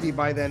all gravy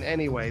by then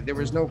anyway. There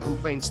was no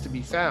complaints to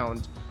be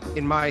found.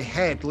 In my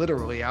head,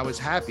 literally, I was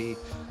happy.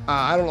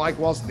 I don't like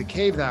Walls of the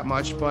Cave that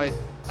much, but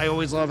I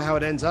always love how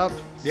it ends up.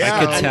 Yeah,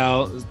 I could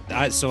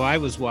tell. So I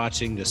was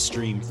watching the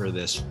stream for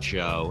this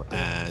show,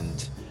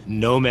 and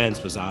No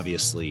Man's was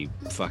obviously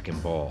fucking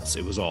balls.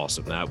 It was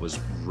awesome. That was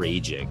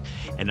raging.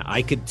 And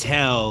I could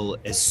tell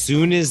as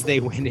soon as they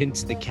went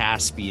into the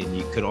Caspian,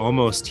 you could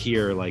almost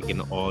hear like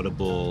an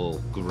audible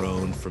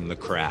groan from the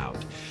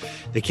crowd.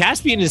 The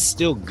Caspian is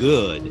still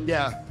good.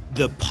 Yeah.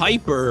 The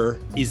Piper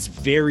is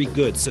very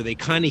good. So they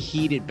kind of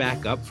heat it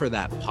back up for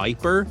that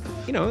Piper.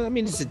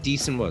 It's a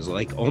decent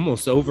like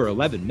almost over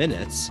 11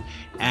 minutes.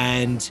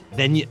 And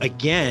then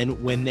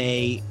again, when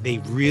they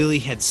really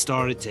had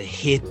started to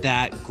hit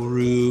that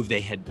groove,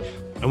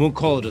 I won't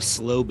call it a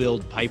slow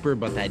build Piper,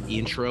 but that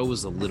intro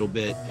was a little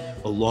bit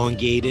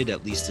elongated,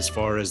 at least as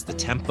far as the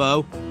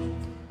tempo.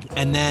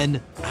 And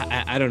then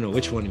I don't know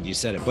which one of you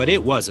said it, but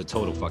it was a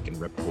total fucking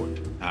ripcord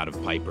out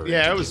of Piper.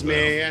 Yeah, it was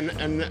me. And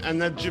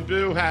the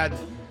Jabu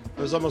it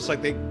was almost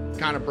like they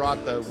kind of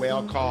brought the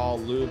whale call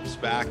loops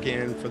back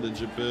in for the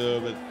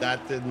Jabu, but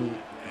that didn't.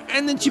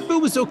 And the Jabu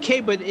was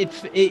okay, but it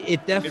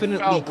definitely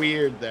felt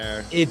weird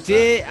there. It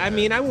did. I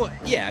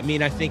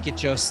think it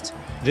just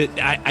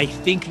I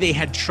think they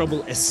had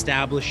trouble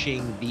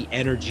establishing the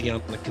energy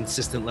on a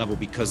consistent level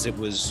because it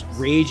was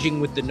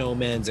raging with the No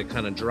Man's. It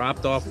kind of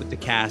dropped off with the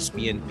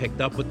Caspian, picked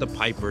up with the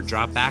Piper,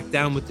 dropped back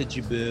down with the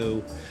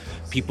Jabu.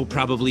 People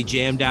probably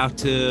jammed out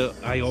to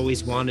I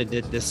Always Wanted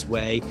It This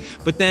Way.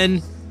 But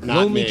then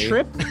Lonely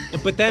Trip.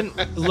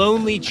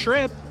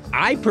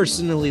 I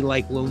personally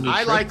like Lonely Trip.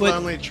 I like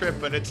Lonely Trip,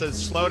 but it's a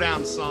slow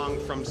down song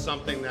from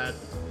something that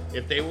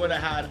if they would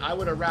have had, I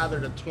would have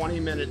rathered a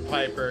 20-minute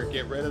Piper,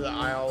 get rid of the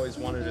I Always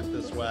Wanted It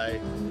This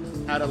Way,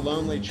 had a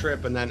Lonely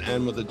Trip, and then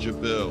end with a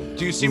Jabu.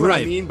 Do you see what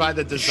I mean by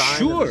the design?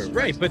 Sure,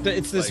 right. But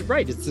it's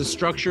the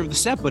structure of the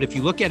set. But if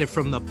you look at it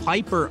from the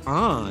Piper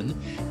on,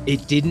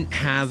 it didn't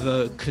have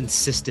a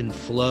consistent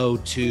flow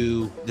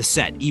to the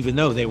set, even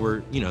though they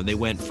were, they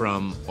went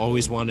from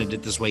Always Wanted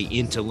It This Way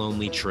into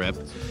Lonely Trip,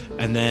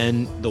 and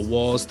then the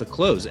walls to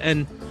close.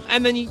 And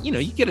And then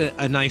you get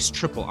a nice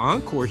triple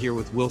encore here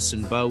with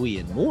Wilson Bowie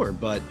and more.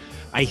 But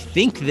I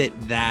think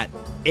that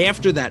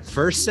after that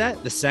first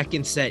set, the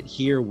second set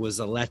here was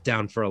a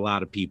letdown for a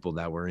lot of people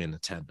that were in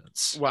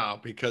attendance. Wow,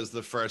 because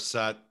the first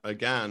set,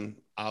 again,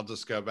 I'll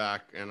just go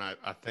back, and I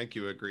think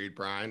you agreed,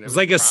 Brian. It was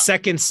like a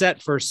second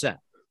set, first set.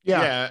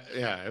 Yeah.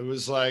 It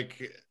was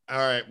like, all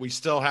right, we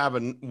still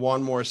have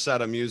one more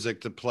set of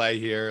music to play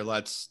here.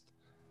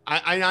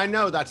 I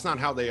know that's not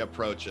how they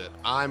approach it.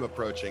 I'm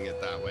approaching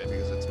it that way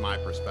because it's my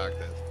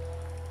perspective.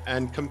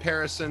 And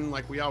comparison,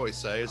 like we always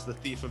say, is the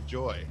thief of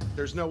joy.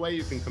 There's no way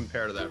you can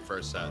compare to that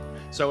first set.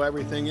 So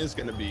everything is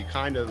going to be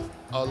kind of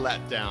a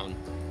letdown.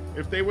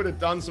 If they would have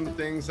done some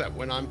things that,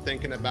 when I'm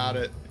thinking about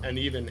it, and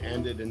even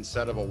ended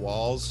instead of a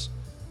Walls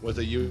with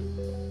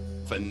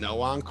a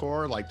no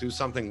encore, like do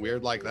something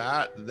weird like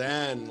that,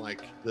 then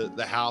like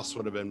the house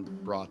would have been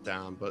brought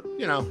down. But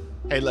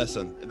hey,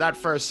 listen, that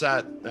first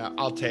set,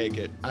 I'll take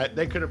it.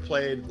 They could have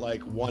played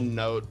like one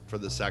note for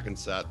the second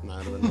set, and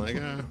I'd have been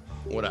like,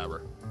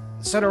 whatever.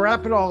 So to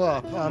wrap it all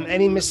up,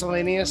 any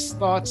miscellaneous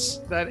thoughts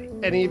that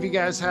any of you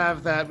guys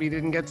have that we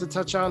didn't get to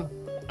touch on?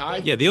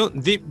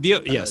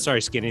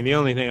 Sorry, Skinny. The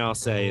only thing I'll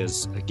say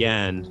is,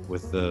 again,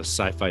 with the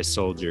Sci-Fi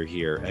Soldier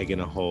here, Egg in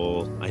a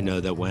Hole, I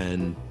know that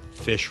when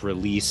Phish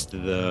released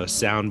the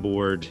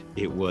soundboard,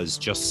 it was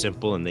just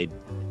simple, and they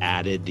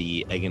added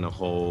the Egg in a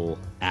Hole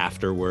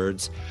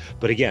afterwards.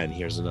 But again,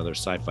 here's another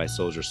Sci-Fi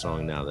Soldier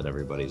song now that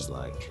everybody's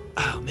like,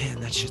 oh man,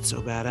 that shit's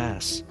so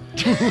badass.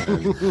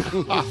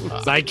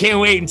 So I can't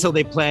wait until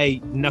they play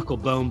Knuckle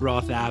Bone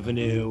Broth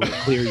Avenue, or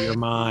Clear Your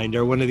Mind,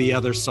 or one of the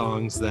other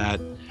songs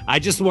that I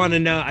just want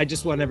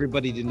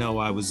everybody to know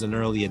I was an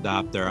early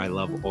adopter. I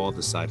love all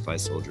the Sci-Fi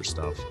Soldier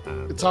stuff.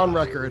 It's on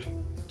record.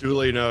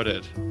 Duly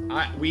noted.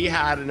 We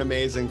had an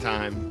amazing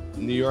time.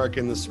 New York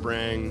in the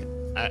spring.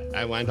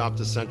 I went up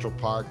to Central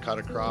Park, cut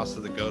across to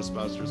the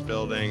Ghostbusters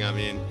building. I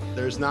mean,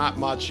 there's not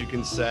much you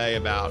can say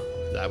about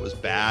that was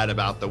bad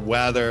about the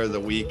weather, the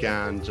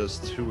weekend,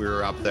 just who we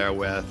were up there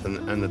with,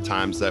 and the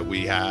times that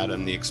we had,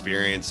 and the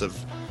experience of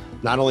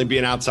not only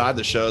being outside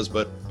the shows,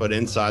 but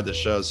inside the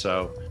shows.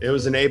 So it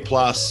was an A+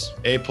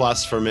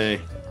 for me.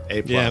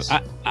 A+. Yeah,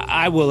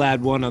 I will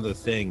add one other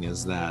thing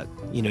is that,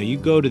 you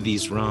go to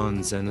these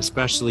runs, and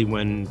especially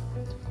when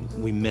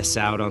we miss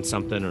out on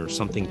something or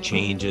something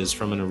changes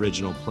from an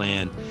original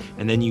plan,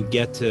 and then you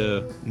get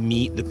to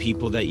meet the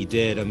people that you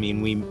did. I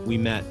mean, we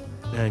met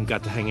and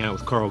got to hang out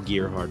with Carl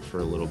Gearhart for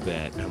a little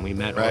bit, and we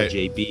met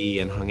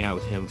RJB and hung out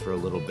with him for a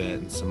little bit,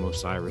 and some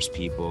Osiris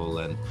people,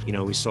 and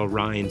we saw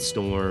Ryan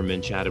Storm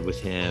and chatted with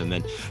him,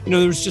 and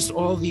there was just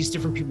all these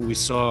different people. We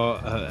saw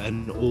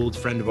an old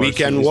friend of ours,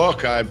 Weekend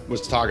Walk. I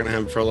was talking to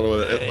him for a little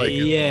bit.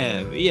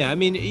 I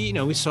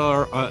mean, we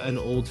saw an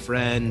old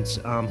friend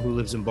who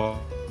lives in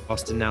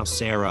Boston now,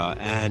 Sarah,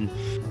 and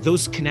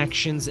those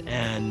connections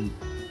and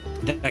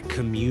that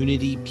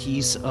community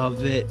piece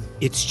of it,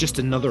 it's just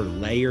another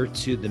layer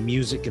to the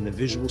music and the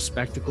visual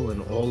spectacle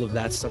and all of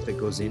that stuff that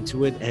goes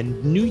into it.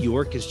 And New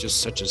York is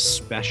just such a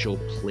special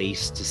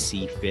place to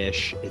see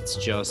Phish. It's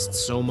just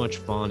so much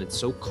fun. It's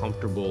so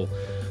comfortable.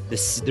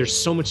 There's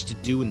so much to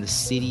do in the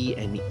city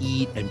and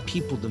eat and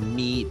people to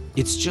meet.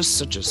 It's just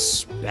such a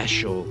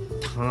special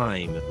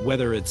time,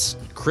 whether it's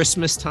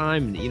Christmas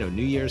time,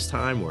 New Year's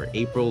time, or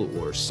April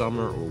or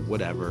summer or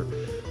whatever.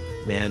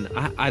 Man,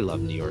 I love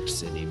New York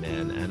City,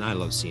 man, and I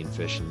love seeing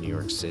Phish in New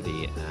York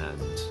City,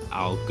 and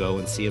I'll go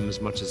and see them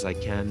as much as I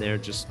can there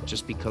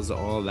just because of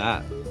all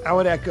that. I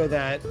would echo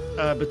that.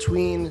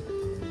 Between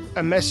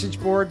a message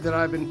board that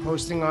I've been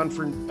posting on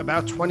for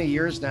about 20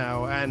 years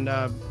now, and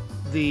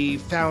the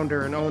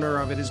founder and owner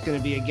of it is going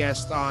to be a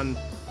guest on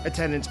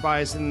Attendance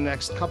Bias in the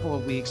next couple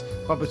of weeks.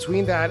 But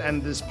between that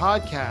and this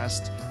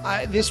podcast,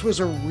 this was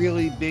a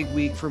really big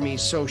week for me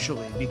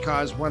socially,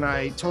 because when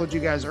I told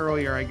you guys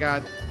earlier, I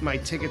got my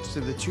tickets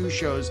to the 2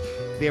 shows.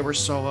 They were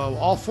solo.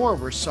 All 4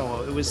 were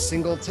solo. It was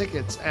single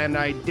tickets, and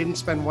I didn't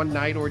spend one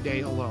night or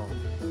day alone.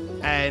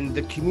 And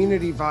the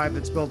community vibe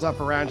that's built up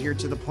around here,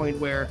 to the point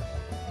where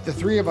the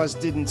 3 of us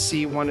didn't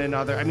see one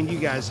another. I mean, you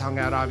guys hung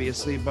out,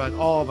 obviously, but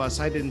all of us,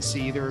 I didn't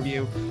see either of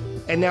you.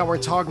 And now we're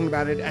talking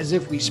about it as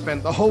if we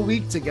spent the whole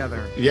week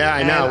together. Yeah,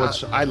 I know.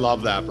 Which I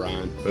love that,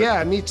 Brian.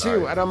 Yeah, me too.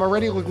 Sorry. And I'm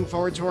already looking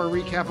forward to our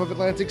recap of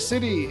Atlantic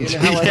City in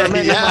however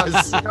many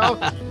months.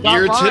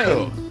 Year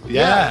 2.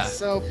 Yeah.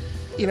 So,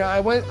 I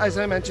went, as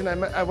I mentioned,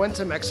 I went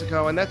to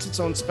Mexico, and that's its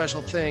own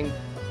special thing.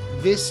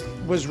 This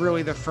was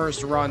really the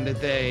first run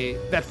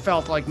that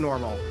felt like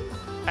normal.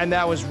 And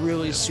that was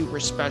really super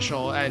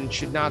special, and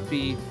should not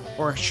be,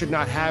 or should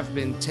not have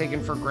been,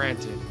 taken for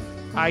granted.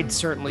 I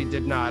certainly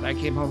did not. I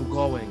came home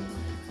glowing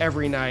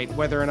every night,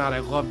 whether or not I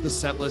loved the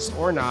set list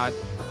or not.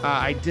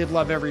 I did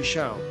love every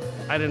show.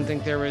 I didn't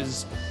think there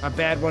was a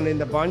bad one in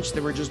the bunch.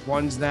 There were just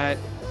ones that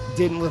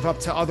didn't live up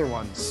to other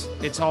ones.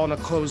 It's all in a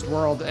closed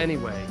world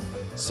anyway.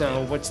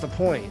 So what's the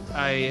point?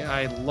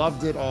 I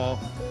loved it all.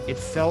 It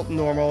felt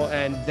normal,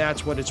 and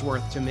that's what it's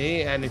worth to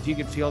me. And if you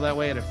could feel that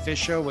way at a Phish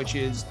show, which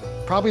is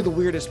probably the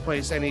weirdest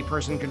place any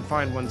person can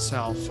find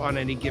oneself on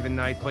any given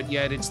night, but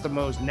yet it's the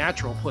most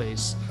natural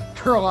place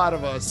for a lot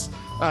of us.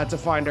 to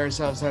find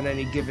ourselves on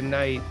any given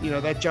night. You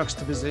know, that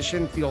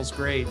juxtaposition feels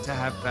great to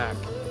have back.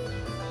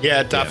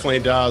 Yeah, it definitely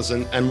does.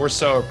 And we're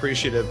so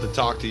appreciative to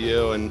talk to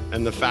you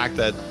and the fact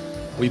that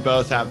we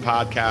both have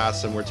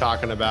podcasts and we're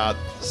talking about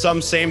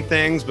some same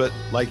things, but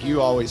like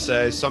you always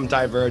say, some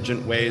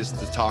divergent ways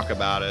to talk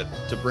about it,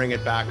 to bring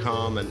it back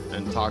home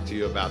and talk to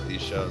you about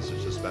these shows.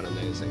 It's just been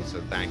amazing. So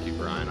thank you,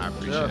 Brian. I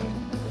appreciate it.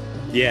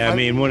 Yeah, I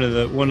mean, one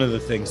of the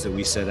things that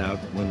we set out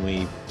when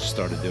we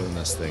started doing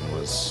this thing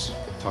was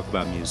talk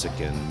about music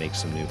and make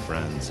some new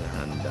friends,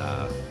 and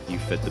you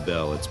fit the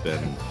bill.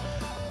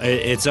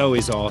 It's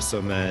always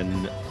awesome,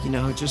 and you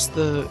know, just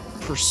the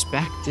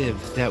perspective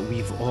that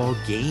we've all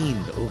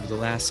gained over the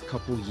last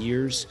couple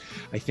years,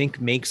 I think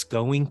makes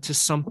going to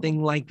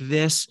something like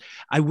this.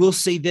 I will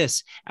say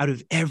this, out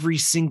of every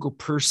single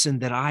person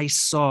that I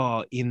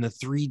saw in the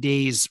 4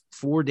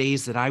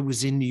 days that I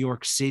was in New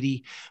York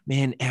City,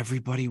 man,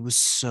 everybody was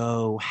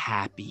so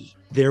happy.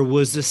 There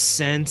was a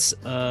sense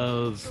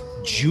of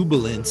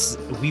jubilance.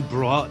 We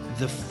brought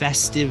the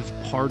festive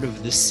part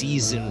of the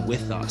season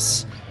with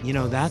us. You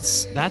know,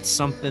 that's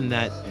something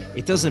that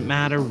it doesn't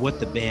matter what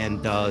the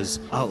band does.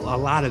 A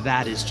lot of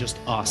that is just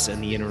us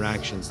and the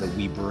interactions that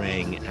we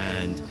bring,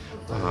 and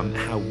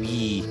how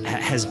we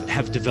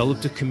have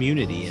developed a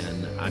community.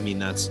 And I mean,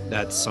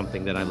 that's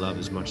something that I love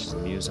as much as the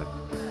music.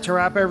 To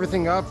wrap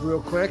everything up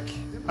real quick,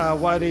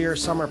 what are your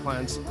summer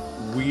plans?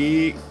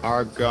 We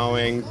are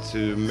going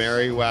to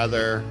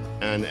Merriweather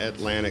and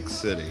Atlantic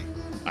City.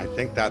 I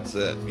think that's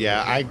it.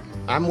 Yeah,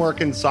 I'm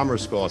working summer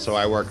school, so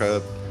I work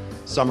a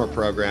summer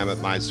program at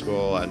my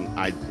school, and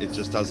it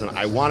just doesn't.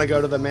 I want to go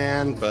to the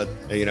Man, but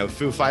you know,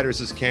 Foo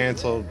Fighters is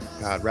canceled.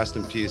 God, rest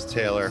in peace,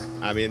 Taylor.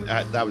 I mean,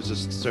 that was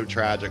just so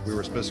tragic. We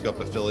were supposed to go up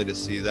to Philly to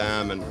see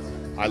them, and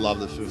I love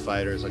the Foo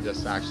Fighters. I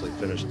just actually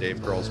finished Dave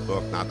Grohl's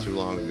book not too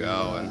long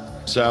ago,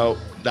 and so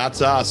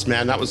that's us,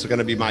 man. That was going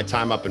to be my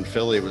time up in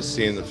Philly, was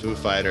seeing the Foo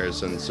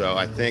Fighters, and so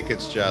I think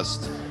it's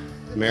just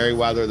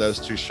Merriweather, those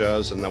two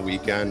shows, and the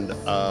weekend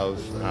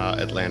of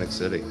Atlantic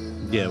City.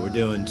 Yeah,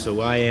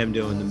 I am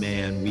doing the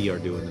Man. We are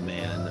doing the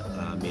Man,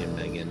 me and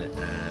Megan,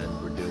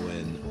 and we're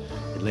doing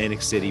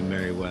Atlantic City,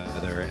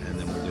 Merriweather, and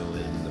then we're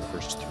doing the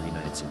first 3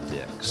 nights of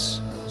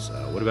Dick's. So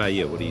what about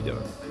you? What are you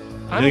doing?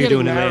 I know you're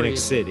doing married. Atlantic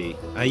City.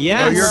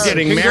 Yes. Oh, you're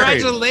getting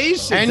married.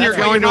 Congratulations. And you're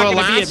going to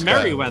Alaska. Be at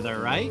Merriweather,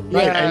 right?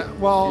 Yeah,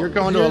 well, you're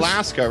going to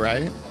Alaska,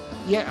 right?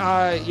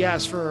 Yeah,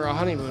 yes, for a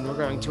honeymoon, we're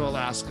going to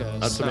Alaska.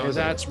 That's amazing.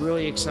 That's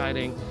really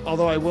exciting.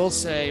 Although I will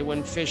say,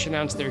 when Phish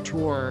announced their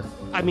tour,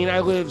 I mean, I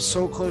live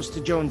so close to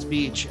Jones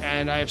Beach,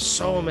 and I have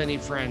so many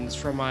friends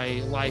from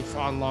my life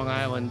on Long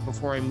Island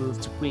before I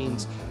moved to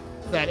Queens,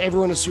 that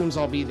everyone assumes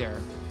I'll be there.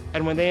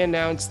 And when they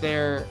announced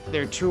their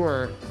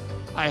tour,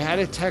 I had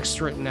a text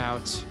written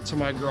out to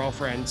my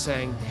girlfriend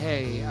saying,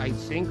 hey, I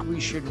think we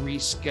should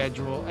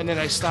reschedule. And then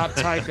I stopped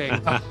typing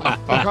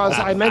because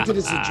I meant it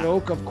as a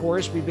joke. Of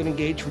course, we've been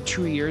engaged for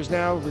 2 years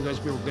now because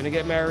we were going to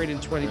get married in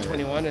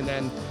 2021. And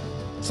then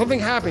something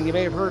happened. You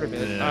may have heard of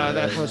it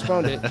that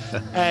postponed it.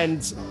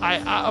 And I,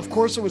 of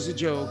course, it was a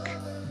joke.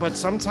 But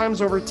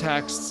sometimes over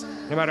text,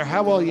 no matter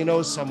how well you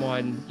know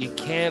someone, you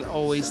can't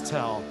always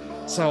tell.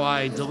 So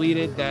I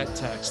deleted that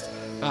text.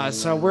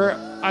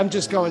 I'm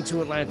just going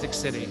to Atlantic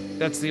City.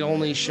 That's the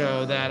only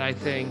show that I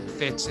think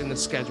fits in the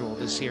schedule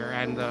this year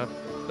and the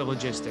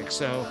logistics.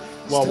 So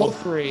still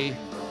free,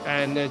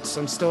 and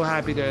I'm still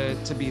happy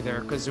to be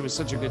there because it was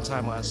such a good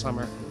time last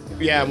summer.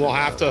 Yeah, and we'll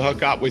have to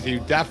hook up with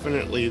you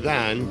definitely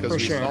then, because we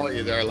sure. saw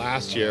you there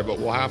last year, but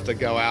we'll have to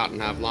go out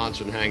and have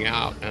lunch and hang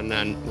out, and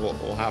then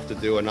we'll have to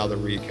do another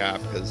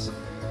recap, because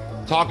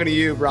talking to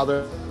you,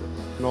 brother,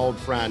 an old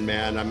friend,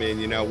 man. I mean,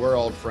 you know, we're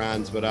old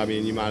friends, but I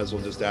mean, you might as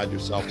well just add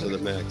yourself to the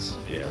mix.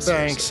 Yeah.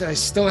 Thanks. I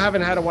still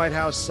haven't had a White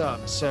House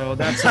sub, so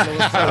that's a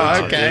little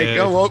okay. Maybe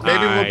we'll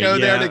go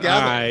there together.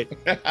 All right.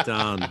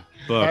 Done.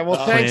 All right,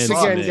 well, thanks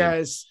again, made.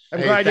 guys.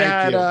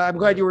 I'm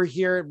glad you were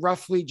here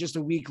roughly just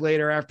a week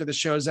later after the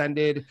show's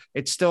ended.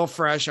 It's still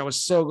fresh. I was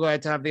so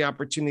glad to have the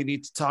opportunity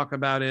to talk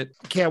about it.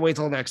 Can't wait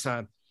till next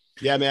time.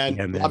 Yeah,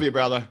 man. Love you,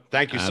 brother.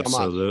 Thank you so much.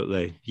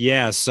 Absolutely.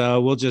 Yeah.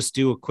 So we'll just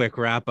do a quick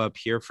wrap up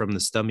here from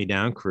the Stub Me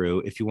Down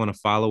crew. If you want to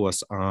follow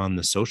us on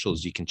the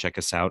socials, you can check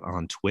us out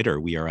on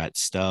Twitter. We are at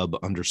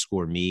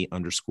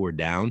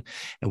stub_me_down.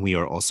 And we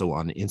are also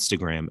on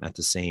Instagram at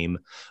the same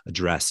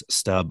address,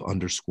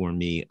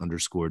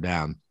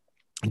 stub_me_down.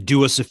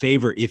 Do us a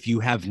favor. If you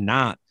have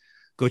not,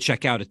 go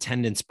check out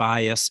Attendance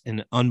Bias,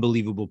 an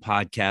unbelievable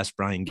podcast.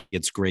 Brian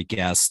gets great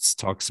guests,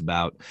 talks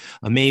about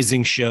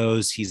amazing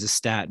shows. He's a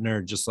stat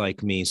nerd just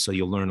like me, so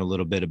you'll learn a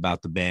little bit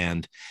about the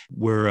band.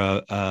 We're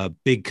a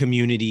big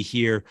community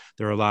here.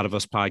 There are a lot of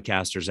us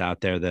podcasters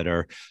out there that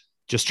are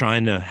just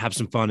trying to have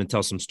some fun and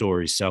tell some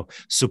stories. So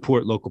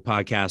support local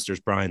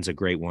podcasters. Brian's a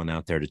great one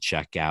out there to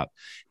check out.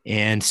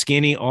 And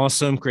Skinny,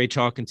 awesome. Great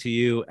talking to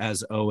you.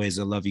 As always,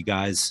 I love you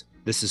guys.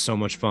 This is so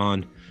much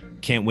fun.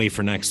 Can't wait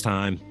for next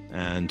time.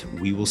 And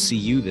we will see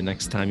you the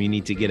next time you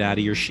need to get out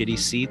of your shitty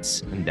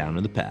seats and down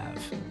to the pav.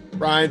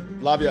 Brian,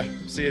 love you.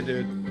 See you,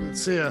 dude.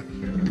 See ya.